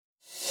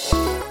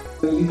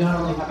You not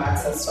only have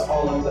access to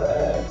all of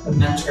the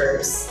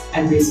mentors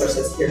and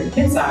resources here in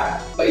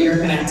Kitsap, but you're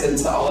connected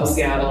to all of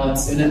Seattle and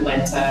soon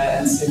Atlanta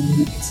and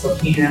soon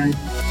Spokane.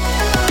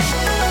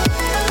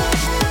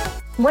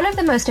 One of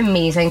the most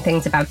amazing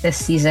things about this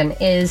season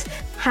is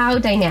how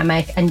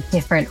dynamic and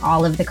different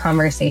all of the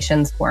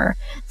conversations were.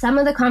 Some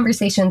of the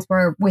conversations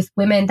were with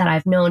women that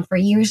I've known for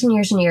years and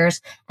years and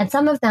years, and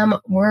some of them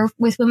were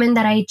with women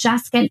that I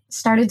just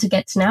started to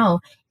get to know,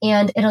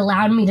 and it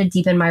allowed me to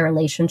deepen my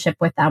relationship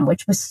with them,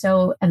 which was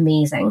so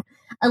amazing.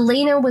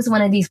 Elena was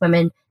one of these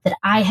women that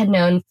I had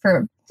known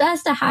for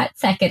just a hot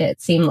second,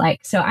 it seemed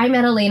like. So I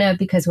met Elena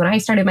because when I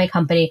started my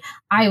company,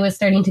 I was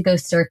starting to go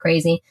stir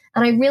crazy,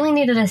 and I really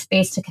needed a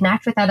space to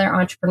connect with other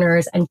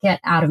entrepreneurs and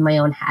get out of my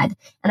own head.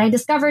 And I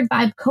discovered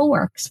Vibe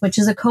Coworks, which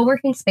is a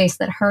co-working space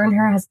that her and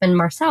her husband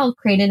Marcel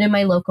created in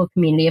my local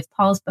community of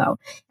Paulsbo.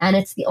 And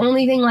it's the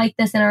only thing like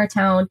this in our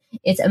town.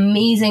 It's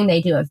amazing.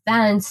 They do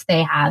events.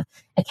 They have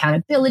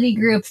accountability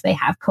groups. They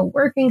have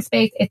co-working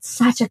space. It's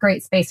such a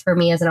great space for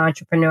me as an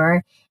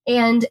entrepreneur.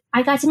 And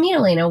I got to meet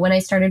Elena when I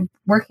started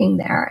working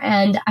there.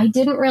 And I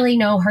didn't really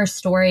know her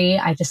story.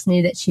 I just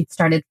knew that she'd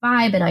started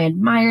Vibe, and I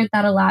admired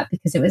that a lot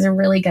because it was a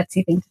really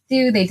gutsy thing to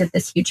do. They did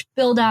this huge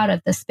build out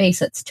of the space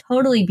that's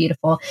totally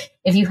beautiful.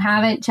 If you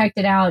haven't checked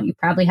it out, you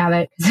probably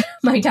haven't because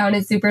my town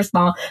is super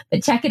small,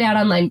 but check it out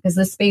online because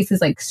the space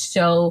is like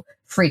so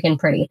freaking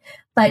pretty.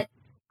 But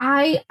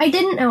I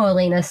didn't know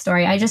Elena's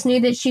story. I just knew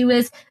that she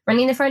was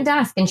running the front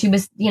desk and she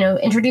was,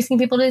 introducing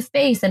people to the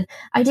space. And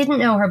I didn't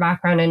know her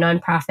background in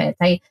nonprofits.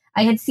 I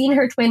had seen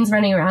her twins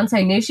running around, so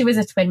I knew she was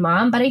a twin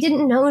mom, but I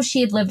didn't know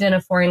she had lived in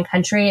a foreign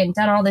country and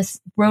done all this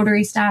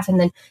Rotary stuff. And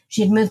then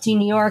she had moved to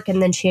New York,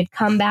 and then she had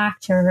come back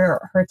to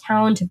her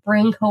town to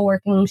bring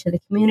co-working to the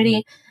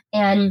community.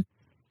 And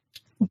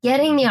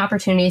getting the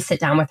opportunity to sit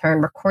down with her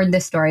and record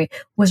this story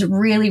was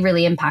really,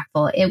 really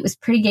impactful. It was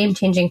pretty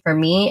game-changing for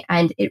me,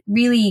 and it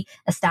really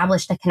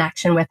established a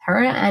connection with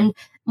her. And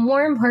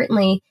more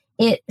importantly,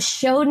 it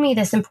showed me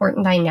this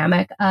important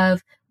dynamic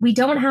of we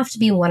don't have to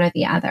be one or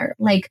the other.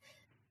 Like,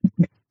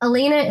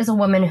 Elena is a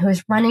woman who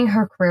is running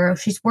her career.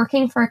 She's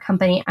working for a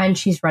company and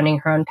she's running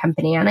her own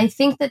company. And I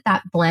think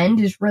that blend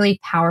is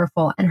really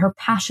powerful, and her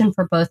passion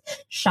for both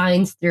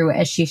shines through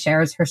as she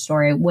shares her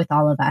story with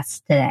all of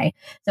us today.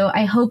 So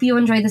I hope you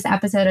enjoyed this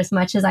episode as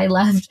much as I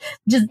loved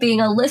just being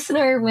a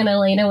listener when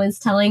Elena was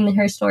telling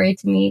her story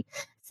to me.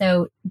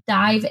 So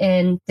dive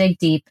in, dig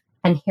deep,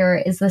 and here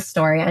is the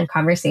story and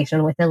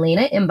conversation with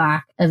Elena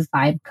Imbach of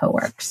Vibe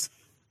Coworks.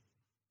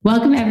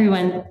 Welcome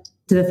everyone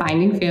to the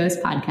Finding Fearless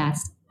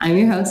podcast. I'm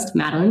your host,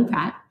 Madeline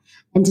Pratt,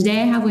 and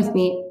today I have with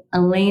me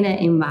Elena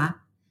Imbach,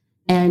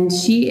 and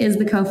she is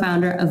the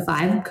co-founder of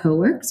Vibe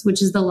Coworks,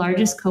 which is the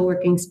largest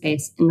co-working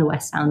space in the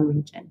West Sound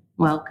region.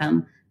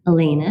 Welcome,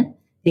 Elena.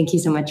 Thank you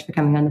so much for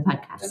coming on the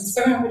podcast. I'm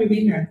so happy to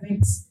be here.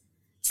 Thanks.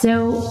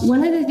 So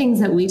one of the things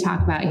that we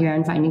talk about here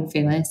on Finding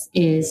Fearless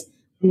is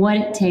what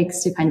it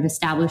takes to kind of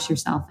establish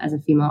yourself as a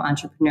female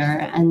entrepreneur.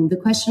 And the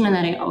question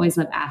that I always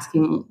love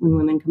asking when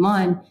women come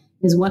on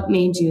is, what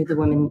made you the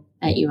woman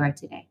that you are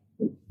today?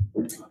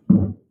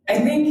 I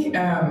think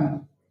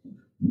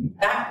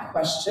that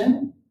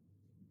question,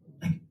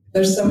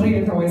 there's so many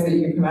different ways that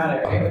you can come at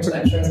it, right? Which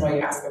I'm sure is why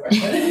you ask the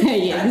question.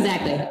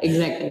 Yeah,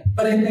 exactly.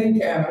 But I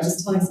think I was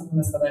just telling someone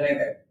this the other day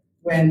that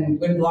when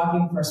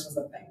blogging first was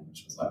a thing,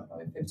 which was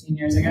probably 15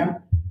 years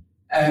ago,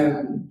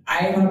 I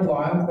had a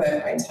blog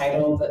that I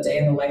titled "A Day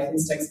in the Life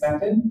Least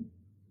Expected."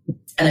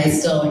 And I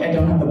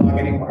don't have the blog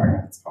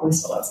anymore. It's probably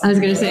still outside. I was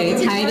going to say,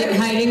 it's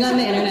hiding on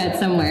the internet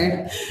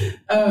somewhere.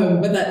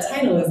 But that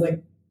title is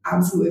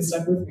absolutely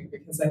stuck with me,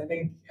 because I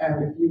think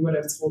if you would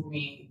have told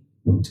me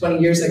 20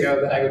 years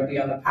ago that I would be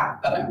on the path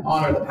that I'm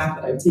on, or the path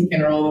that I've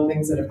taken, or all the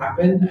things that have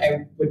happened,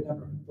 I would never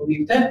have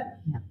believed it.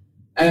 Yeah.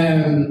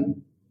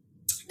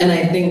 And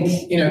I think,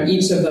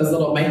 each of those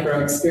little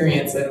micro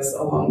experiences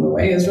along the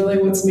way is really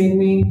what's made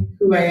me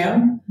who I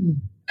am.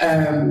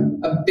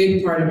 A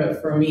big part of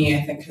it for me,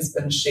 I think, has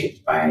been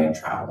shaped by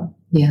travel.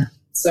 Yeah.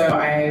 So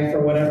I,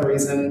 for whatever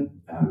reason,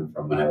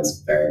 from when I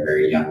was very,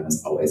 very young,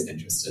 was always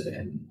interested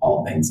in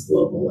all things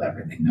global,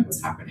 everything that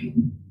was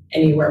happening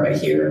anywhere but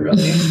here,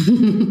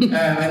 really.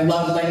 I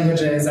loved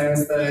languages. I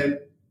was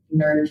the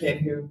nerd kid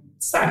who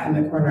sat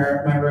in the corner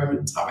of my room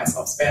and taught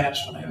myself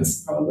Spanish when I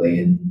was probably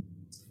in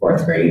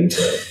 4th grade.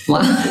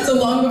 Wow. So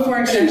long before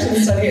I could actually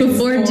study it.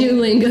 Before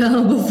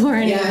Duolingo, before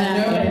any of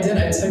that. No, I did.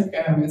 I took,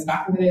 it was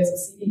back in the days of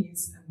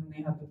CDs, and when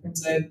they had the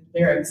printed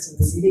lyrics to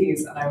the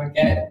CDs, and I would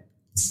get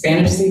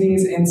Spanish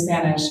CDs in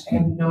Spanish. I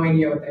had no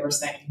idea what they were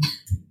saying,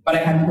 but I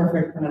had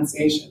perfect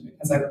pronunciation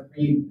because I would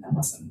read and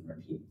listen and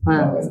repeat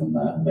what was in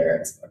the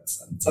lyrics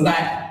books. And so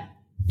that,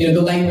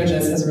 the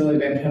languages has really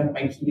been kind of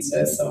my key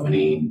to so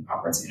many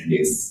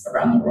opportunities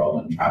around the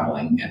world and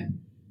traveling.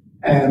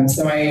 And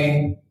so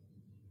I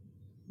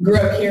grew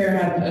up here,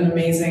 had an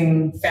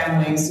amazing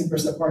family, super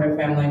supportive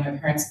family. My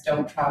parents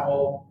don't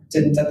travel,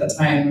 didn't at the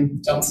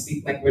time, don't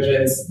speak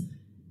languages.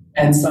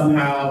 And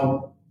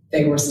somehow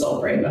they were still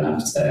brave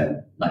enough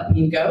to let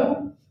me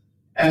go,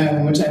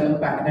 which I look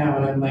back now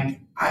and I'm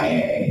like,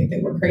 they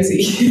were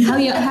crazy. How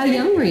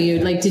young were you?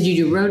 Like, did you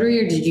do Rotary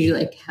or did you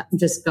like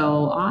just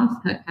go off?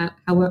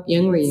 How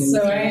young were you?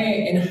 So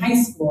in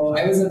high school,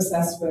 I was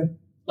obsessed with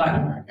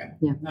Latin America.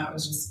 Yeah. And that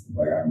was just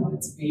where I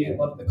wanted to be. I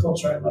loved the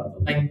culture. I loved the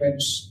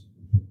language.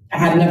 I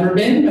had never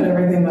been, but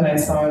everything that I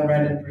saw and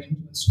read and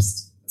dreamed was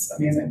just this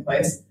amazing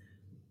place.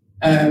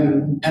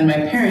 And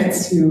my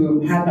parents,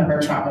 who had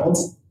never traveled,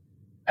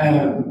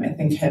 I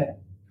think had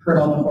heard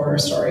all the horror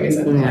stories,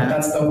 and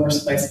that's the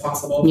worst place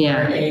possible for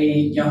a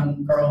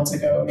young girl to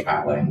go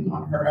traveling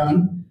on her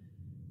own.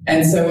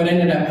 And so what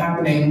ended up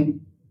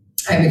happening,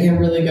 I became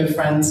really good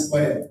friends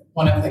with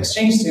one of the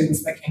exchange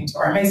students that came to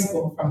our high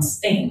school from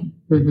Spain,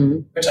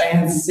 which I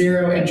had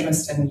zero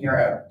interest in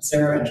Europe,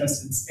 zero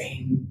interest in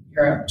Spain.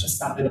 Europe just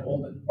sounded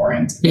old and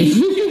boring to me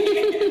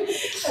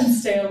and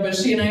stale, but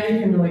she and I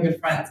became really good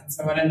friends. And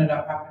so what ended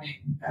up happening,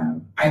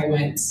 I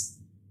went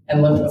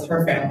and lived with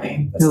her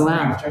family the summer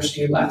after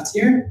she left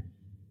here.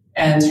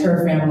 And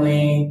her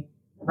family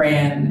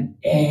ran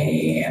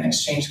an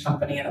exchange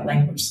company and a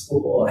language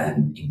school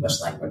and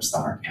English language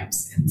summer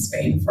camps in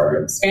Spain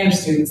for Spanish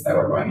students that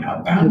were going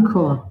outbound. Oh,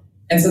 cool.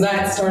 And so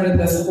that started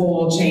this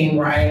whole chain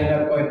where I ended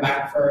up going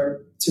back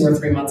for 2 or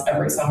 3 months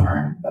every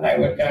summer, that I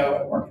would go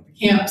and work at the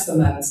camps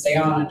and then stay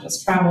on and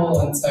just travel.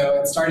 And so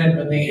it started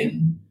really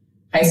in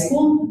high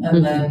school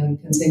and then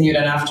continued.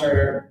 And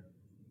after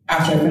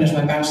I finished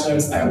my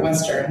bachelor's at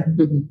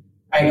Western,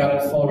 I got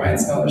a full ride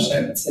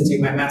scholarship to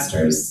do my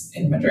master's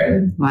in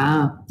Madrid.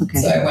 Wow. Okay.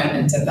 So I went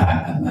and did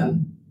that and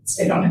then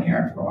stayed on in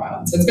Europe for a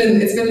while. So it's been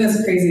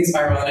this crazy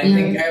spiral. And I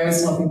think I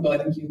always tell people, I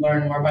think you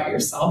learn more about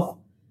yourself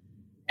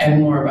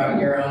and more about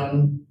your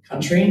own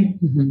country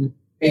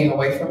being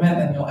away from it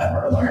than you'll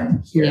ever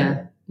learn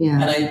here.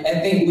 Yeah. And I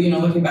think,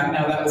 looking back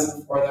now, that was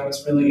before there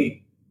was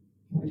really,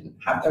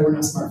 there were no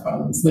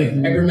smartphones. Like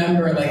I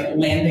remember like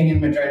landing in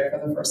Madrid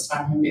for the first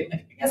time and being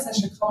like, I guess I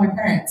should call my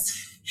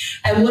parents.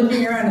 And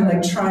looking around and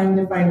like trying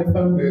to find a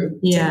phone booth.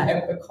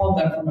 I called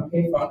them from a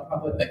payphone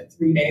probably like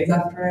 3 days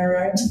after I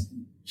arrived.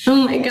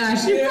 Oh my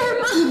gosh.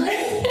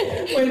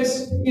 Which,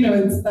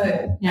 it's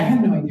that I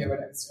had no idea what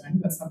I was doing,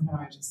 but somehow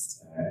I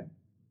just,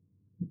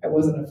 I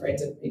wasn't afraid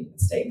to make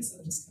mistakes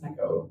and just kind of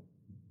go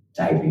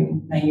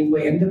diving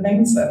naively into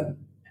things. And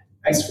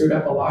I screwed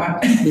up a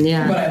lot, but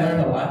I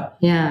learned a lot.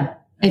 Yeah.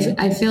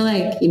 I feel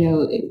like,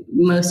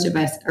 most of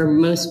us, or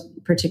most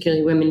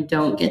particularly women,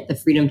 don't get the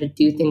freedom to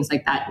do things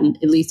like that,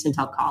 at least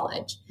until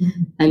college.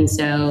 And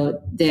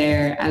so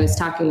I was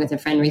talking with a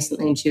friend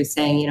recently and she was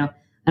saying, I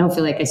don't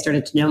feel like I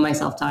started to know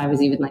myself till I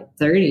was even like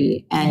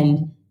 30.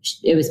 And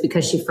it was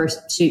because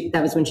that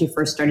was when she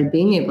first started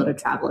being able to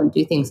travel and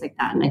do things like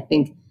that. And I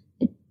think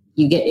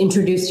you get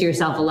introduced to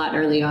yourself a lot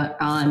early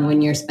on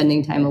when you're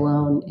spending time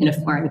alone in a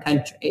foreign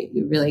country.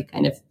 You really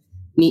kind of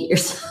meet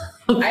yourself.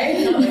 I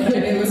felt like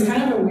it was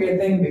kind of a weird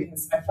thing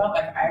because I felt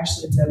like I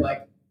actually did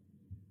like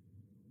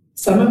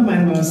some of my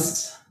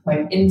most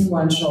like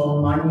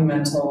influential,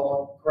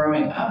 monumental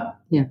growing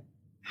up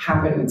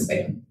happened in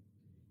Spain.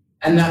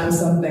 And that was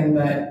something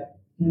that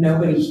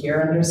nobody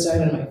here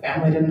understood and my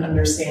family didn't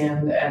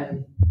understand.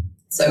 And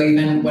so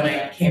even when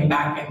I came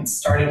back and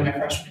started my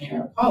freshman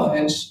year of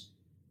college,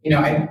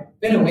 I'd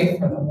been away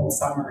for the whole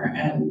summer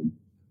and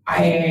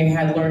I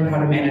had learned how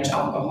to manage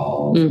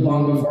alcohol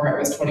long before I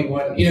was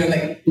 21,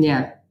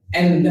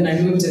 And then I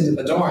moved into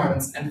the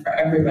dorms and for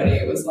everybody,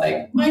 it was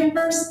like my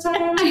first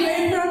time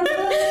away from home.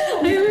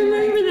 I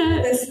remember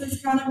that. This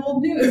is kind of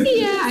old news.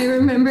 Yeah, I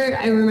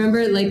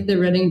remember like the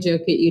running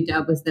joke at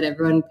UW was that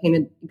everyone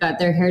got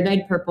their hair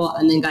dyed purple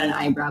and then got an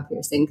eyebrow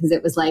piercing because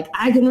it was like,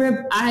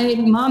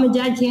 mom and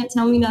dad can't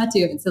tell me not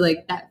to. And so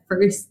like that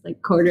first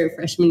like quarter of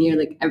freshman year,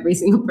 like every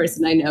single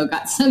person I know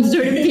got some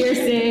sort of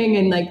piercing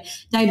and like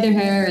dyed their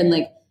hair. And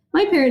like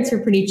my parents were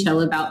pretty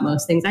chill about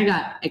most things. I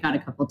got a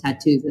couple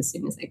tattoos as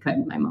soon as I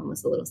could. My mom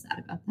was a little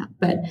sad about that,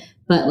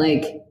 but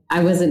like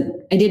I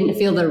didn't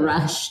feel the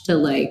rush to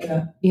like,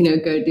 go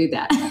do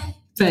that.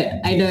 But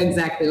I know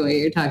exactly what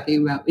you're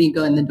talking about when you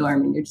go in the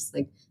dorm and you're just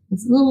like,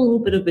 it's a little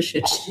bit of a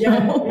shit show.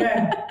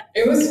 Yeah.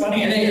 It was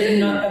funny. And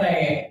not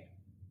that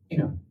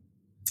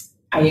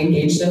I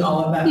engaged in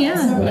all of that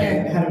also, but I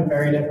had a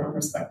very different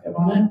perspective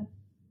on it.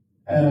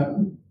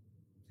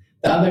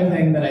 The other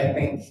thing that I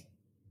think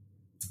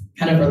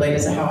kind of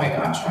related to how I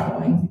got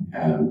traveling,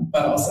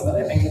 but also that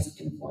I think has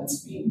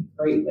influenced me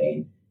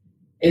greatly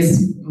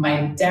is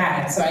my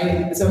dad.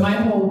 So my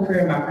whole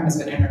career background has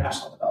been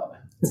international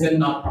development. It's been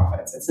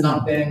nonprofits. It's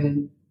not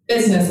been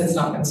business. It's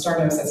not been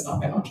startups. It's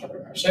not been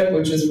entrepreneurship,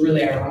 which is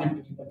really ironic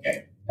when you look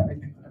at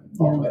everything that I'm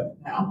involved with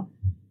now.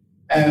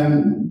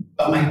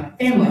 But my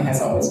family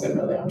has always been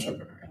really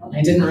entrepreneurial. And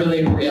I didn't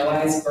really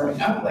realize growing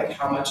up, like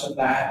how much of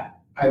that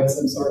I was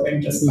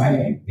absorbing just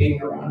by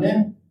being around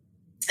it.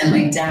 And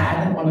my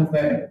dad, one of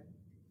the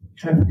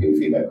kind of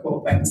goofy but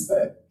cool things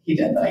that he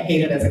did that I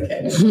hated as a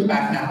kid, and look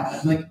back now,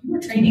 and I'm like, you were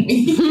training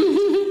me,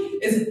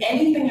 is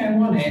anything I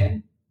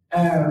wanted,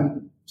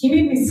 he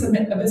made me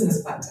submit a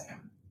business plan to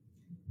him.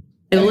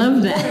 I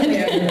love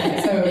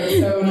that.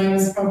 So when I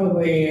was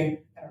probably,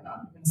 I don't know,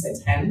 I'm going to say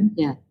 10.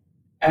 Yeah.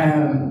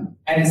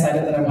 I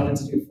decided that I wanted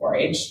to do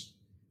 4-H,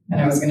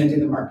 and I was going to do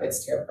the market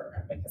steer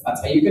program because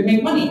that's how you could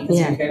make money. Because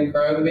you could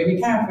grow the baby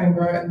calf and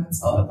grow it and then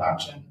sell it at the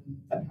auction and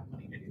then have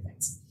money to do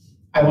things.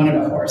 I wanted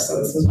a horse, so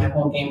this was my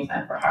whole game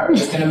plan for how I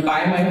was going to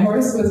buy my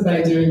horse was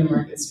by doing the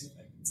market steer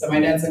thing. So my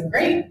dad said,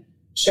 "Great,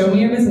 show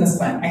me your business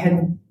plan." I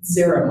had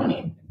zero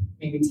money,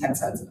 maybe 10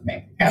 cents in the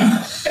bank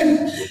account.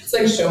 It's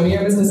like, show me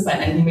your business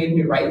plan. And he made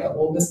me write the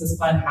whole business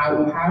plan, how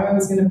I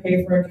was going to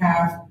pay for a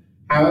calf,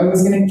 how I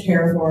was going to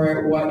care for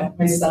it, what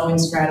my selling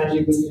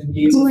strategy was going to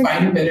be to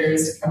find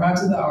bidders, to come out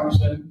to the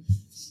auction.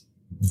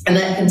 And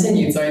that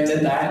continued. So I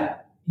did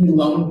that. He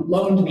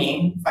loaned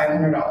me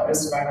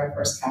 $500 to buy my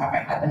first calf. I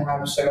had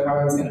to show how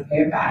I was going to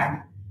pay it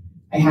back.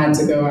 I had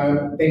to go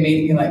out. They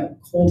made me like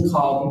cold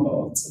call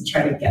people to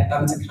try to get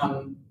them to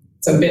come,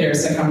 so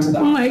bidders to come to the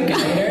auction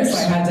later. So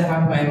I had to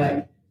have my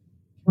I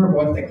remember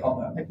what they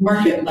called them, like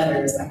market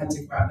letters I had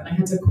to grab, and I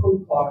had to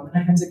cold call, and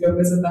then I had to go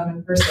visit them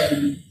in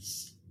person.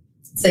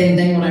 Same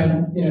thing when I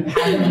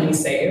had the money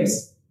saved,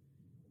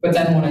 but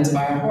then wanted to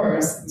buy a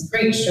horse. It was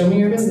great. Show me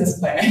your business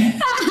plan.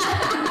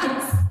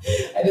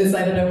 I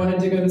decided I wanted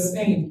to go to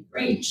Spain.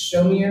 Great.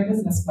 Show me your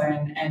business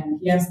plan. And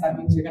yes, that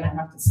means you're going to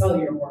have to sell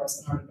your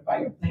horse in order to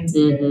buy your plane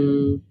ticket.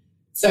 Mm-hmm.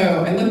 So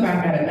I look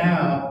back at it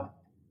now,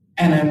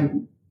 and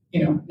I'm,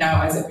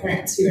 now as a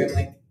parent too, I'm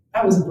like,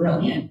 that was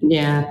brilliant.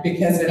 Yeah.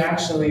 Because it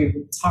actually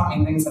taught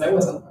me things that I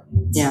wasn't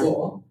learning in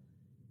school.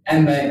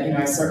 And that,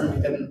 I certainly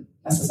didn't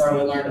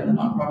necessarily learn in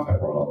the nonprofit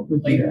world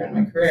later in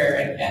my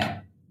career.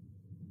 And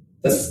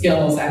the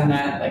skills and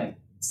that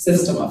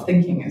system of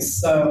thinking is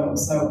so,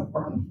 so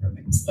important for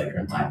things later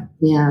in life.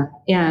 Yeah.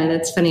 Yeah.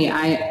 That's funny.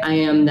 I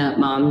am that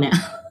mom now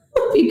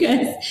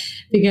because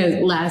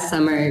last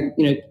summer,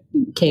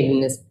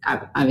 Caden is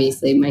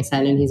obviously my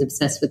son, and he's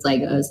obsessed with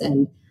Legos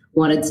and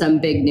wanted some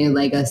big new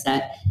Lego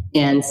set.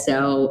 And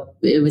so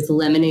it was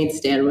lemonade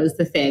stand was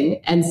the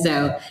thing. And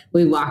so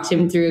we walked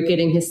him through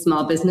getting his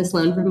small business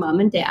loan from mom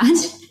and dad.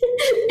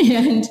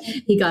 And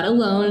he got a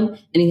loan,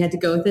 and he had to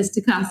go with us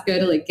to Costco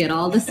to get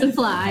all the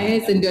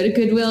supplies and go to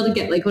Goodwill to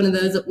get one of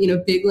those,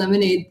 big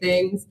lemonade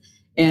things.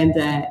 And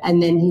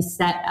then he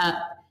set up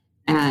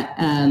at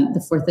the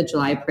 4th of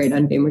July parade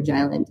on Bainbridge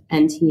Island,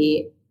 and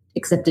he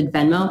accepted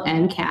Venmo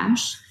and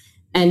cash.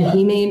 And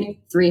he made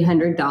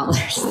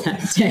 $300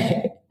 that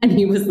day. And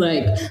he was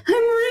like,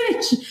 I'm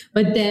rich.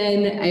 But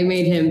then I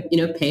made him,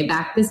 pay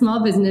back the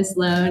small business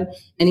loan.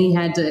 And he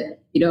had to,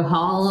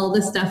 haul all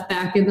the stuff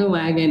back in the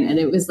wagon. And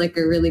it was a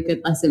really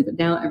good lesson. But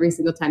now every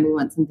single time he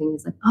wants something,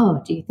 he's like,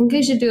 oh, do you think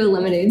I should do a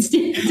lemonade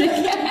stand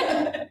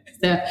again?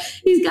 So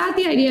he's got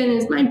the idea in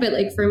his mind.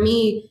 But for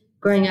me,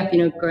 growing up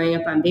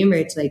on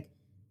Bainbridge,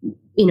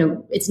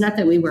 it's not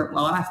that we weren't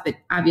well off, but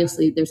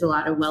obviously there's a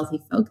lot of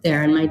wealthy folk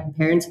there. And my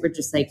parents were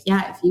just like,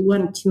 yeah, if you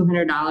want a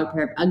 $200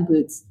 pair of Ugg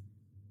boots,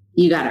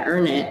 you got to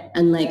earn it.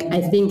 And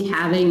I think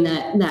having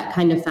that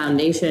kind of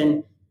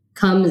foundation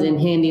comes in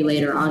handy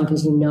later on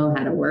because you know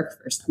how to work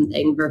for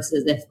something,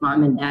 versus if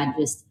mom and dad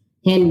just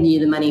handed you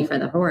the money for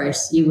the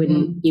horse, you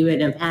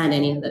wouldn't have had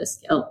any of those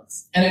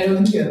skills. And I don't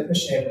think you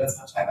appreciate it as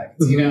much either,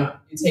 because you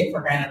take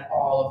for granted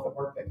all of the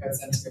work that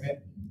goes into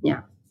it.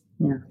 Yeah.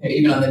 Yeah.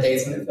 Even on the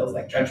days when it feels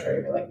like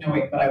drudgery, you're like, no,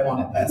 wait, but I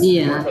wanted this.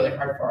 Yeah. I worked really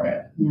hard for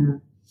it. Yeah.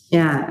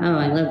 Yeah. Oh,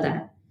 I love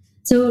that.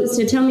 So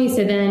tell me,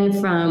 so then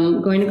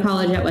from going to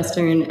college at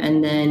Western,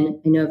 and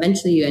then I know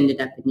eventually you ended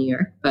up in New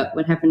York, but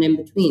what happened in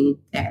between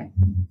there?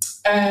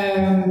 So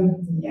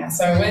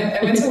I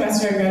went to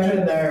Western,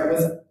 graduated there,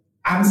 was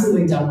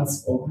absolutely done with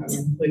school. I was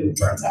completely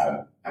burnt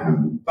out.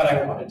 But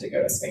I wanted to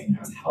go to Spain. I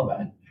was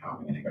hellbent. How am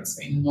I going to go to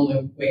Spain? And the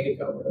only way to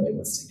go really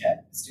was to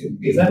get a student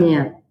visa.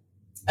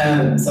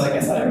 Yeah. So like I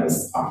said, I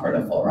was offered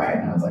a full ride,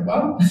 and I was like,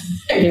 well,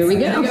 here we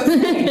go.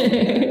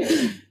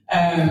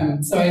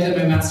 So I did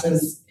my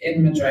master's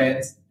in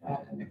Madrid,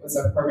 and it was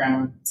a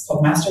program. It's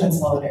called Master in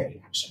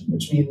Solidarity Action,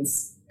 which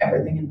means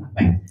everything and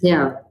nothing.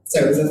 Yeah.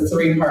 So it was a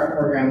 3-part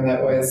program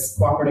that was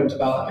cooperative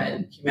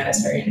development,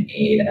 humanitarian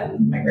aid,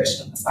 and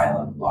migration and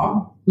asylum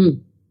law,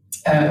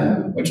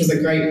 which was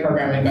a great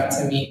program. I got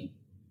to meet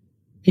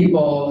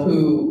people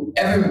who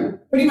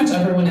pretty much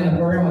everyone in the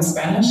program was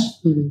Spanish.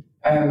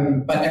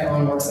 But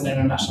everyone works in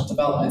international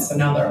development, so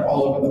now they're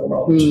all over the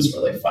world, which is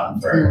really fun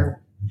for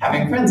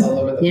having friends all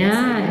over the place.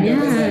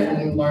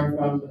 And learn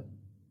from.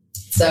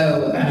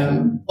 So,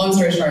 long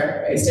story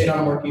short, I stayed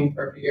on working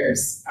for a few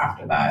years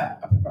after that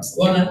up in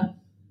Barcelona,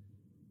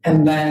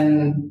 and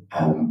then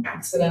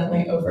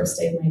accidentally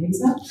overstayed my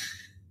visa.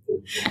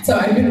 So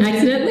I've been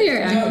accidentally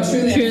or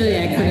truly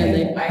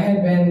accidentally. I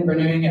had been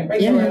renewing it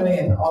regularly,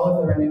 and all of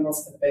the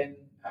renewals have been,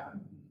 I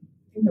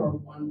think there were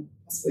 1,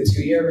 possibly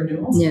 2-year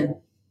renewals. Yeah.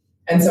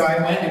 And so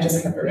I went and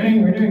just kept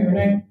renewed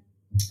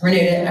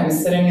it. I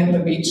was sitting at the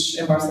beach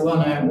in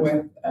Barcelona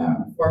with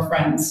 4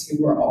 friends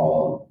who were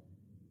all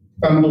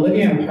from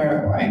Bolivia and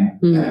Paraguay.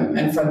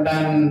 And for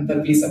them,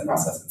 the visa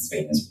process in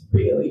Spain is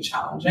really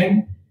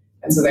challenging.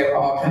 And so they were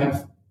all kind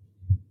of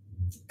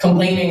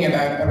complaining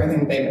about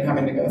everything they've been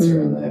having to go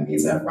through on the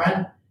visa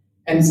front.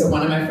 And so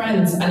one of my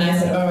friends, and I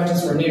said, oh, I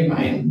just renewed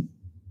mine.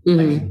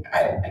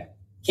 I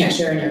can't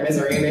share in your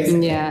misery,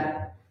 basically. Yeah.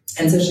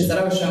 And so she said,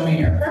 oh, show me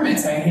your permit.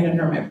 So I handed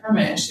her my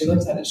permit and she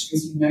looked at it. She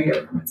goes, you know,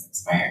 your permit's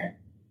expired.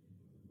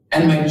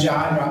 And my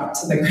jaw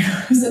dropped to the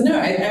ground. I said, no,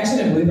 I actually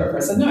didn't believe her at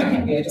first. I said, no, it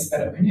can't be. I just got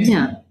it renewed.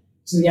 Yeah.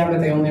 She said, yeah, but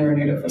they only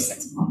renewed it for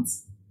 6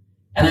 months.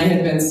 And I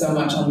had been so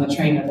much on the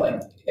train of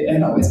like, it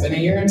had always been a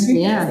year and 2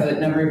 years that it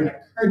never even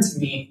occurred to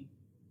me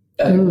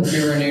that it would be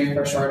renewed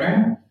for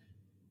shorter.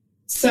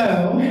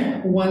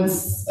 So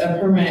once a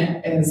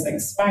permit is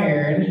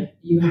expired,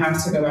 you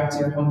have to go back to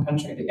your home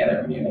country to get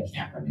it renewed. I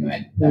can't renew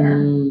it there.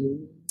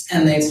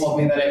 And they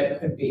told me that it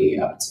could be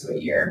up to a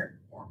year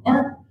or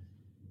more.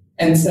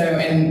 And so,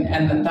 and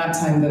at that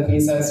time, the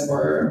visas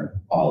were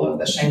all of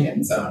the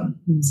Schengen zone.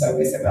 So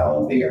basically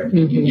all of the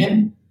European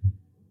Union.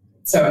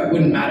 So it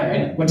wouldn't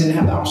matter. I didn't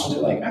have the option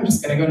to like, I'm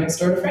just going to go next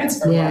door to France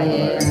for a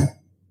while.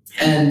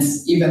 And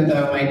even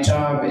though my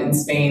job in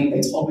Spain,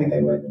 they told me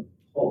they would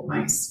hold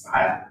my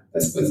spot.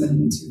 This was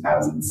in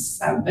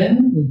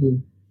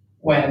 2007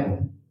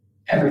 when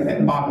everything,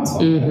 the bottom was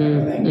falling and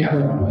everything,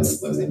 everyone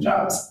was losing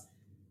jobs.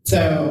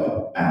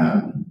 So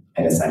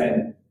I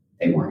decided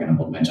they weren't going to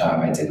hold my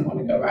job. I didn't want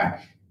to go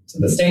back to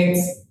the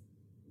States.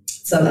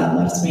 So that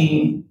left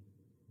me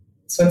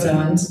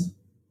Switzerland,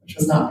 which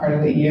was not part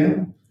of the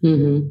EU,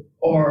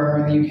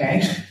 or the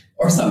UK,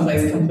 or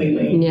someplace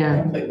completely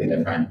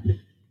different.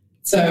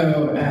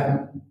 So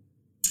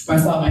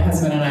myself, my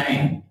husband,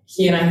 and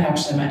he and I had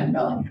actually met in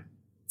Bellingham.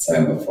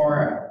 So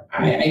before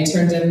I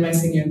turned in my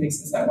senior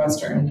thesis at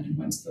Western and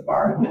went to the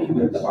bar, and then he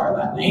went to the bar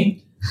that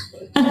night.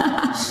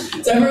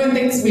 So everyone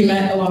thinks we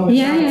met along with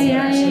friends, but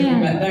actually we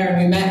met there,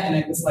 and we met, and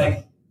it was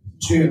like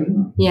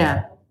June.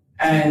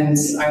 And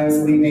I was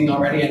leaving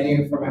already. I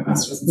knew for my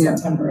master's in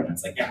September, and I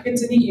was like, yeah, good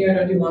to meet you. I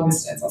don't do long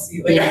distance. I'll see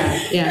you later.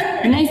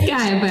 A nice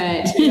guy,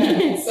 but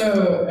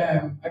So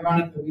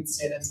ironically, we'd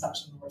stayed in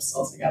touch and we're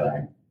still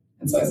together.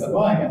 And so I said,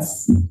 well, I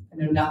guess I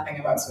know nothing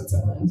about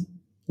Switzerland.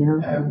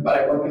 But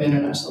I work in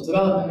international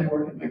development. I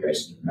work in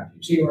migration and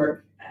refugee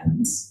work.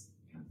 And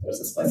there's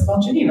this place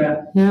called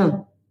Geneva.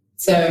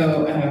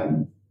 So,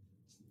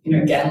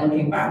 again,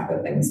 looking back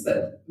at things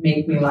that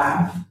make me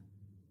laugh,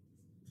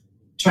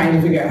 trying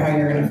to figure out how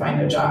you're going to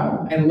find a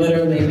job. I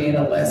literally made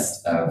a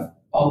list of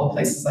all the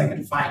places I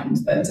could find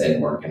that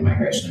did work in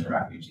migration and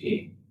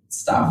refugee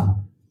stuff.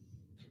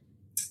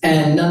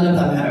 And none of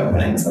them had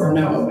openings. There were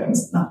no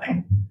openings,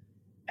 nothing.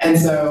 And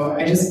so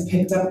I just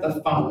picked up the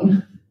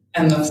phone,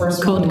 and the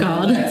first cold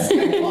called. I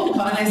called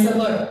and I said,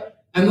 look,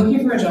 I'm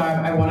looking for a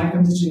job. I want to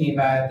come to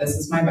Geneva. This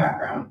is my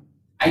background.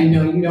 I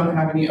know you don't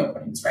have any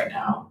openings right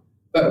now,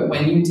 but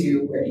when you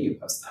do, where do you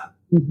post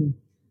them?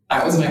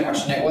 That was my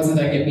question. It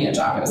wasn't like, give me a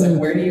job. It was like,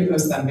 where do you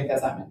post them?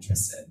 Because I'm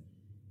interested.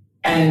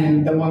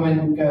 And the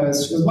woman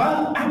goes,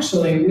 well,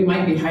 actually, we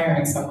might be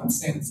hiring someone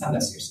soon. Send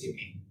us your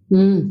CV.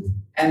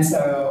 And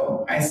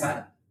so I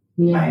sent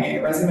my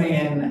resume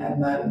in,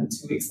 and then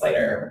 2 weeks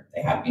later,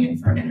 they had me in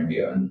for an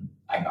interview, and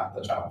I got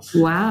the job.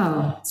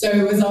 Wow. So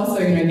it was also,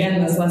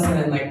 again, this lesson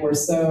in like, we're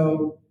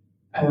so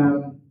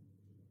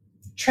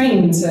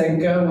trained to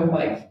go with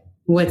like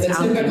what's the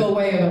typical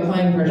way of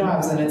applying for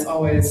jobs. And it's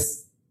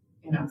always,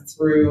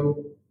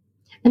 through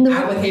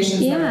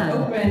applications that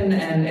are open,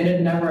 and it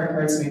had never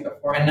occurred to me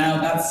before. And now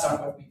that's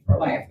stuck with me for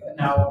life. But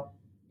now,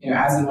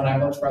 as and when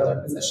I look for other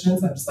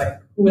positions, I'm just like,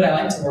 who would I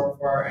like to work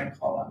for, and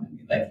call them and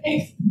be like,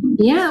 hey.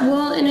 Yeah,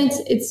 well, and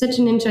it's such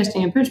an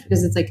interesting approach,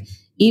 because it's like,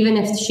 even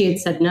if she had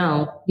said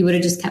no, you would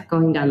have just kept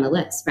going down the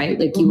list, right?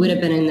 Like you would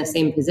have been in the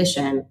same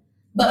position.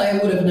 But I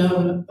would have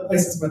known the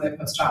places where they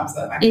post jobs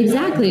that I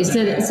exactly.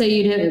 So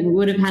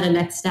would have had a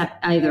next step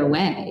either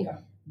way. Yeah.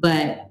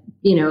 But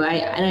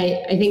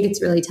I think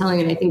it's really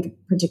telling, and I think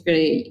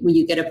particularly when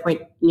you get a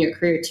point in your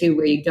career too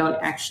where you don't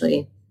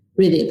actually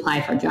really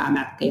apply for job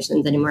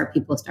applications anymore,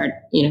 people start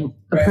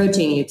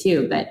approaching you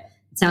too. But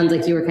it sounds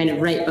like you were kind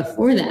of right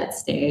before that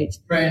stage.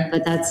 Right.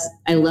 But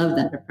I love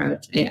that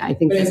approach. I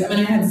think. But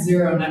I had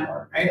zero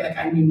network, right? Like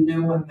I knew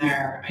no one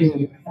there. I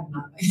knew I had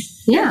nothing.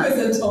 Yeah. It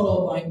was a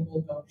total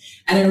blindfold.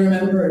 And I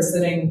remember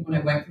sitting when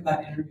I went for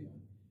that interview,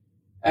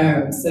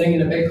 sitting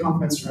in a big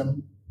conference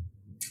room,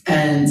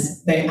 and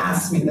they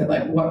asked me that,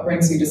 like, what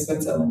brings you to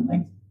Switzerland?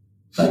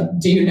 Like,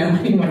 do you know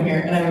anyone here?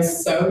 And I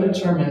was so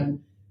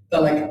determined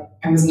that like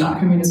I was not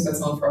coming to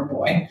Switzerland for a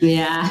boy.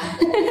 Yeah.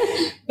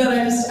 But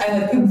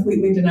I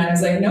completely denied. I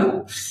was like,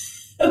 nope.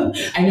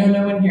 I know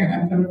no one here.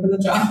 I'm coming for the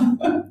job.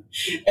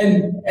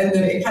 and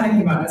then it kind of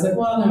came out. I was like,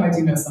 well, no, I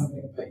do know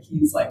somebody, but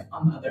he's like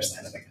on the other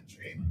side of the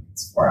country. Like,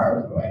 it's 4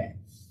 hours away.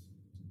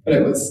 But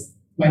it was,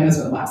 my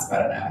husband laughs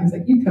about it now. He's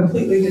like, you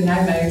completely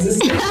denied my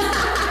existence.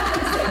 I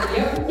was like,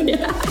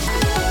 yep. Yeah.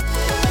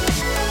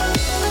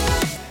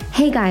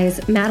 Hey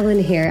guys,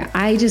 Madeline here.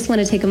 I just want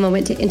to take a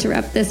moment to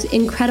interrupt this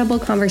incredible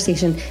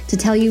conversation to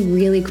tell you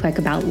really quick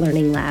about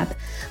Learning Lab.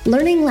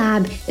 Learning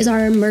Lab is our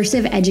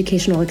immersive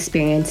educational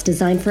experience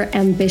designed for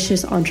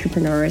ambitious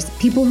entrepreneurs,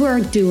 people who are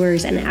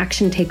doers and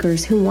action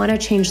takers who want to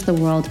change the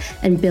world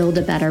and build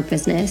a better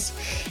business.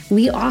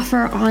 We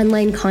offer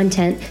online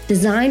content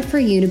designed for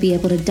you to be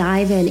able to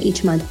dive in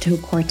each month to a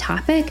core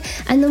topic,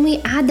 and then we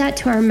add that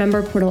to our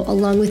member portal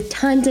along with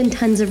tons and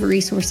tons of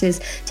resources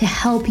to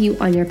help you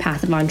on your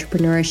path of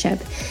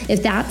entrepreneurship.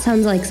 If that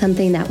sounds like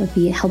something that would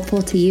be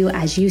helpful to you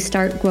as you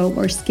start, grow,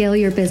 or scale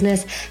your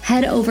business,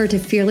 head over to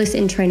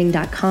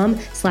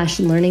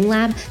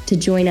fearlessintraining.com/learninglab to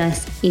join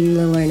us in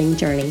the learning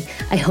journey.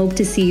 I hope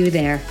to see you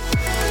there.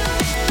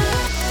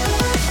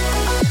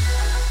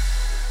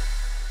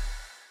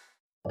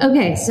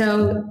 Okay,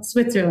 so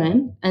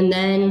Switzerland and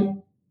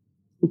then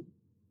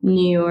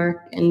New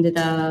York ended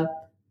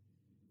up.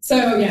 So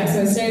I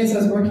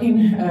was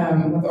working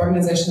with the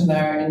organization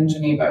there in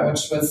Geneva,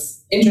 which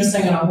was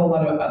interesting in a whole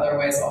lot of other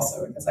ways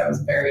also because I was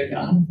very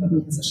young for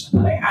the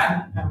position that I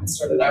had. I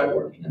started out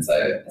working as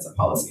a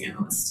policy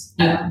analyst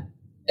and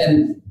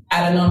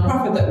at a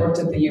nonprofit that worked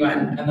at the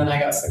UN, and then I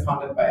got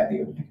seconded by the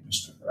UN High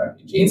Commissioner for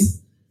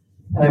Refugees.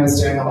 And I was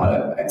doing a lot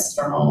of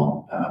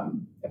external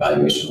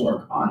evaluation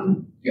work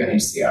on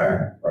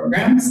UNHCR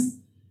programs.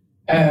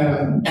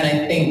 And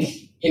I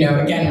think,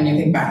 again, when you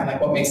think back on like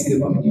what makes you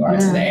the woman you are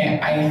today,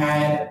 I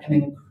had an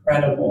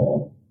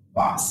incredible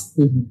boss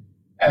who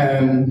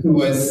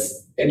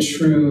was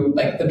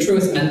the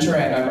truest mentor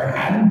I've ever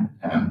had.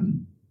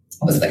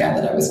 Was the guy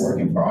that I was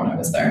working for when I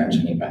was there in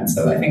Geneva. And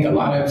so I think a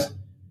lot of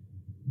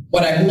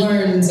what I've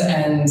learned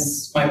and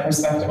my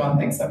perspective on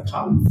things have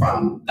come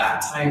from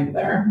that time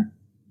there.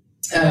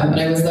 And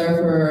I was there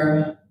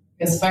for,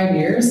 5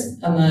 years.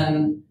 And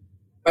then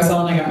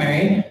Marcel and I got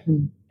married.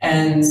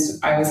 And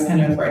I was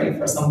kind of ready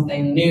for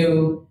something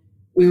new.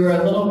 We were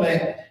a little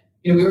bit,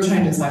 we were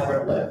trying to decide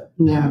where to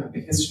live.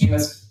 Because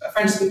Geneva's a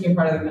French-speaking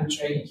part of the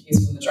country.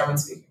 He's from the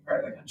German-speaking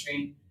part of the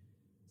country.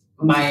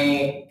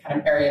 My kind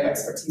of area of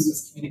expertise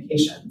was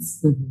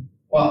communications.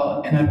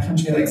 Well, in a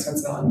country like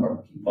Switzerland where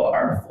people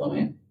are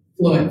fluent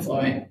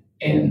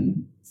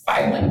in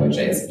 5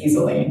 languages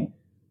easily,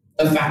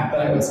 the fact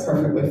that I was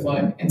perfectly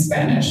fluent in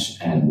Spanish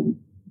and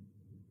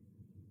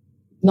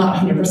not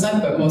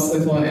 100%, but mostly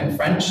fluent in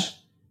French,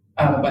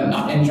 but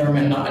not in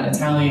German, not in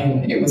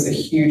Italian, it was a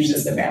huge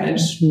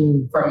disadvantage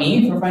for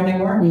me for finding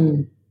work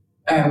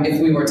if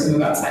we were to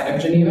move outside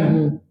of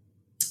Geneva.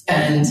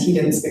 And he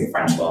didn't speak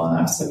French well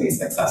enough to be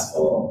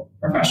successsul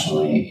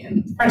professionally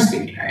in the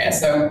French-speaking area.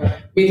 So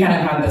we kind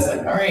of had this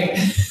all right,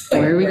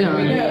 where are we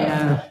going?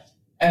 Yeah.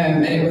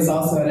 And it was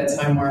also at a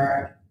time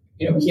where,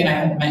 he and I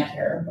had met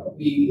here, but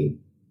we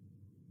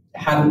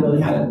hadn't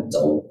really had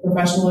adult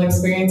professional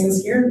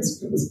experiences here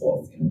because it was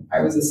both.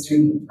 I was a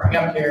student growing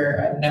up here.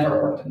 I'd never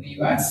worked in the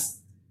US.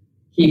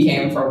 He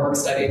came for work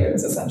study, but it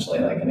was essentially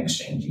like an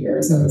exchange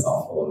year. So it was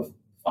all full of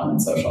fun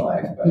and social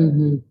life. But,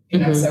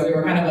 so we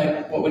were kind of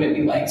like, what would it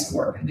be like to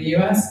work in the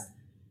US?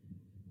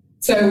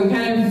 So we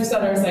kind of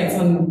set our sights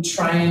on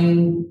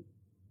trying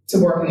to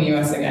work in the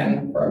US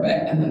again for a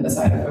bit and then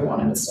decided if we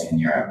wanted to stay in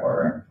Europe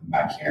or come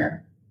back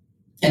here.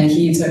 And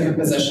he took a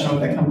position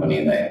with a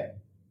company that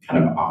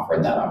kind of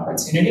offered that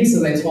opportunity. So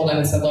they told him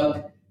and said,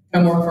 look,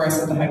 come work for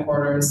us at the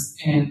headquarters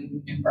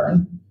in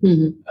Bern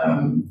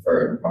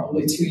for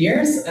probably 2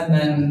 years. And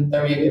then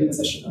there may be a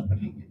position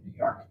opening in New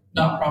York.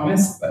 Not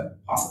promised,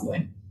 but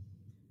possibly.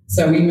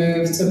 So we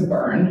moved to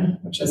Bern,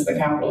 which is the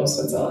capital of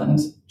Switzerland,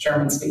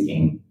 German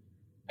speaking.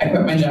 I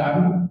quit my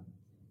job.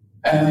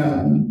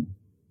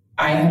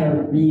 I had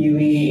a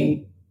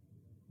really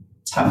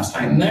tough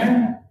time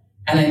there.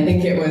 And I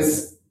think it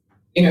was,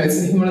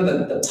 it's one of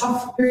the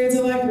tough periods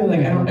of life where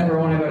I don't ever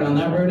want to go down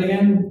that road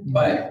again,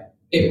 but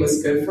it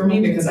was good for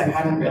me because I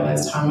hadn't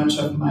realized how much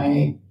of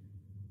my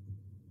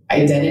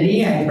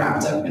identity I had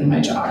wrapped up in my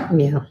job.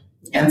 Yeah.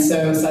 And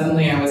so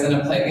suddenly I was in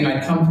a place,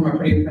 I'd come from a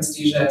pretty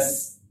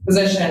prestigious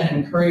position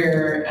and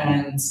career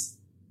and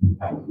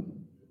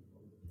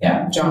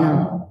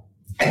job.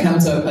 I come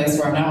to a place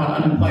where I'm now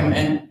on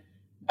unemployment.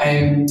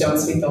 I don't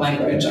speak the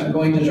language. I'm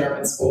going to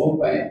German school,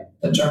 but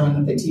the German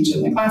that they teach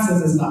in the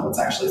classes is not what's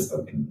actually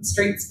spoken in the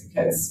streets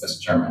because Swiss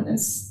German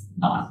is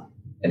not.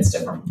 It's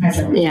different from High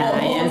German.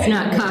 It's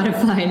not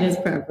codified as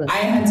properly. I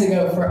had to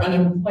go for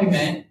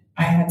unemployment.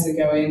 I had to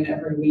go in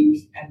every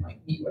week and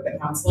meet with a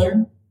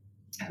counselor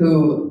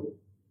who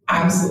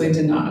absolutely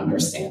did not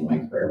understand my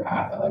career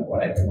path or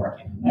what I'd been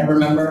working on. I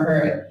remember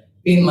her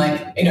being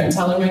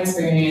telling my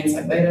experience,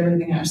 laid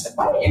everything out. She said,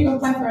 why don't you go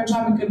apply for a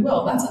job at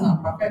Goodwill? That's a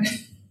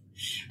nonprofit.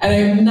 And I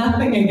have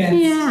nothing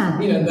against,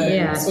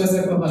 the Swiss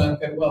equivalent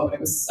of Goodwill, but it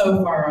was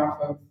so far off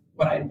of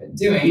what I'd been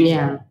doing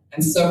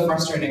and so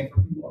frustrating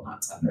for people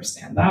not to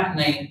understand that.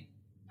 And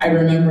I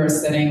remember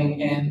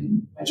sitting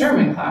in my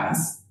German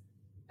class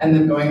and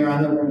then going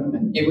around the room,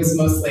 and it was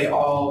mostly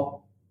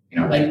all,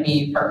 like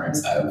me,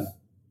 partners of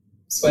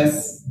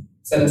Swiss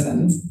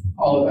citizens.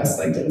 All of us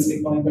didn't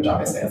speak the language,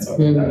 obviously, that's what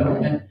we were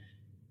doing.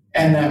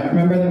 And I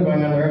remember them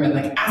going around the room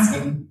and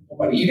asking, well,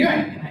 what are you doing?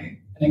 And I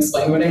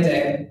explained what I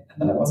did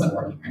and that I wasn't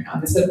working right now.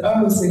 They said,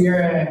 oh, so you're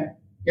a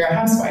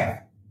housewife.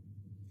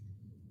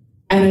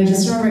 And I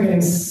just remember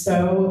getting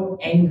so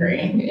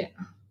angry. Yeah.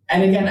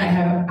 And again, I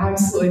have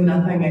absolutely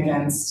nothing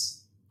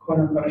against quote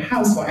unquote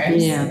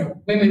housewives, Yeah. you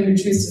know, women who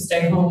choose to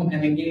stay home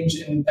and engage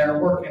in their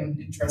work and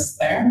interests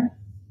there.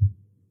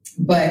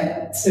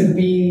 But to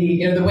be,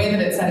 you know, the way that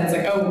it said, it's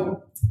like,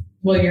 oh,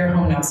 well, you're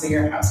home now, so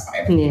you're a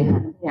housewife.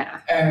 Yeah.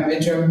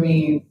 It drove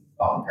me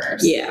bonkers.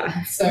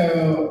 Yeah.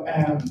 So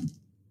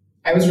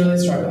I was really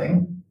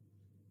struggling,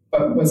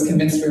 but was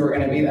convinced we were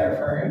going to be there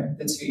for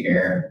the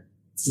 2-year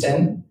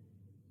stint.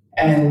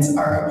 And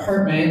our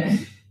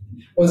apartment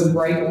was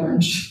bright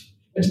orange,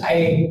 which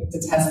I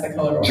detest the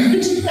color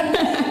orange.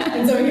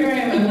 And so here I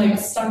am, I'm like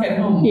stuck at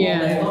home all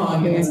day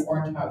long in this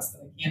orange house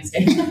that I can't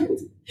stand.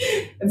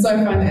 And so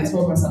I finally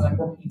told my son, like,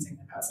 we're painting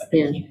the house. Like,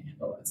 I can't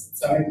handle this.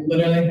 So I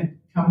literally had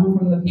come home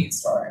from the paint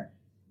store,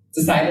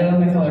 decided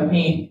on the color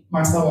paint.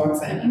 Marcel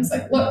walks in and I was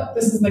like, look,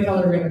 this is the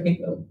color we're going to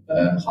paint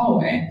the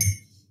hallway.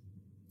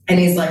 And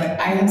he's like,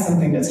 I have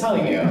something to tell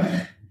you.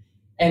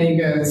 And he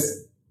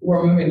goes,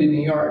 we're moving to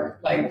New York,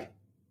 like,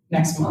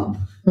 next month.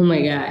 Oh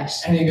my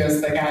gosh. And he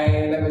goes, the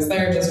guy that was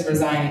there just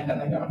resigned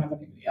and they don't have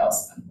anybody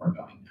else and we're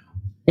going now.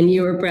 And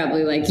you were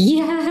probably like,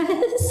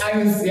 yes. I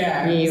was,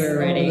 You were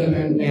ready.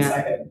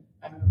 Excited.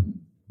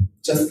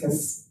 Just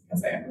because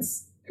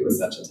it was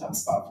such a tough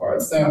spot for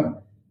us.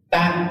 So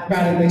that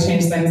radically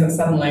changed things, and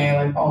suddenly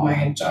like all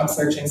my job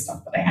searching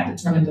stuff that I had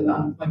to turn into the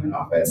unemployment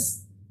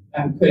office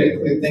could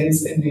include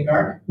things in New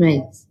York.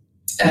 Right.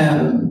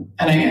 And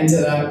I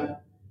ended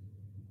up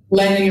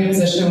landing a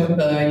position with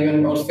the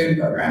UN World Food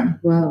Program.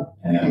 Wow.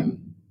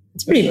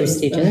 It's pretty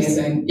prestigious.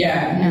 Amazing.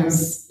 Yeah,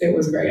 it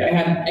was great. I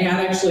had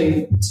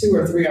actually 2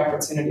 or 3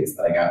 opportunities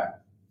that I got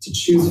to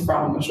choose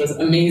from, which was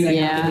amazing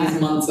after these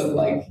months of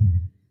like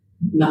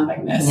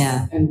nothingness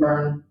and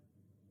burn.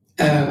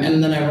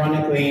 And then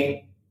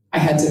ironically, I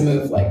had to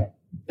move like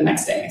the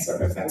next day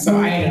sort of thing. So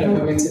I ended up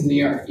moving to New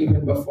York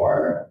even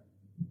before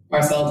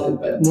Marcel did,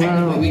 but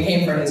technically we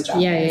came for his job.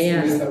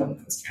 Yeah. He was the one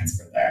that was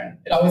transferred there. And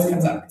it always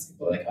comes up because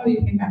people are like, oh,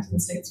 you came back to the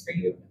States for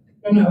you.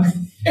 I'm like, oh, no,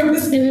 it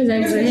was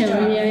actually him.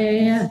 Job.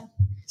 Yeah.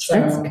 So,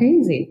 That's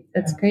crazy.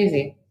 That's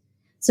crazy.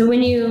 So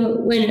when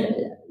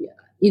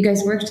you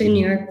guys worked in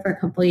New York for a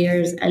couple of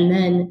years, and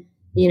then,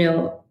 you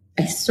know,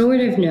 I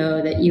sort of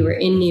know that you were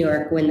in New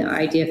York when the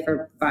idea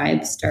for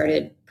Vibe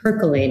started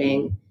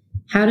percolating.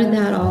 How did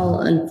that all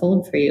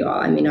unfold for you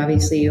all? I mean,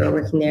 obviously you were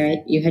working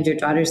there. You had your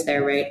daughters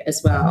there, right,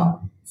 as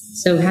well.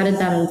 So how did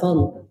that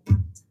unfold?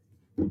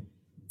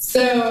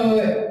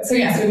 So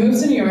we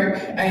moved to New York.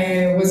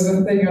 I was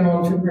with the UN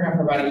World Food Program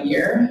for about a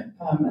year,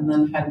 and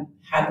then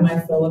had my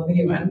fill of the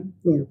UN.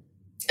 Yeah.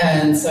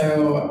 And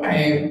so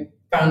I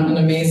found an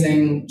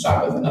amazing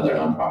job with another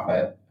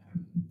nonprofit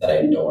that I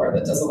adore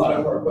that does a lot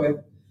of work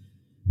with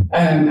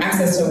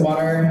access to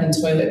water and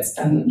toilets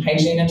and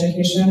hygiene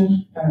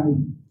education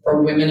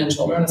for women and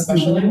children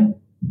especially.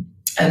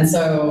 And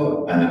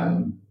so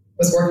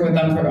was working with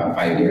them for about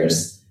 5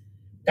 years,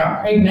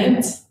 got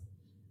pregnant,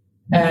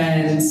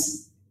 and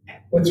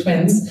with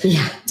twins.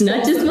 Yeah,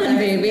 not just one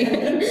baby.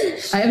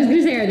 I was going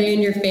to say, are they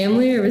in your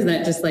family, or was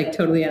that just like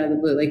totally out of the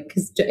blue? Like,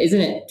 because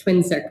isn't it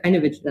twins are kind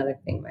of a genetic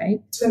thing,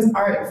 right? Twins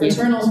are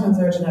fraternal twins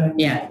are genetic.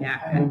 Yeah.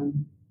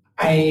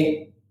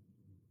 I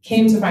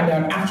came to find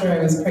out after I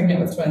was pregnant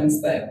with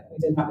twins that we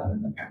did have them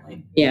in the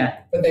family. Yeah.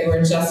 But they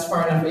were just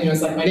far enough, you know,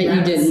 it's like my that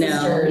you didn't know.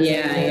 sisters.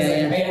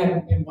 Yeah. I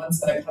had one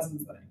set of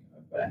cousins that I knew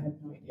of, but I had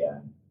no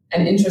idea.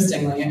 And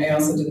interestingly, I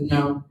also didn't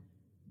know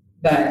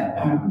that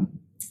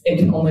it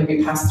can only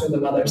be passed through the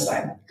mother's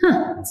side.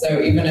 Huh.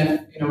 So even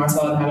if, you know,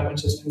 Marcel had a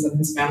bunch of twins in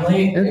his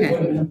family, it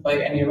wouldn't have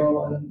played any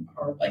role in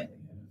our likelihood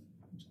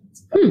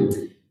of having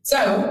twins.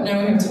 So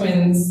now we have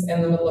twins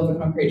in the middle of the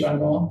concrete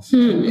jungle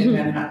in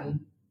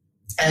Manhattan.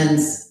 And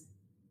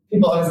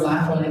people always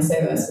laugh when I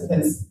say this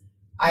because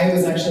I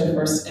was actually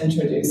first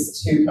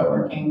introduced to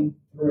co-working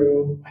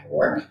through my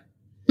work.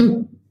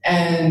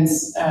 And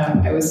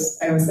I was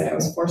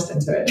forced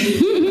into it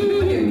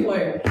by my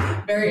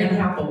employer very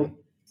unhappily.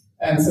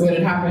 So what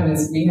had happened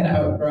is we had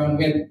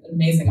an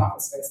amazing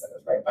office space that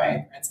was right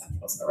by Grand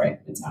Central, so right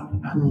in Midtown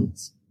Manhattan.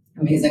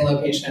 Amazing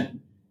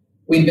location.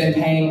 We'd been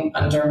paying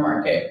under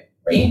market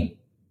rate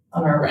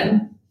on our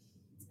rent,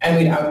 and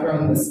we'd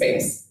outgrown the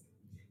space.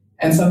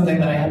 And something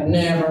that I had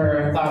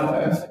never thought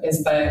of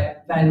is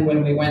that then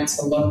when we went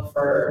to look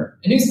for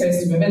a new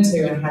space to move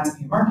into and had to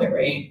pay market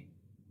rate,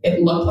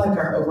 it looked like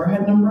our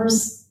overhead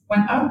numbers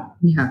went up.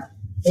 Yeah.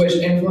 Which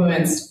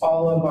influenced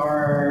all of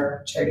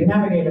our Charity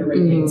Navigator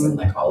ratings and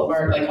all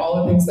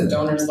the things that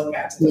donors look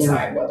at to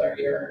decide whether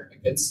you're a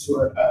good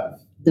steward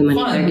of the money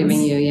funds. they're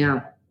giving you.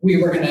 Yeah.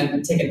 We were going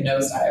to take a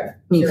nosedive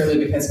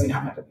purely because we now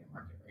had to pay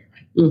market rate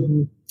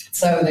rent.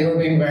 So they were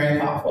being very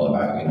thoughtful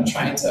about, you know,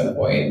 trying to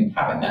avoid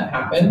having that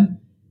happen.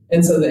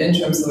 And so the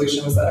interim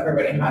solution was that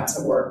everybody had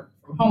to work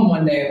from home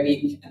one day a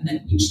week, and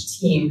then each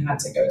team had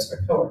to go to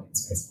a co-working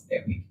space one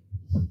day a week.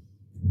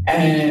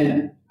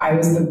 And I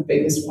was the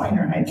biggest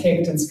whiner. I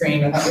kicked and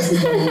screamed. I thought this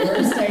is the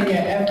worst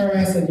idea ever.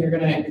 I said, you're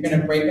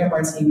gonna break up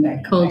our team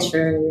dynamic.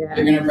 Culture, yeah.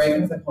 You're gonna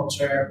break up the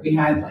culture. We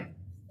had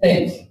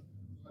thick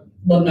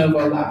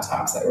Lenovo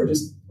laptops that were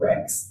just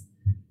bricks.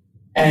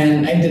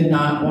 And I did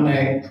not want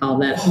to All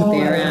that haul be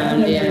it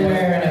around. Yeah.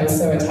 everywhere. And I was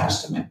so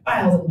attached to my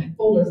files and my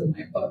folders and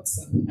my books.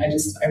 And I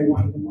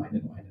whined and whined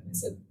and whined. And I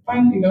said,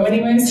 fine, you go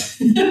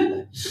anyways.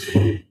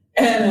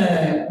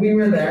 And we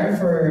were there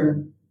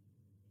for,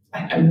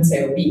 I'm going to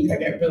say a week.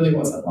 Like, it really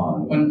wasn't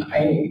long when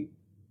I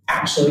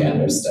actually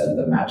understood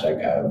the magic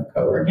of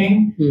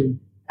co-working.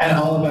 And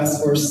all of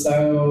us were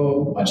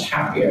so much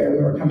happier.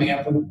 We were coming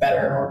up with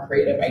better, more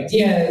creative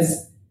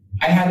ideas.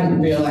 I hadn't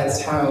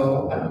realized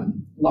how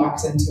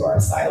locked into our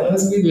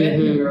silos we've been.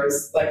 We were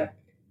like,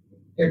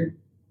 you're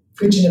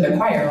preaching to the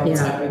choir all the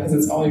time because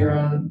it's all your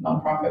own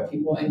nonprofit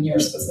people in your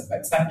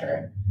specific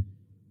sector.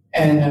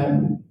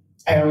 And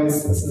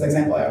this is an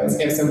example I always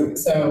give.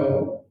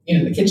 So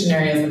the kitchen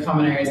areas, the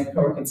common areas, the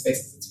co-working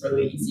spaces, it's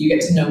really easy. You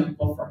get to know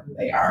people for who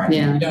they are.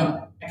 And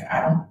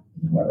I don't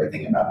know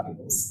everything about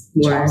people's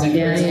jobs and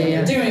careers and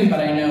what they're doing, but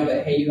I know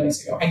that, hey, you like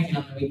to go hiking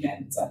on the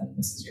weekends and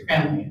this is your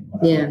family and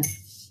whatever. Yeah.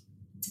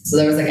 So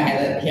there was a guy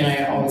that he and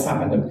I always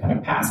happened to kind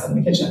of pass in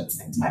the kitchen at the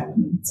same time.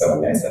 And so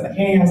one day I said, like,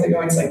 hey, how's it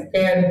going? He's like,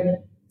 good.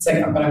 It's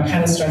like, but I'm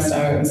kind of stressed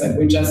out. He's like,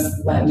 we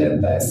just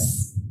landed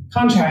this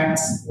contract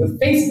with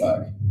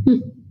Facebook.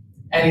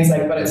 And he's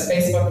like, but it's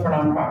Facebook for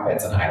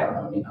nonprofits and I don't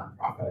know any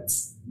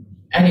nonprofits.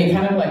 And he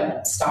kind of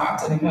like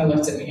stopped and he kind of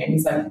looked at me and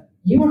he's like,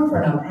 you work for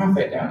a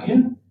nonprofit, don't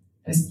you?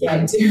 I said, yeah,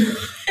 I do.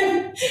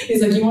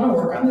 He's like, you want to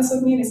work on this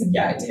with me? And I said,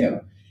 yeah, I do.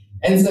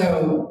 And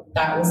so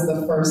that was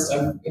the first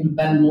of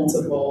then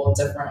multiple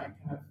different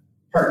kind of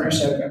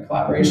partnership and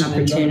collaboration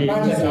and joint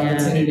project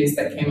opportunities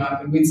that came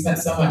up. And we'd spent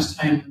so much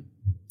time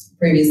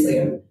previously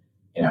of,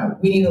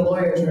 we need a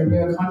lawyer to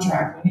review a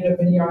contract. We need a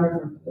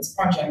videographer for this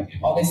project.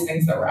 All these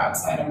things that were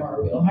outside of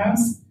our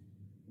wheelhouse.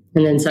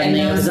 And then suddenly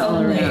it was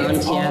all around.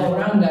 It's all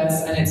around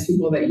us, and it's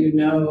people that you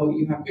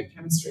have good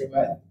chemistry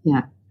with.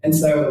 Yeah. And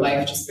so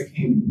life just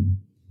became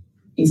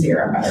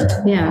easier and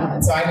better. Yeah.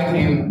 And so I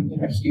became,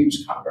 a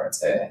huge convert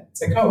to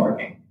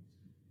co-working.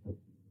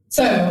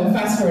 So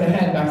fast forward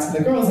ahead back to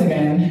the girls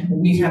again,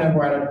 we kind of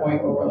were at a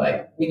point where we're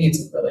like, we need to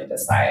really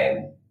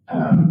decide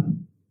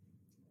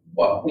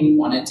what we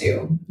want to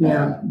do.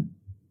 Yeah.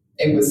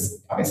 It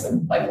was obviously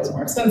life was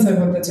more expensive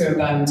with the two of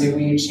them. Do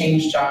we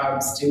change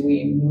jobs? Do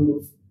we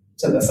move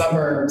to the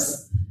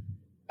suburbs?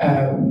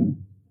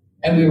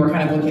 And we were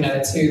kind of looking at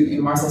it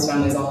too. Marcel's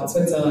family's all in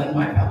Switzerland.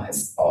 My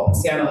family's all in the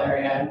Seattle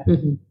area.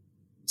 Mm-hmm.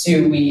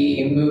 Do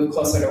we move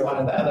closer to one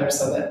or the other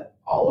so that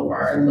all of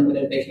our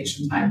limited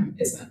vacation time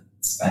isn't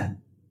spent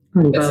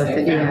on both?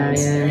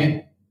 Families,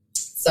 right?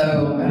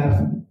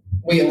 So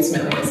we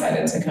ultimately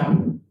decided to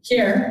come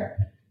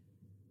here.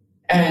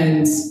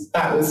 And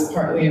that was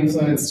partly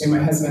influenced my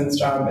husband's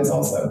job is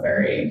also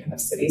very kind of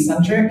city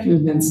centric.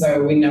 Mm-hmm. And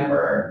so we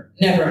never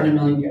in a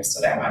million years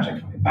did I imagine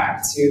coming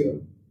back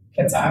to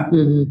Kitsap.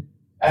 Mm-hmm.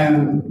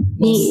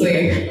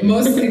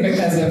 Mostly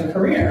because of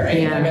career,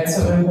 right? Yeah. Like I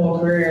spent my whole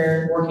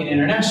career working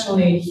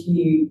internationally.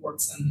 He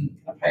works in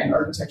kind of high-end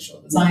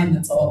architectural design.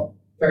 That's all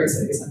very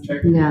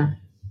city-centric. Yeah.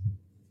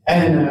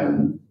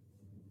 And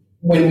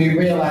when we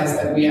realized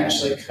that we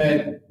actually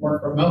could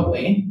work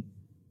remotely,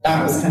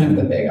 that was kind of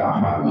the big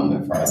aha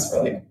moment for us.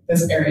 We're like,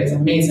 this area is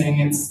amazing.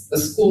 The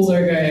schools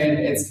are good.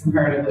 It's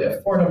comparatively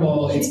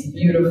affordable. It's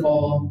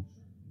beautiful.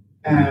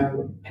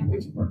 And we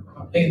can work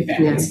remotely.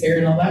 Families here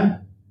and all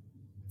that.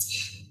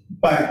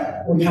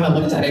 But we kind of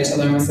looked at each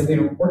other and we said,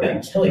 we're going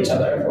to kill each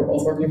other if we're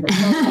both working from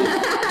home.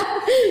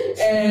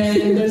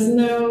 And there's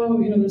no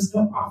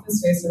office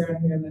space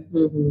around here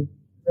that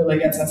really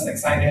gets us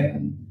excited.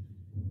 And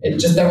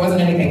there wasn't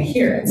anything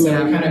here. And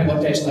so we kind of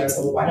looked at each other and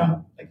said,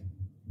 well,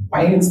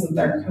 why isn't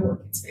there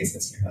co-working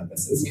spaces here?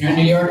 This is,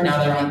 New York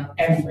now, they're on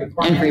every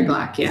corner. Every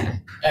block, yeah.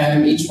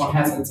 Each one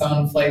has its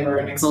own flavor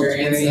and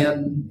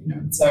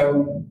experience.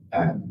 So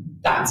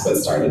that's what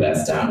started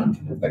us down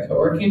kind of the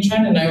co-working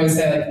trend. And I always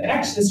say, it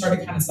actually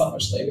started kind of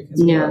selfishly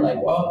because we were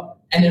like, well,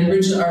 and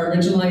our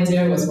original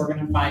idea was we're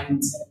going to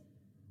find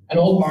an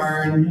old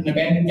barn, an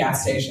abandoned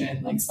gas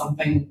station,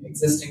 something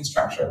existing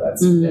structure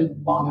that's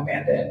been long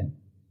abandoned,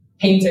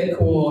 paint it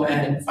cool,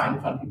 and find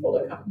fun people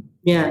to come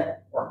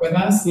work with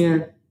us.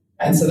 Yeah.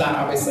 And so that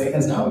obviously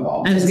has now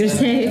evolved. I was going to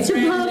say, it's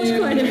evolved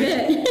quite a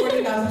bit.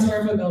 40,000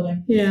 square foot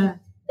building. Yeah.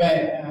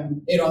 But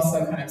it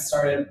also kind of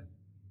started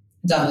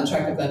down the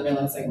track of then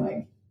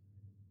realizing,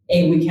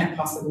 we can't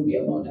possibly be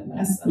alone in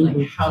this.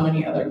 And how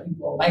many other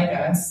people like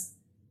us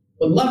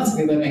would love to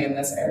be living in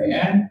this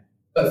area,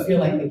 but feel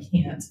like they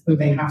can't, that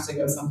they have to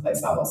go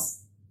someplace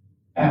else.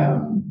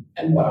 And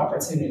what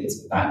opportunities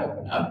would that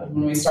open up? And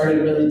when we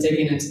started really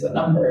digging into the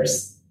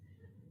numbers,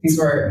 these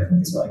were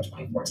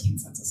 2014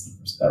 census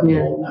numbers.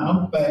 They're old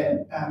now,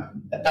 but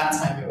at that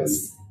time it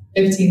was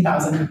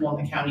 15,000 people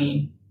in the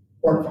county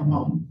work from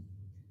home,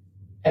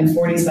 and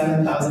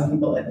 47,000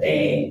 people a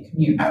day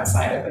commute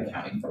outside of the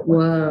county for work.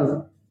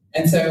 Whoa!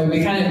 And so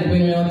we when we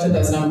looked at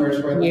those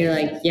numbers, we're we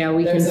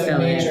there's a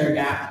major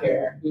gap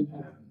here.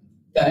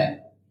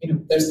 That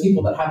there's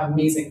people that have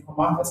amazing home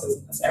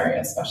offices in this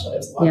area, especially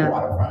there's a lot of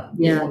waterfront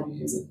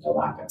views and no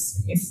lack of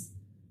space.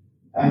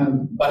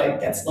 But it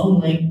gets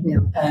lonely. Yeah.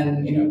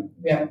 And,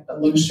 we have a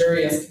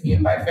luxurious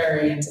commute by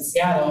ferry into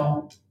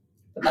Seattle,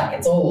 but that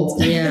gets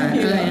old. Yeah.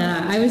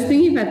 Yeah. I was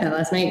thinking about that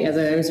last night as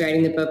I was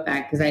writing the book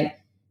back, because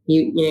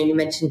you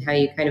mentioned how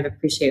you kind of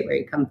appreciate where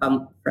you come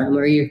from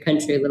or your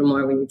country a little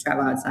more when you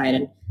travel outside.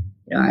 And,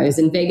 I was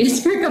in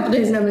Vegas for a couple of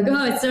days and I'm like,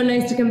 oh, it's so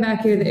nice to come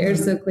back here. The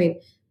air's so clean.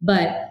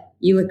 But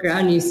you look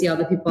around and you see all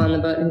the people on the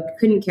boat who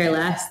couldn't care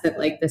less that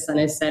like the sun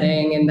is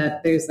setting and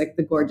that there's like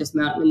the gorgeous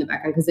mountain in the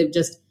background, because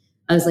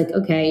I was like,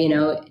 okay,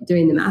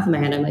 doing the math in my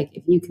head, I'm like,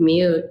 if you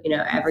commute,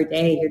 every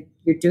day,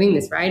 you're doing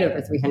this ride over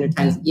 300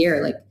 times a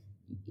year, like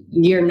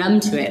you're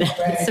numb to it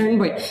at a certain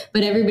point.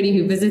 But everybody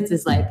who visits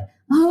is like,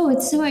 oh,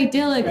 it's so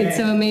idyllic. Right. It's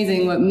so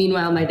amazing.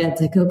 Meanwhile, my dad's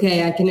like,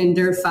 okay, I can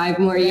endure 5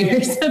 more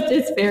years of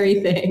this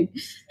very thing.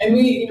 And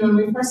we, when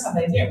we first had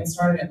the idea, we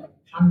started like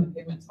pounding the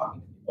pavement,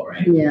 talking to people,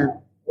 right? Yeah.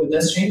 Would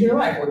this change your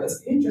life? Would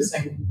this be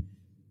interesting?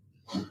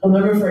 I'll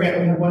never forget,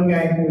 we had one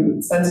guy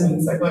who said to me,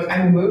 he's like, look,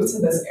 I moved to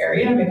this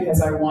area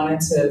because I wanted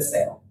to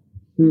sail.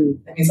 And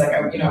he's like, I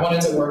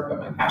wanted to work, but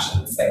my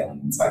passion is sailing.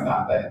 And so I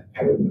thought that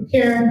I would move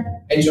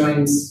here. I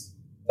joined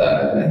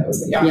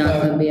the yacht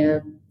club. Yeah.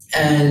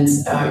 And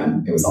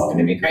it was all going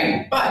to be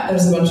great. But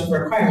there's a bunch of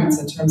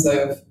requirements in terms of, I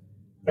don't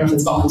know if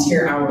it's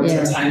volunteer hours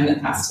or time that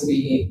has to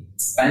be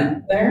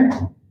spent there.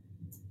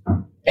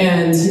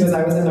 And he goes,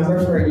 I was a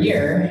member for a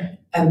year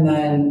and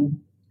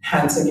then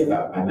had to give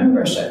up my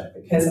membership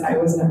because I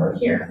was never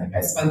here. Like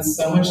I spent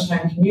so much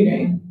time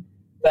commuting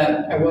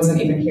that I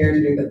wasn't even here to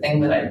do the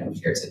thing that I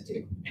moved here to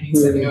do. And he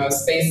said, a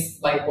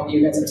space like what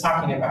you guys are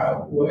talking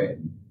about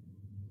would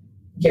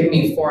give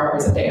me 4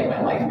 hours a day of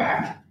my life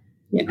back.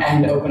 Yeah.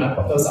 And open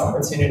up those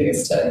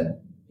opportunities to,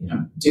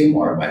 do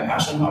more of my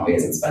passion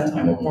hobbies and spend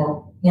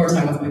more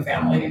time with my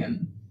family.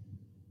 And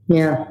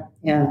yeah.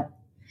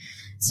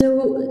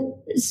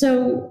 So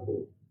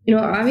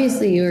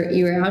obviously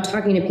you were out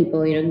talking to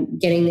people,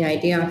 getting the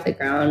idea off the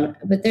ground.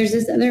 But there's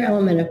this other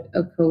element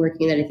of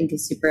co-working that I think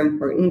is super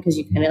important, because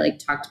you kind of like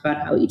talked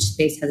about how each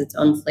space has its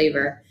own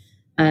flavor.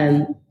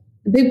 A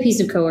big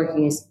piece of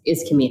co-working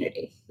is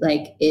community.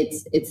 Like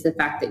it's the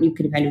fact that you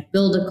can kind of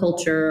build a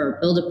culture or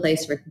build a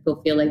place where people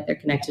feel like they're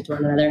connected to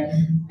one another.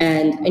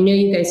 And I know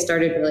you guys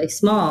started really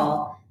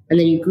small and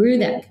then you grew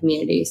that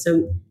community.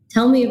 So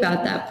tell me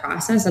about that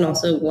process, and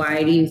also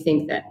why do you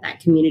think that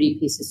community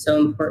piece is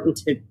so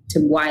important to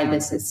why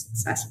this is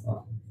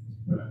successful?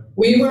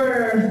 We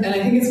were, and I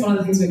think it's one of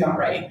the things we got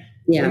right.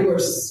 Yeah. We were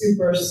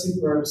super,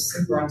 super,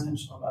 super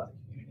intentional about the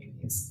community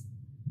piece.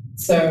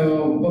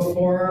 So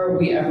before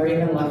we ever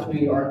even left New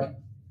York,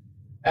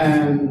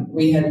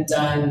 we had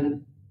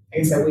done,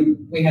 like I said,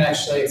 we had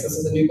actually, so this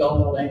was a new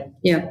building.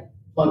 Yeah.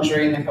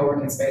 Luxury in the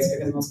co-working space,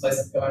 because most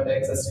places go into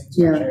existing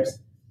structures.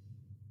 Yeah.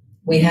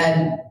 We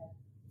had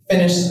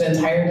finished the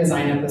entire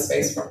design of the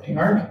space from New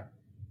York.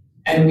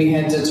 And we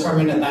had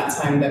determined at that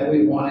time that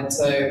we wanted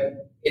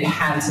it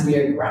had to be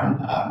a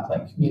ground up,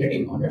 like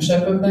community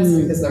ownership of this,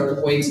 because there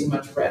was way too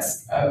much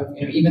risk of,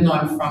 even though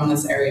I'm from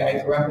this area,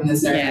 I grew up in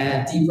this area, I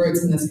had deep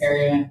roots in this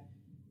area.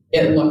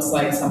 It looks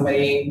like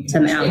somebody,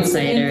 some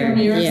outsider from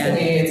New York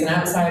City, it's an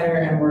outsider,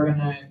 and we're going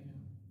to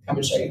come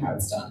and show you how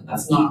it's done.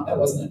 That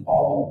wasn't at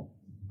all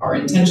our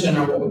intention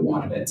or what we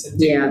wanted it to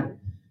do. Yeah.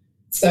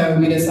 So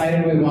we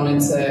decided we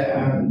wanted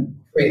to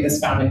create this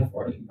Founding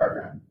 40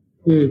 program.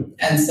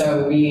 And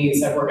so we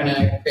said we're going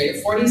to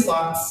create 40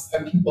 slots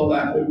of people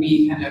that would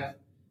be kind of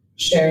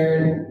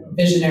shared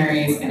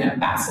visionaries and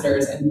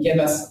ambassadors and give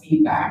us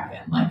feedback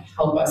and like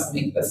help us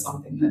make this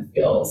something that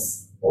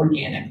feels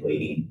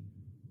organically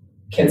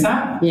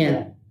Kitsap.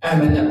 Yeah.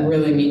 And that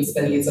really meets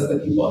the needs of the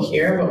people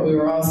here. But we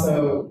were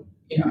also,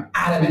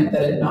 adamant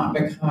that it not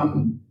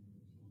become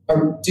a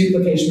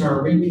duplication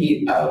or a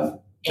repeat of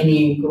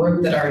any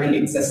group that already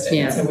existed.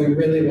 Yeah. So we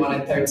really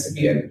wanted there to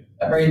be a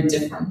very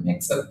different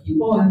mix of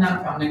people in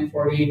that Founding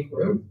 40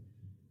 group.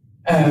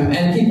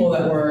 And people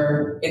that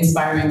were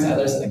inspiring to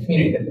others in the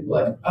community, that people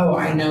like, oh,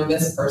 I know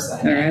this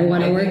person. Or I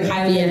want to work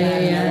highly with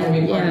them. I want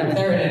to be part of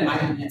their, and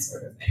I'm in it,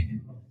 sort of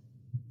thing.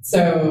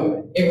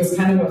 So it was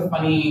kind of a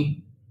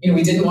funny,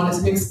 we didn't want it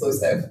to be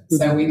exclusive.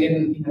 So we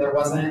didn't, there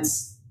wasn't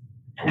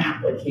an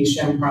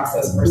application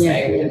process per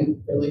se. We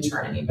didn't really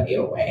turn anybody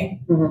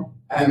away.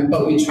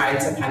 But we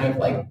tried to kind of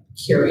like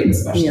curate,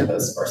 especially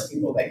those first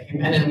people that came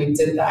in. And we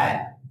did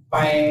that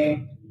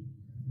by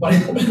one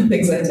of the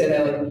things I did,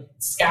 I like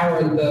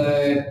scoured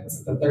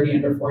the 30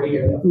 under 40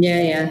 or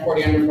the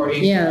 40 under 40.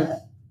 Yeah.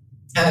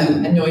 I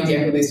had no idea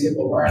who these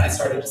people were. And I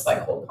started just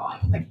like cold calling.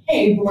 I'm like,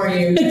 hey, who are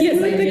you?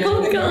 Yes, like the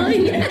cold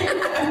calling.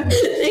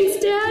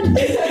 Thanks, Dad.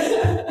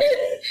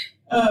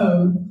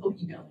 Cold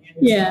emailing.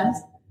 Yeah.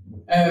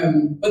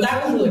 But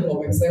that was really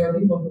cool because there were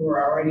people who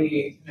were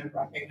already kind of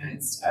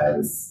recognized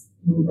as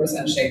movers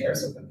and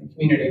shakers within the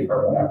community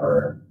for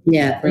whatever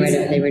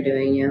reason they were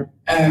doing.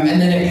 And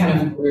then it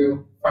kind of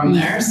grew from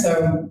there.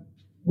 So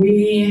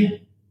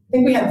I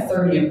think we had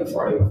 30 of the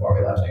 40 before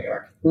we left New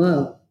York.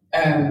 Whoa.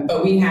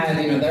 But we had,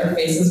 their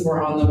faces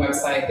were on the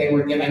website. They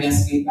were giving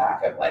us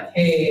feedback of like,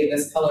 hey,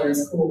 this color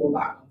is cool,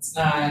 that one's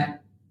not.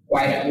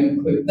 Why don't you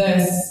include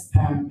this?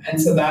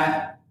 And so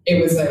that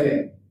it was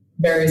a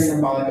very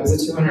symbolic, it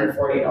was a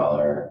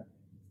 $240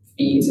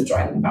 fee to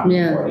join the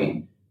Founding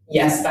 40.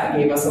 Yes, that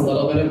gave us a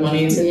little bit of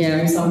money to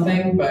do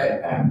something,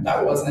 but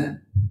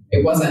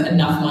it wasn't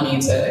enough money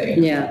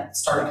to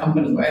start a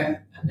company with.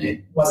 And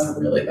it wasn't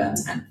really the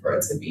intent for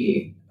it to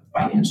be a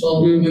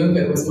financial move.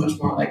 It was much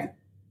more like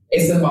a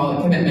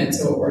symbolic commitment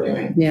to what we're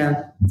doing.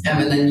 Yeah.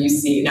 And then you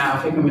see now,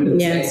 if you come into the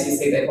space, you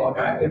see we have a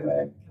kind of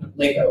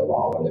Lego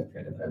wall where they've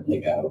created their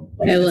Lego.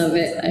 I love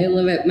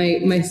it.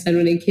 My son,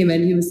 when he came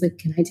in, he was like,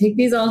 "Can I take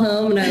these all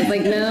home?" And I was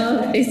like,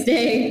 "No, they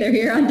stay. They're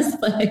here on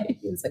display."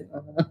 He was like,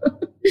 "Oh,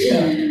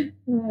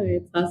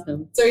 it's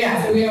awesome." So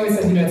so we always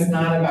said, it's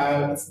not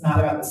about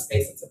the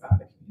space, it's about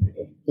the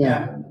community.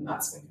 And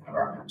that's been kind of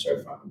our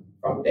mantra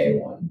from day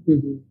one.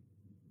 Mm-hmm.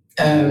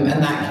 And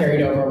that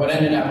carried over. What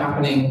ended up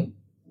happening,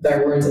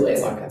 there were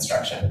delays on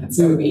construction. And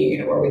so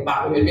we, where we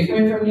thought we would be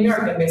coming from New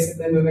York and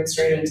basically moving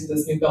straight into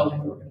this new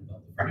building, we were going to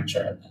build the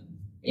furniture and then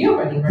be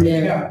open and ready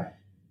to go.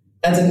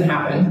 That didn't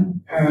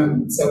happen.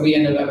 So we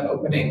ended up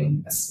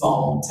opening a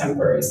small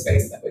temporary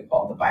space that we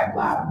called the Vibe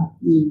Lab.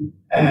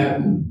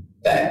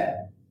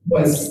 That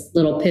was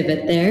little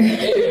pivot there.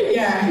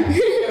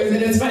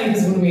 It was funny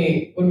because when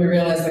we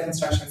realized the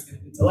construction was going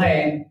to be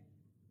delayed,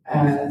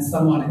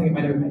 someone, I think it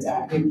might have been my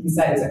dad, he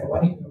said, he's like, "Why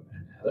don't you open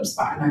in another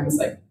spot?" And I was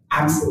like,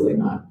 "Absolutely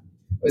not."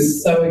 I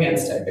was so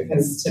against it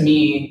because to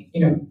me,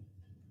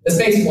 the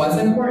space was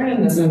important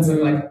in the sense of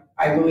like,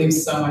 I believe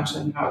so much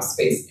in how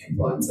space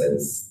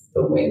influences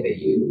the way that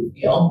you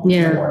feel,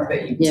 the work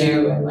that you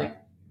do, and like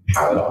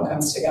how it all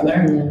comes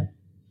together.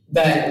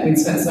 That we'd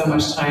spent so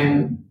much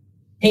time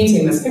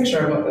painting this picture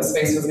of what the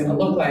space was going to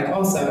look like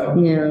also,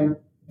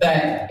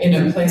 that in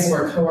a place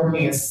where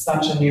co-working is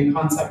such a new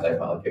concept, I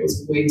felt like it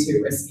was way too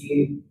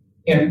risky.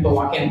 People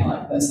walk in and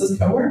like, "This is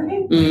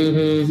co-working?"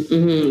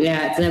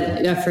 Yeah,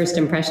 it's a first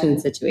impression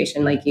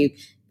situation. Like you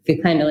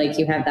kind of like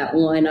you have that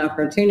one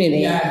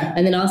opportunity.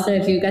 And then also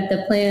if you've got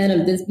the plan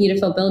of this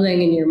beautiful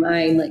building in your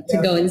mind, like to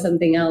go in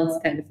something else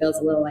kind of feels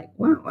a little like,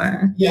 wow.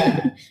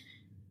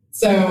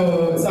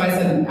 So I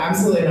said,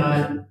 absolutely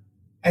not.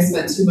 I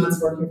spent 2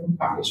 months working from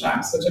coffee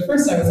shops, which at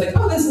first I was like,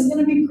 "Oh, this is going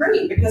to be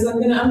great because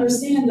I'm going to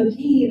understand the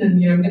pain and,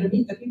 I'm going to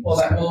meet the people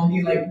that will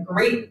be like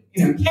great,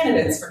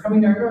 candidates for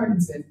coming to our co-working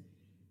space."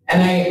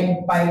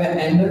 And by the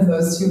end of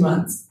those 2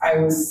 months, I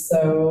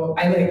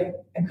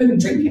couldn't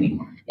drink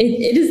anymore.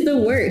 It is the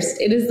worst.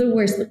 It is the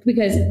worst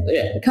because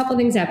a couple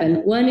things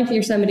happen. One, if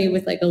you're somebody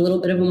with like a little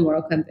bit of a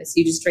moral compass,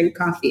 you just drink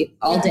coffee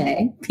all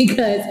day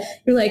because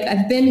you're like,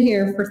 "I've been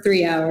here for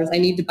 3 hours. I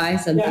need to buy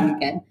something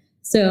again."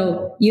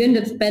 So you end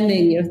up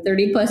spending,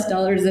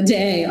 $30+ a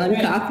day on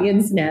coffee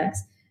and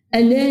snacks.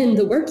 And then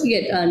the work you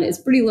get done is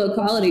pretty low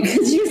quality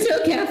because you're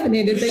so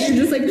caffeinated that you're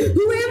just like,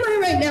 "Who am I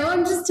right now?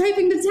 I'm just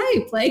typing to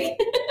type." Like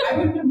I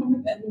would come home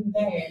at the end of the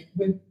day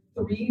with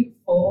 3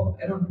 full,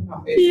 I don't drink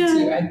coffee,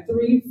 I had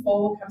 3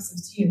 full cups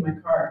of tea in my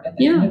car at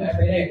the end of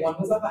every day. One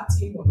was a hot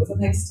tea, one was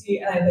an iced tea.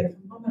 And I'd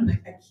come home and I'm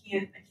like, I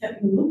can't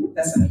even look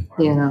at this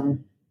anymore.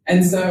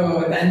 And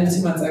so at the end of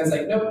 2 months, I was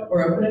like, "Nope,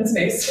 we're opening a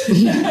space."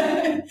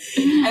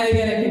 And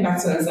again, I came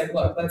back to it. I was like,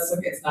 look,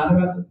 it's not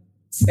about the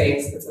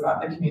space, it's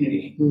about the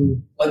community.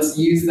 Let's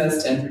use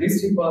this to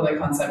introduce people to the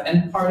concept.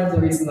 And part of the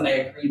reason that I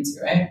agreed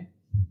to it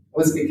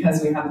was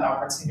because we had the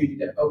opportunity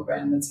to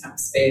open the temp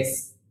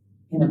space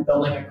in a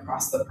building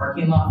across the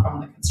parking lot from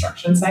the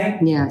construction site.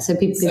 So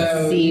people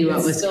could see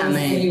what was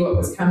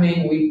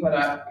coming. We put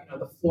up,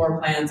 the floor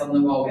plans on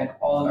the wall. We had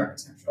all of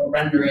architectural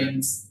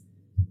renderings.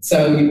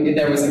 So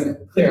there was a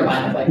clear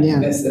line of like,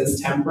 this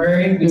is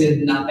temporary. We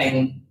did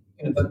nothing.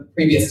 The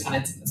previous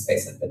tenants in the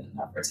space had been in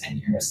there for 10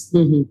 years.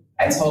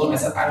 I told them, I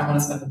said, "I don't want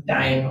to spend a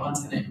dime on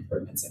tenant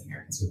improvements in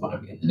here because we want to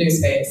be in the new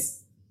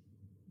space."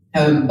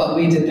 But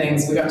we did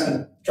things, we got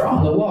to draw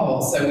on the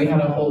wall. So we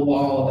had a whole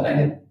wall that I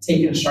had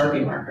taken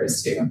Sharpie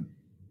markers to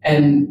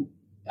and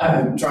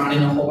drawn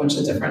in a whole bunch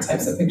of different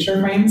types of picture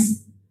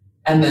frames.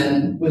 And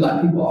then we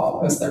let people all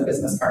post their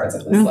business cards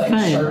of this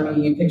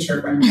Sharpie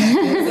picture frame.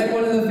 It was like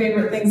one of the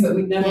favorite things that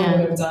we never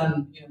would have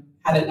done,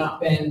 had it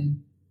not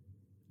been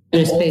in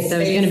a space that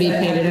was going to be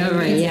painted over.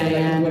 We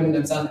wouldn't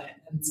have done it.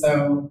 And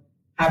so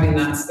having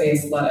that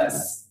space let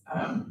us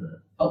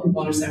help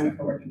people understand what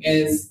co-working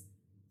is,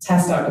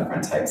 test out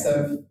different types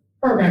of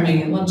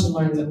programming and lunch and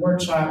learns and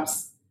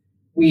workshops.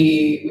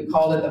 We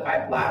called it the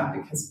Vibe Lab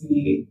because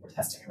we were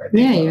testing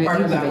everything.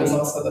 Part of that was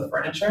also the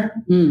furniture.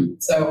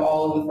 So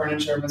all of the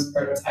furniture was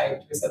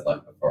prototyped. We said,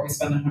 look, before we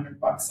spend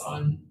 $100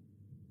 on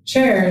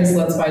chairs,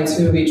 let's buy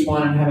 2 of each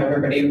one and have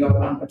everybody vote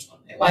on which one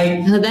they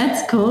like. Oh,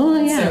 that's cool.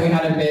 So we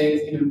had a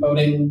big,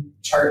 voting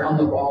chart on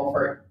the wall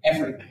for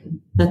everything.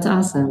 That's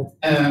awesome.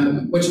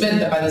 Which meant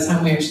that by the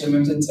time we actually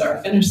moved into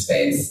our finished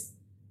space,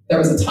 there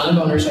was a ton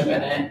of ownership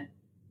in it.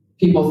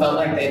 People felt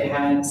like they'd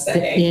had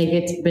say.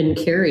 It's been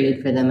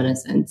curated for them in a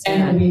sense.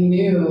 And we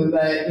knew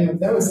that,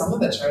 there was some of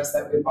the chairs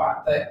that we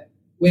bought that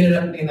we ended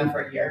up being there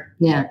for a year.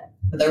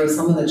 But there was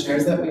some of the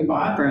chairs that we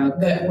bought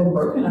that were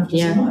broken after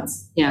 2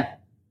 months.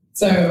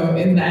 So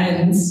in the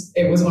end,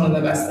 it was one of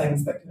the best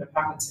things that could have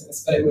happened to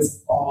us, but it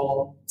was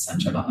all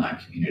centered on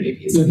that community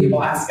piece. So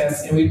people ask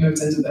us, we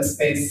moved into this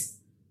space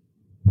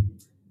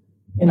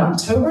in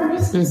October.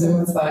 So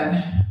what's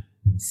that,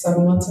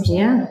 7 months or so?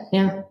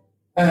 Yeah.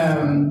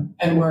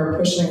 And we're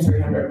pushing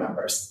 300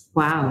 members.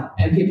 Wow.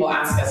 And people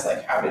ask us,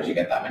 like, how did you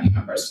get that many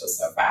members just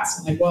so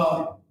fast? I'm like,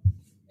 well,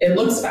 it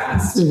looks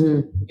fast,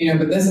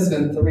 but this has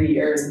been 3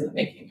 years in the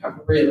making of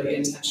really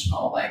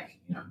intentional,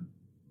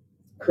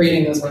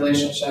 creating those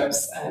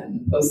relationships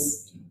and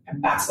those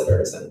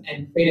ambassadors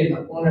and creating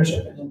the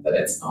ownership in it, that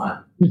it's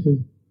not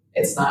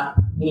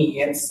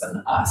me, it's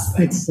an us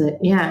thing.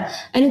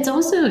 And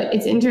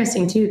it's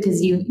interesting too,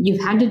 because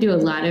you've had to do a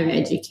lot of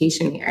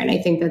education here. And I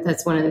think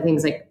that's one of the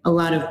things, like a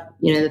lot of,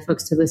 the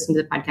folks who listen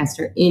to the podcast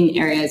are in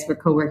areas where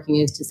co-working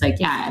is just like,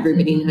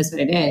 everybody knows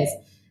what it is.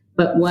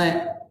 But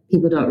what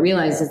people don't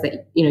realize is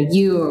that,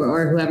 you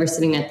or whoever's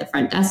sitting at the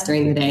front desk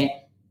during the day,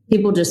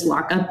 people just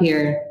walk up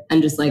here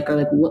and just are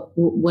like,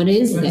 what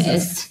is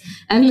this?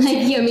 And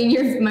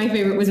my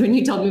favorite was when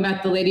you told me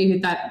about the lady who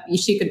thought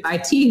she could buy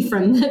tea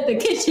from the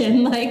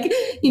kitchen,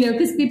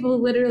 because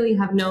people literally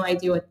have no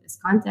idea what this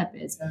concept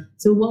is. Yeah.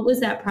 So what was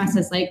that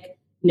process like?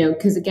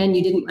 Because again,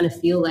 you didn't want to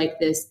feel like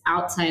this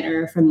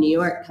outsider from New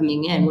York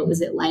coming in. What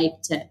was it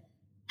like to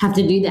have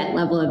to do that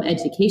level of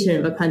education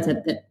of a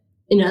concept that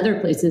in other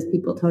places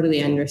people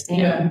totally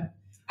understand? Yeah,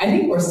 I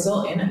think we're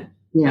still in it.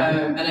 Yeah.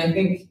 And I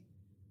think,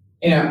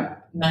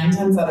 9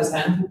 times out of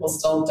 10, people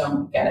still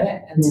don't get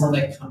it until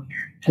they come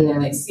here and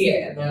then they see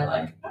it and they're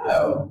like,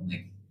 oh,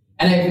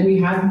 and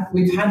we've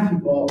had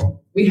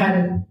people,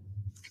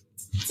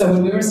 so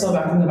when we were still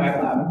back in the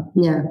Vibe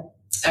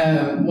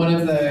Lab, one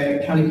of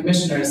the county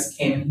commissioners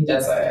came and he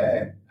does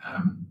I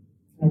don't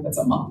know if it's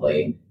a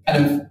monthly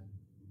kind of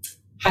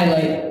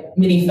highlight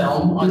mini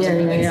film on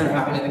different things that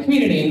happen in the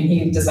community. And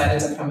he decided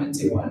to come and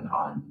do one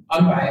on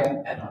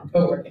Vibe and on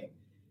co-working.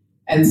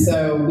 And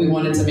so we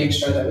wanted to make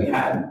sure that we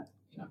had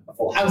a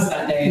full house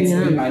that day. And so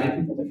we invited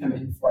people to come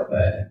in for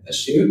the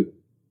shoot.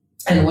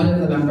 And one of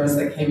the members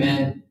that came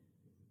in,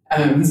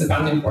 he's a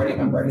founding 40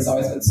 member. He's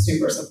always been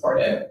super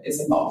supportive,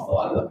 is involved with a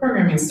lot of the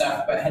programming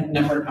stuff, but had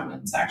never come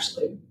in to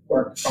actually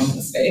work from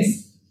the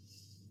space.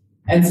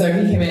 And so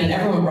he came in and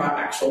everyone brought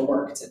actual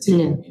work to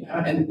do,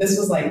 and this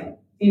was like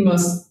the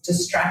most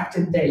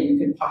distracted day you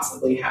could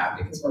possibly have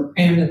because we're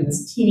crammed in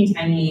this teeny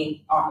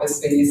tiny office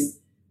space.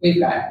 We've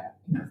got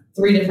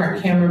 3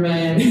 different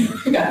cameramen.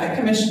 We got the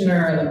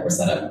commissioner. We're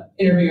set up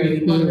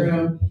interviewing in one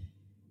room.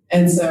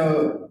 And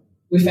so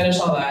we finish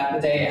all that.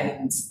 The day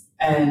ends,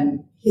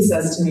 and he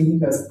says to me, he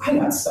goes, "I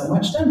got so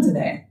much done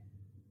today."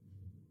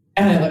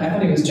 And I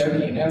thought he was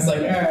joking. I was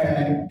like, "All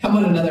right, come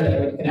on another day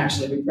when you can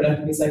actually be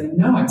productive." He's like,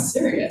 "No, I'm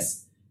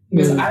serious." He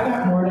goes, "I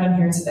got more done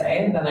here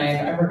today than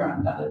I've ever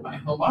gotten done in my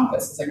home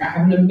office." He's like, "I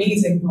have an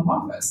amazing home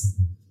office."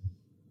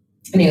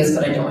 And he goes,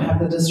 "But I don't have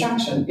the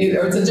distraction."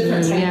 Or it's a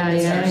different type of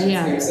distraction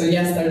here. So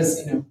yes,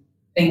 there's,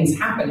 things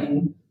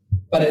happening,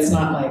 but it's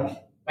not like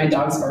my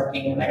dog's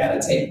barking and I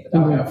got to take the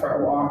dog out for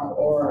a walk,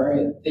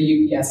 or the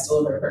UPS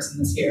delivery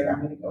person is here,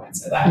 I'm going to go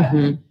answer that.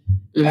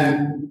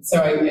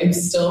 So I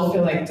still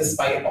feel like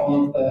despite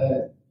all of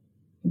the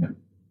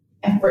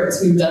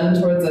efforts we've done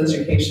towards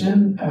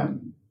education,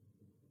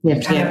 you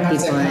have to get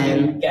people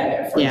in. Get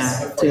it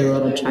first. Do a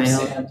little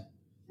trial.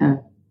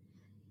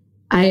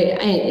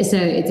 So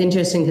it's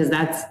interesting because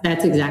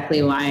that's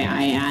exactly why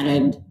I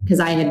added, because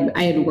I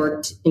had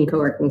worked in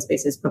co-working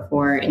spaces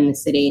before in the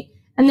city,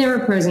 and there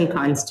were pros and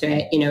cons to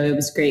it. It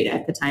was great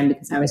at the time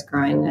because I was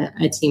growing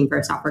a team for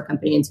a software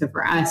company. And so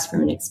for us,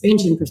 from an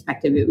expansion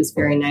perspective, it was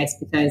very nice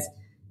because,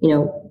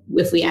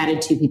 if we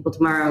added 2 people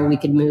tomorrow, we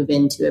could move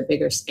into a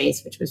bigger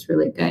space, which was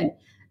really good.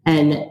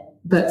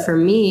 But for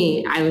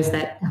me, I was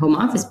that home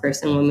office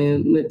person when we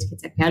moved to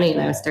Kitsap County,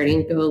 and I was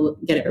starting to go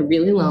get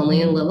really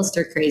lonely and a little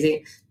stir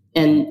crazy.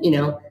 And,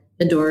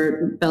 the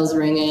doorbell's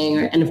ringing,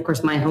 and of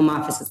course my home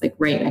office is like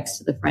right next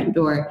to the front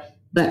door.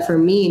 But for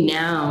me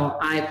now,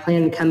 I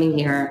plan coming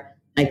here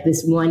like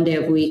this one day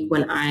a week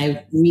when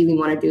I really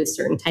want to do a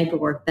certain type of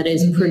work that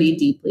is pretty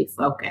deeply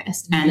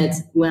focused. And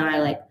it's when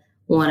I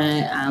want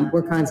to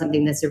work on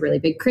something that's a really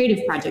big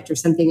creative project or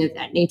something of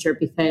that nature,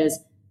 because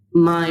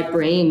my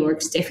brain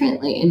works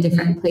differently in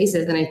different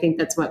places. And I think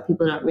that's what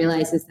people don't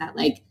realize is that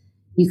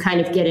you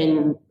kind of get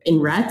in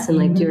ruts, and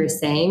like you were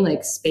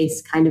saying, space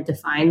kind of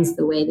defines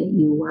the way that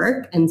you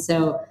work. And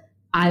so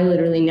I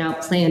literally now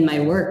plan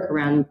my work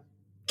around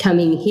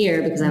coming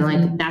here because I'm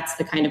like, that's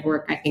the kind of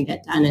work I can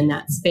get done in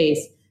that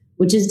space,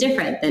 which is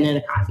different than in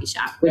a coffee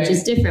shop, which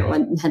is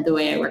different than the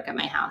way I work at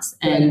my house.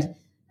 And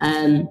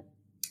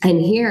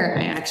here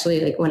I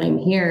actually, when I'm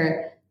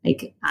here,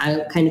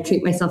 I kind of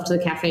treat myself to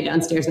the cafe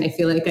downstairs, and I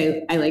feel like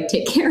I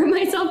take care of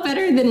myself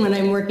better than when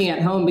I'm working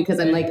at home, because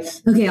I'm like,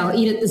 okay, I'll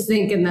eat at the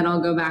sink and then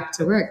I'll go back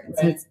to work. And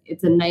so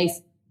it's a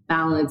nice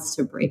balance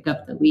to break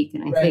up the week.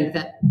 And I think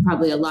that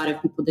probably a lot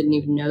of people didn't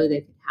even know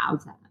they could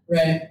have that.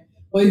 Right.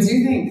 Well, I do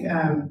think,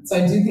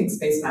 I do think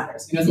space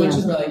matters. As much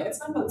as we're like, it's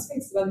not about the space,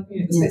 it's about the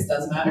community. The space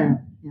does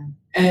matter. Yeah.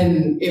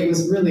 And it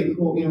was really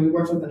cool. We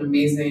worked with an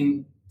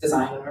amazing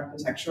design and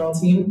architectural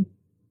team.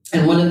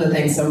 And one of the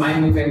things, so my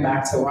moving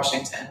back to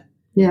Washington,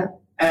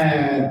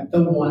 the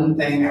one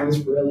thing I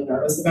was really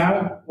nervous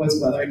about was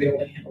whether I'd be able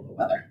to handle the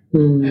weather.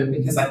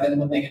 Because I've been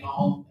living in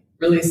all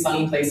really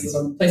sunny places,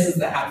 or places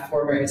that have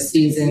 4 various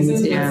seasons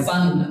with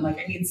sun, and like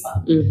I need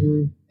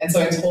sun. And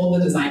so I told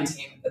the design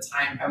team at the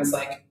time, I was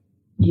like,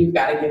 you've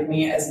got to give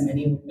me as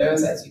many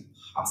windows as you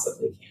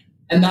possibly can.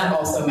 And that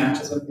also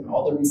matches with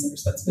all the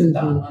research that's been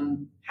done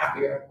on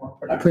happier, more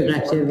productive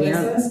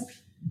workplaces.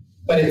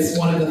 But it's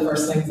one of the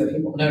first things that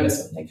people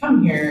notice when they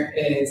come here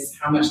is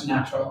how much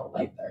natural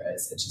light there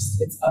is.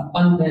 It's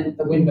abundant.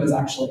 The windows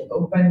actually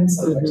open,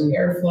 so there's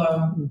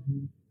airflow.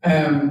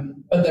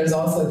 But there's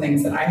also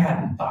things that I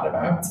hadn't thought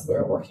about. So we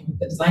were working with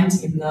the design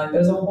team, and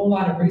there's a whole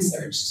lot of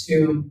research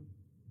to,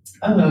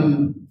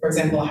 for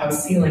example, how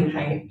ceiling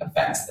height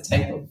affects the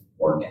type of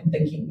work and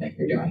thinking that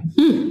you're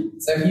doing.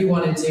 So if you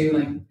want to do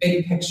like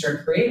big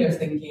picture creative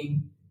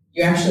thinking,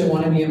 you actually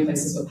want to be in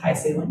places with high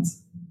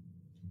ceilings.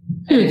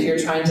 And if you're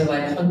trying to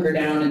like hunker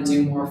down and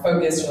do more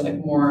focused or like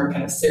more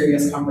kind of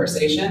serious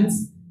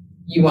conversations,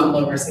 you want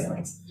lower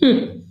ceilings.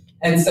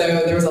 And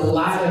so there was a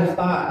lot of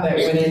thought that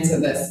went into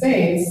this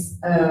space.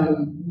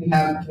 We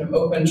have kind of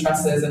open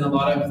trusses in a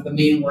lot of the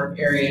main work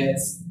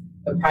areas,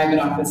 the private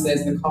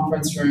offices, the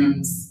conference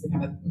rooms. We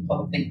have we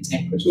call the think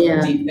tank, which is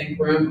a deep think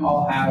room,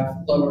 all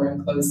have lower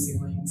enclosed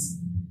ceilings.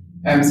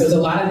 So there's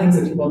a lot of things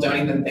that people don't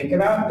even think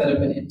about that have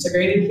been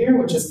integrated here,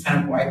 which is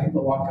kind of why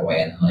people walk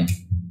away and like,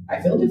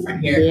 I feel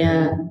different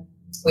here.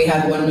 We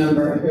had one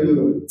member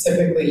who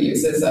typically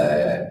uses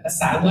a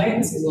satellite,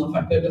 a seasonal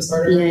affective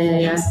disorder.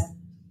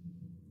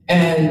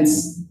 And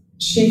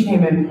she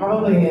came in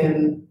probably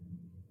in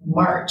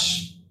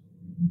March,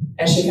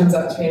 and she comes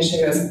up to me and she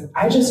goes,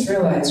 I just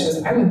realized, she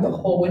goes, I went the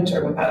whole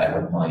winter without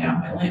ever pulling out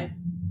my lamp.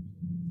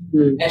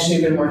 And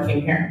she'd been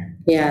working here.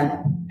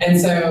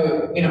 And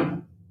so,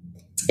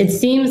 it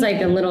seems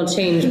like a little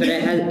change, but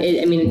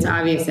it's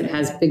obvious it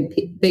has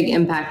big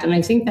impact. And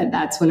I think that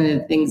that's one of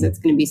the things that's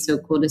going to be so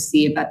cool to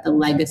see about the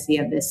legacy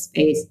of this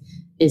space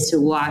is to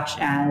watch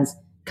as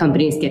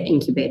companies get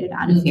incubated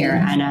out of here.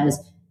 And as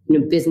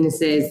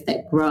businesses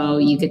that grow,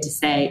 you get to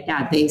say,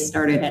 they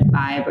started at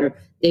Vibe, or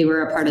they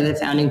were a part of the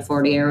founding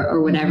 40,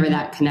 or whatever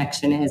that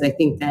connection is. I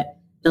think that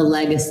the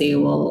legacy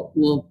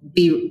will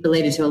be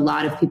related to a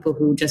lot of people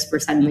who just were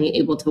suddenly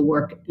able to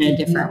work in a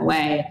different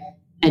way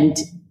and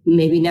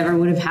maybe never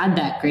would have had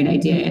that great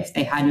idea if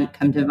they hadn't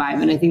come to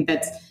Vibe. And I think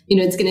that's,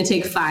 it's going to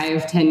take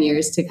 5-10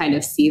 years to kind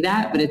of see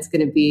that, but it's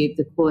going to be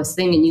the coolest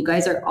thing. And you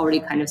guys are already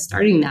kind of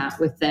starting that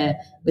with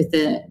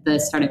the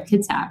Startup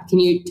Kids app. Can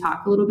you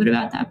talk a little bit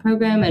about that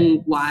program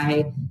and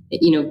why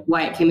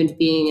it came into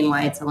being and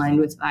why it's aligned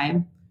with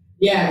Vibe?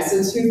 Yeah. So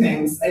 2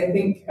 things. I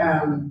think,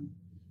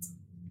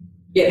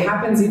 it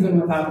happens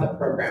even without the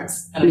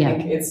programs. And I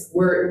think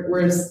we're,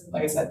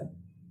 like I said,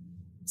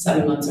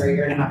 7 months or a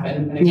year and a half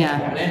in, depending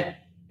on it.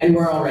 And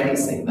we're already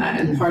seeing that.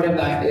 And part of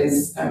that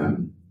is,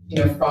 from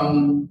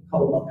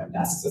called the welcome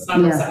desk. So it's not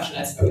a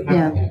receptionist, but we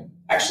have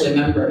actually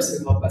members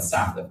who help us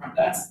staff the front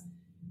desk.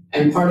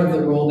 And part of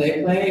the role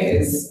they play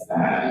is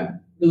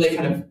really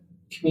kind of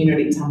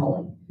community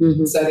tumbling.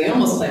 So they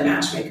almost play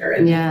matchmaker.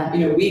 And,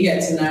 we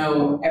get to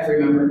know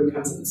every member who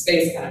comes in the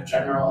space, kind of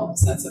general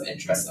sense of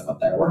interest of what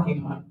they're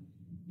working on.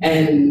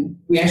 And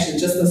we actually,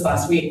 just this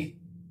last week,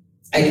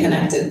 I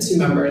connected 2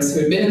 members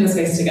who had been in the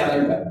space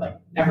together, but like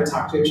never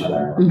talked to each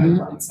other, or kind of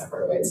running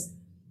separate ways.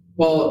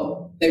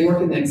 Well, they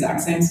work in the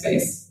exact same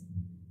space,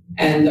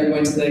 and they're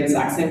going to the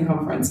exact same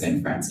conference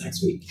in France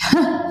next week.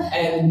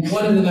 And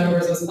one of the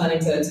members was planning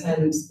to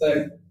attend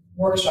the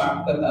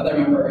workshop that the other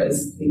member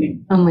is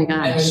leading. Oh my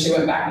gosh. And when she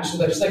went back, and she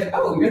was like,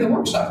 oh, you're the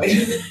workshop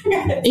leader.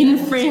 In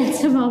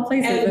France, of all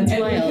places. And That's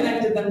we wild.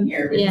 connected them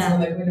here. Because we're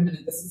like, wait a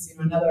minute, this is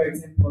another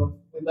example of,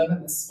 we live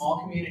in this small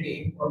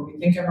community where we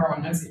think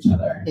everyone knows each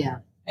other.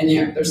 And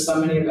yet there's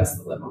so many of us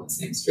that live on the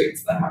same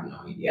streets that have no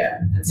idea.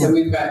 And so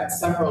we've got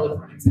several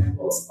different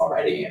examples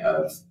already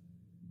of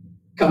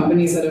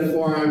companies that have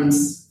formed,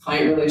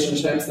 client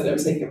relationships that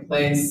have taken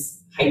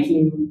place,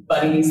 hiking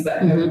buddies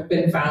that have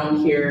been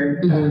found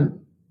here.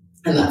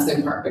 And that's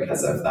in part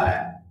because of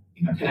that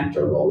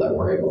connector role that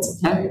we're able to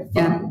play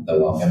from the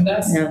welcome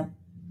desk.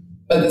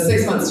 But the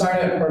 6-month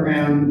startup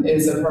program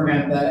is a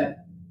program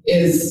that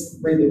is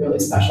really, really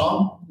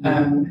special.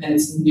 And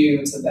it's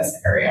new to this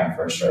area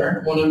for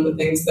sure. One of the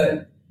things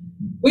that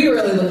we were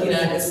really looking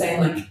at is saying,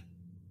 like,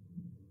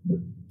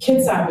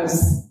 KidsApp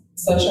is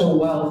such a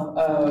wealth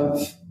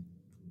of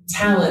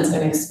talent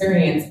and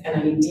experience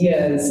and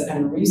ideas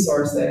and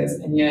resources,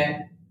 and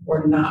yet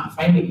we're not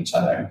finding each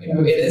other.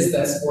 It is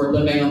this, we're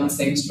living on the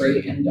same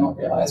street and don't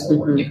realize we're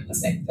working in the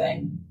same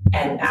thing.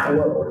 And now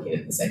we're working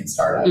in the same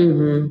startup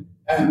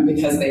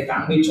because they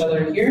found each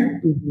other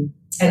here.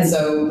 And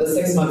so the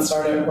 6-month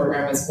startup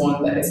program is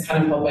one that is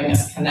kind of helping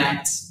us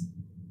connect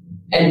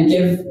and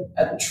give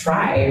a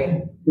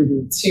tribe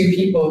to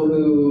people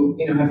who,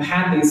 have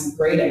had these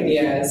great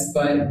ideas,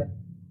 but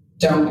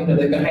don't,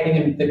 they've been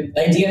hiding, the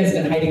idea has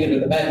been hiding under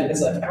the bed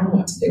because like, I don't know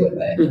what to do with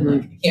it. And,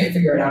 like, I can't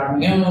figure it out on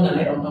my own, and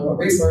I don't know what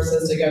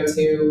resources to go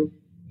to.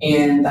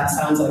 And that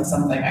sounds like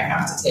something I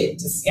have to take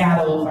to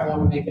Seattle if I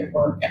want to make it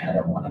work, and I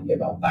don't want to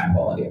give up that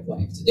quality of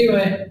life to do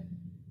it.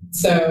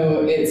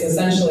 So it's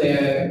essentially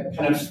a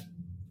kind of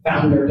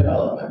founder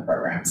development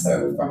program.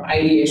 So from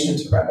ideation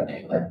to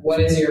revenue, like what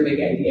is your big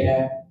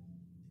idea?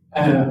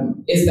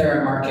 Is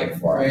there a market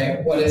for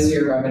it? What is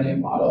your revenue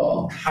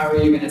model? How are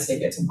you going to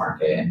take it to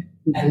market?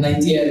 And the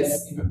idea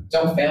is,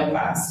 don't fail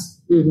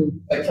fast,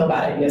 but kill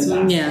bad ideas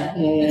fast. Yeah.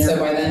 And so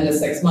by the end of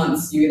 6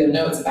 months, you either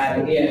know it's a bad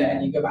idea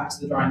and you go back to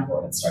the drawing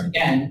board and start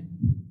again,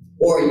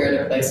 or you're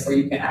at a place where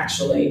you can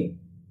actually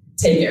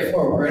take it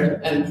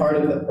forward. And part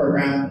of the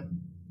program,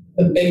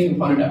 the big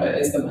component of it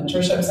is the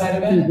mentorship side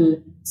of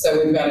it.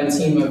 So we've got a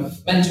team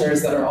of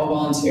mentors that are all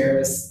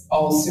volunteers,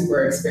 all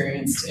super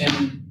experienced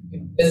in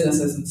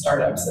businesses and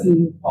startups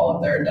in all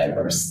of their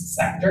diverse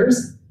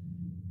sectors.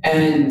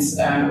 And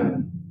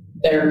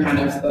they're kind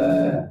of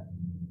the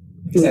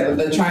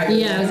tribe.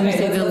 Yeah, I was going to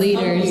say the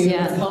leaders.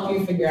 Let's help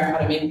you figure out how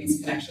to make these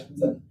connections.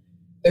 And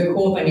the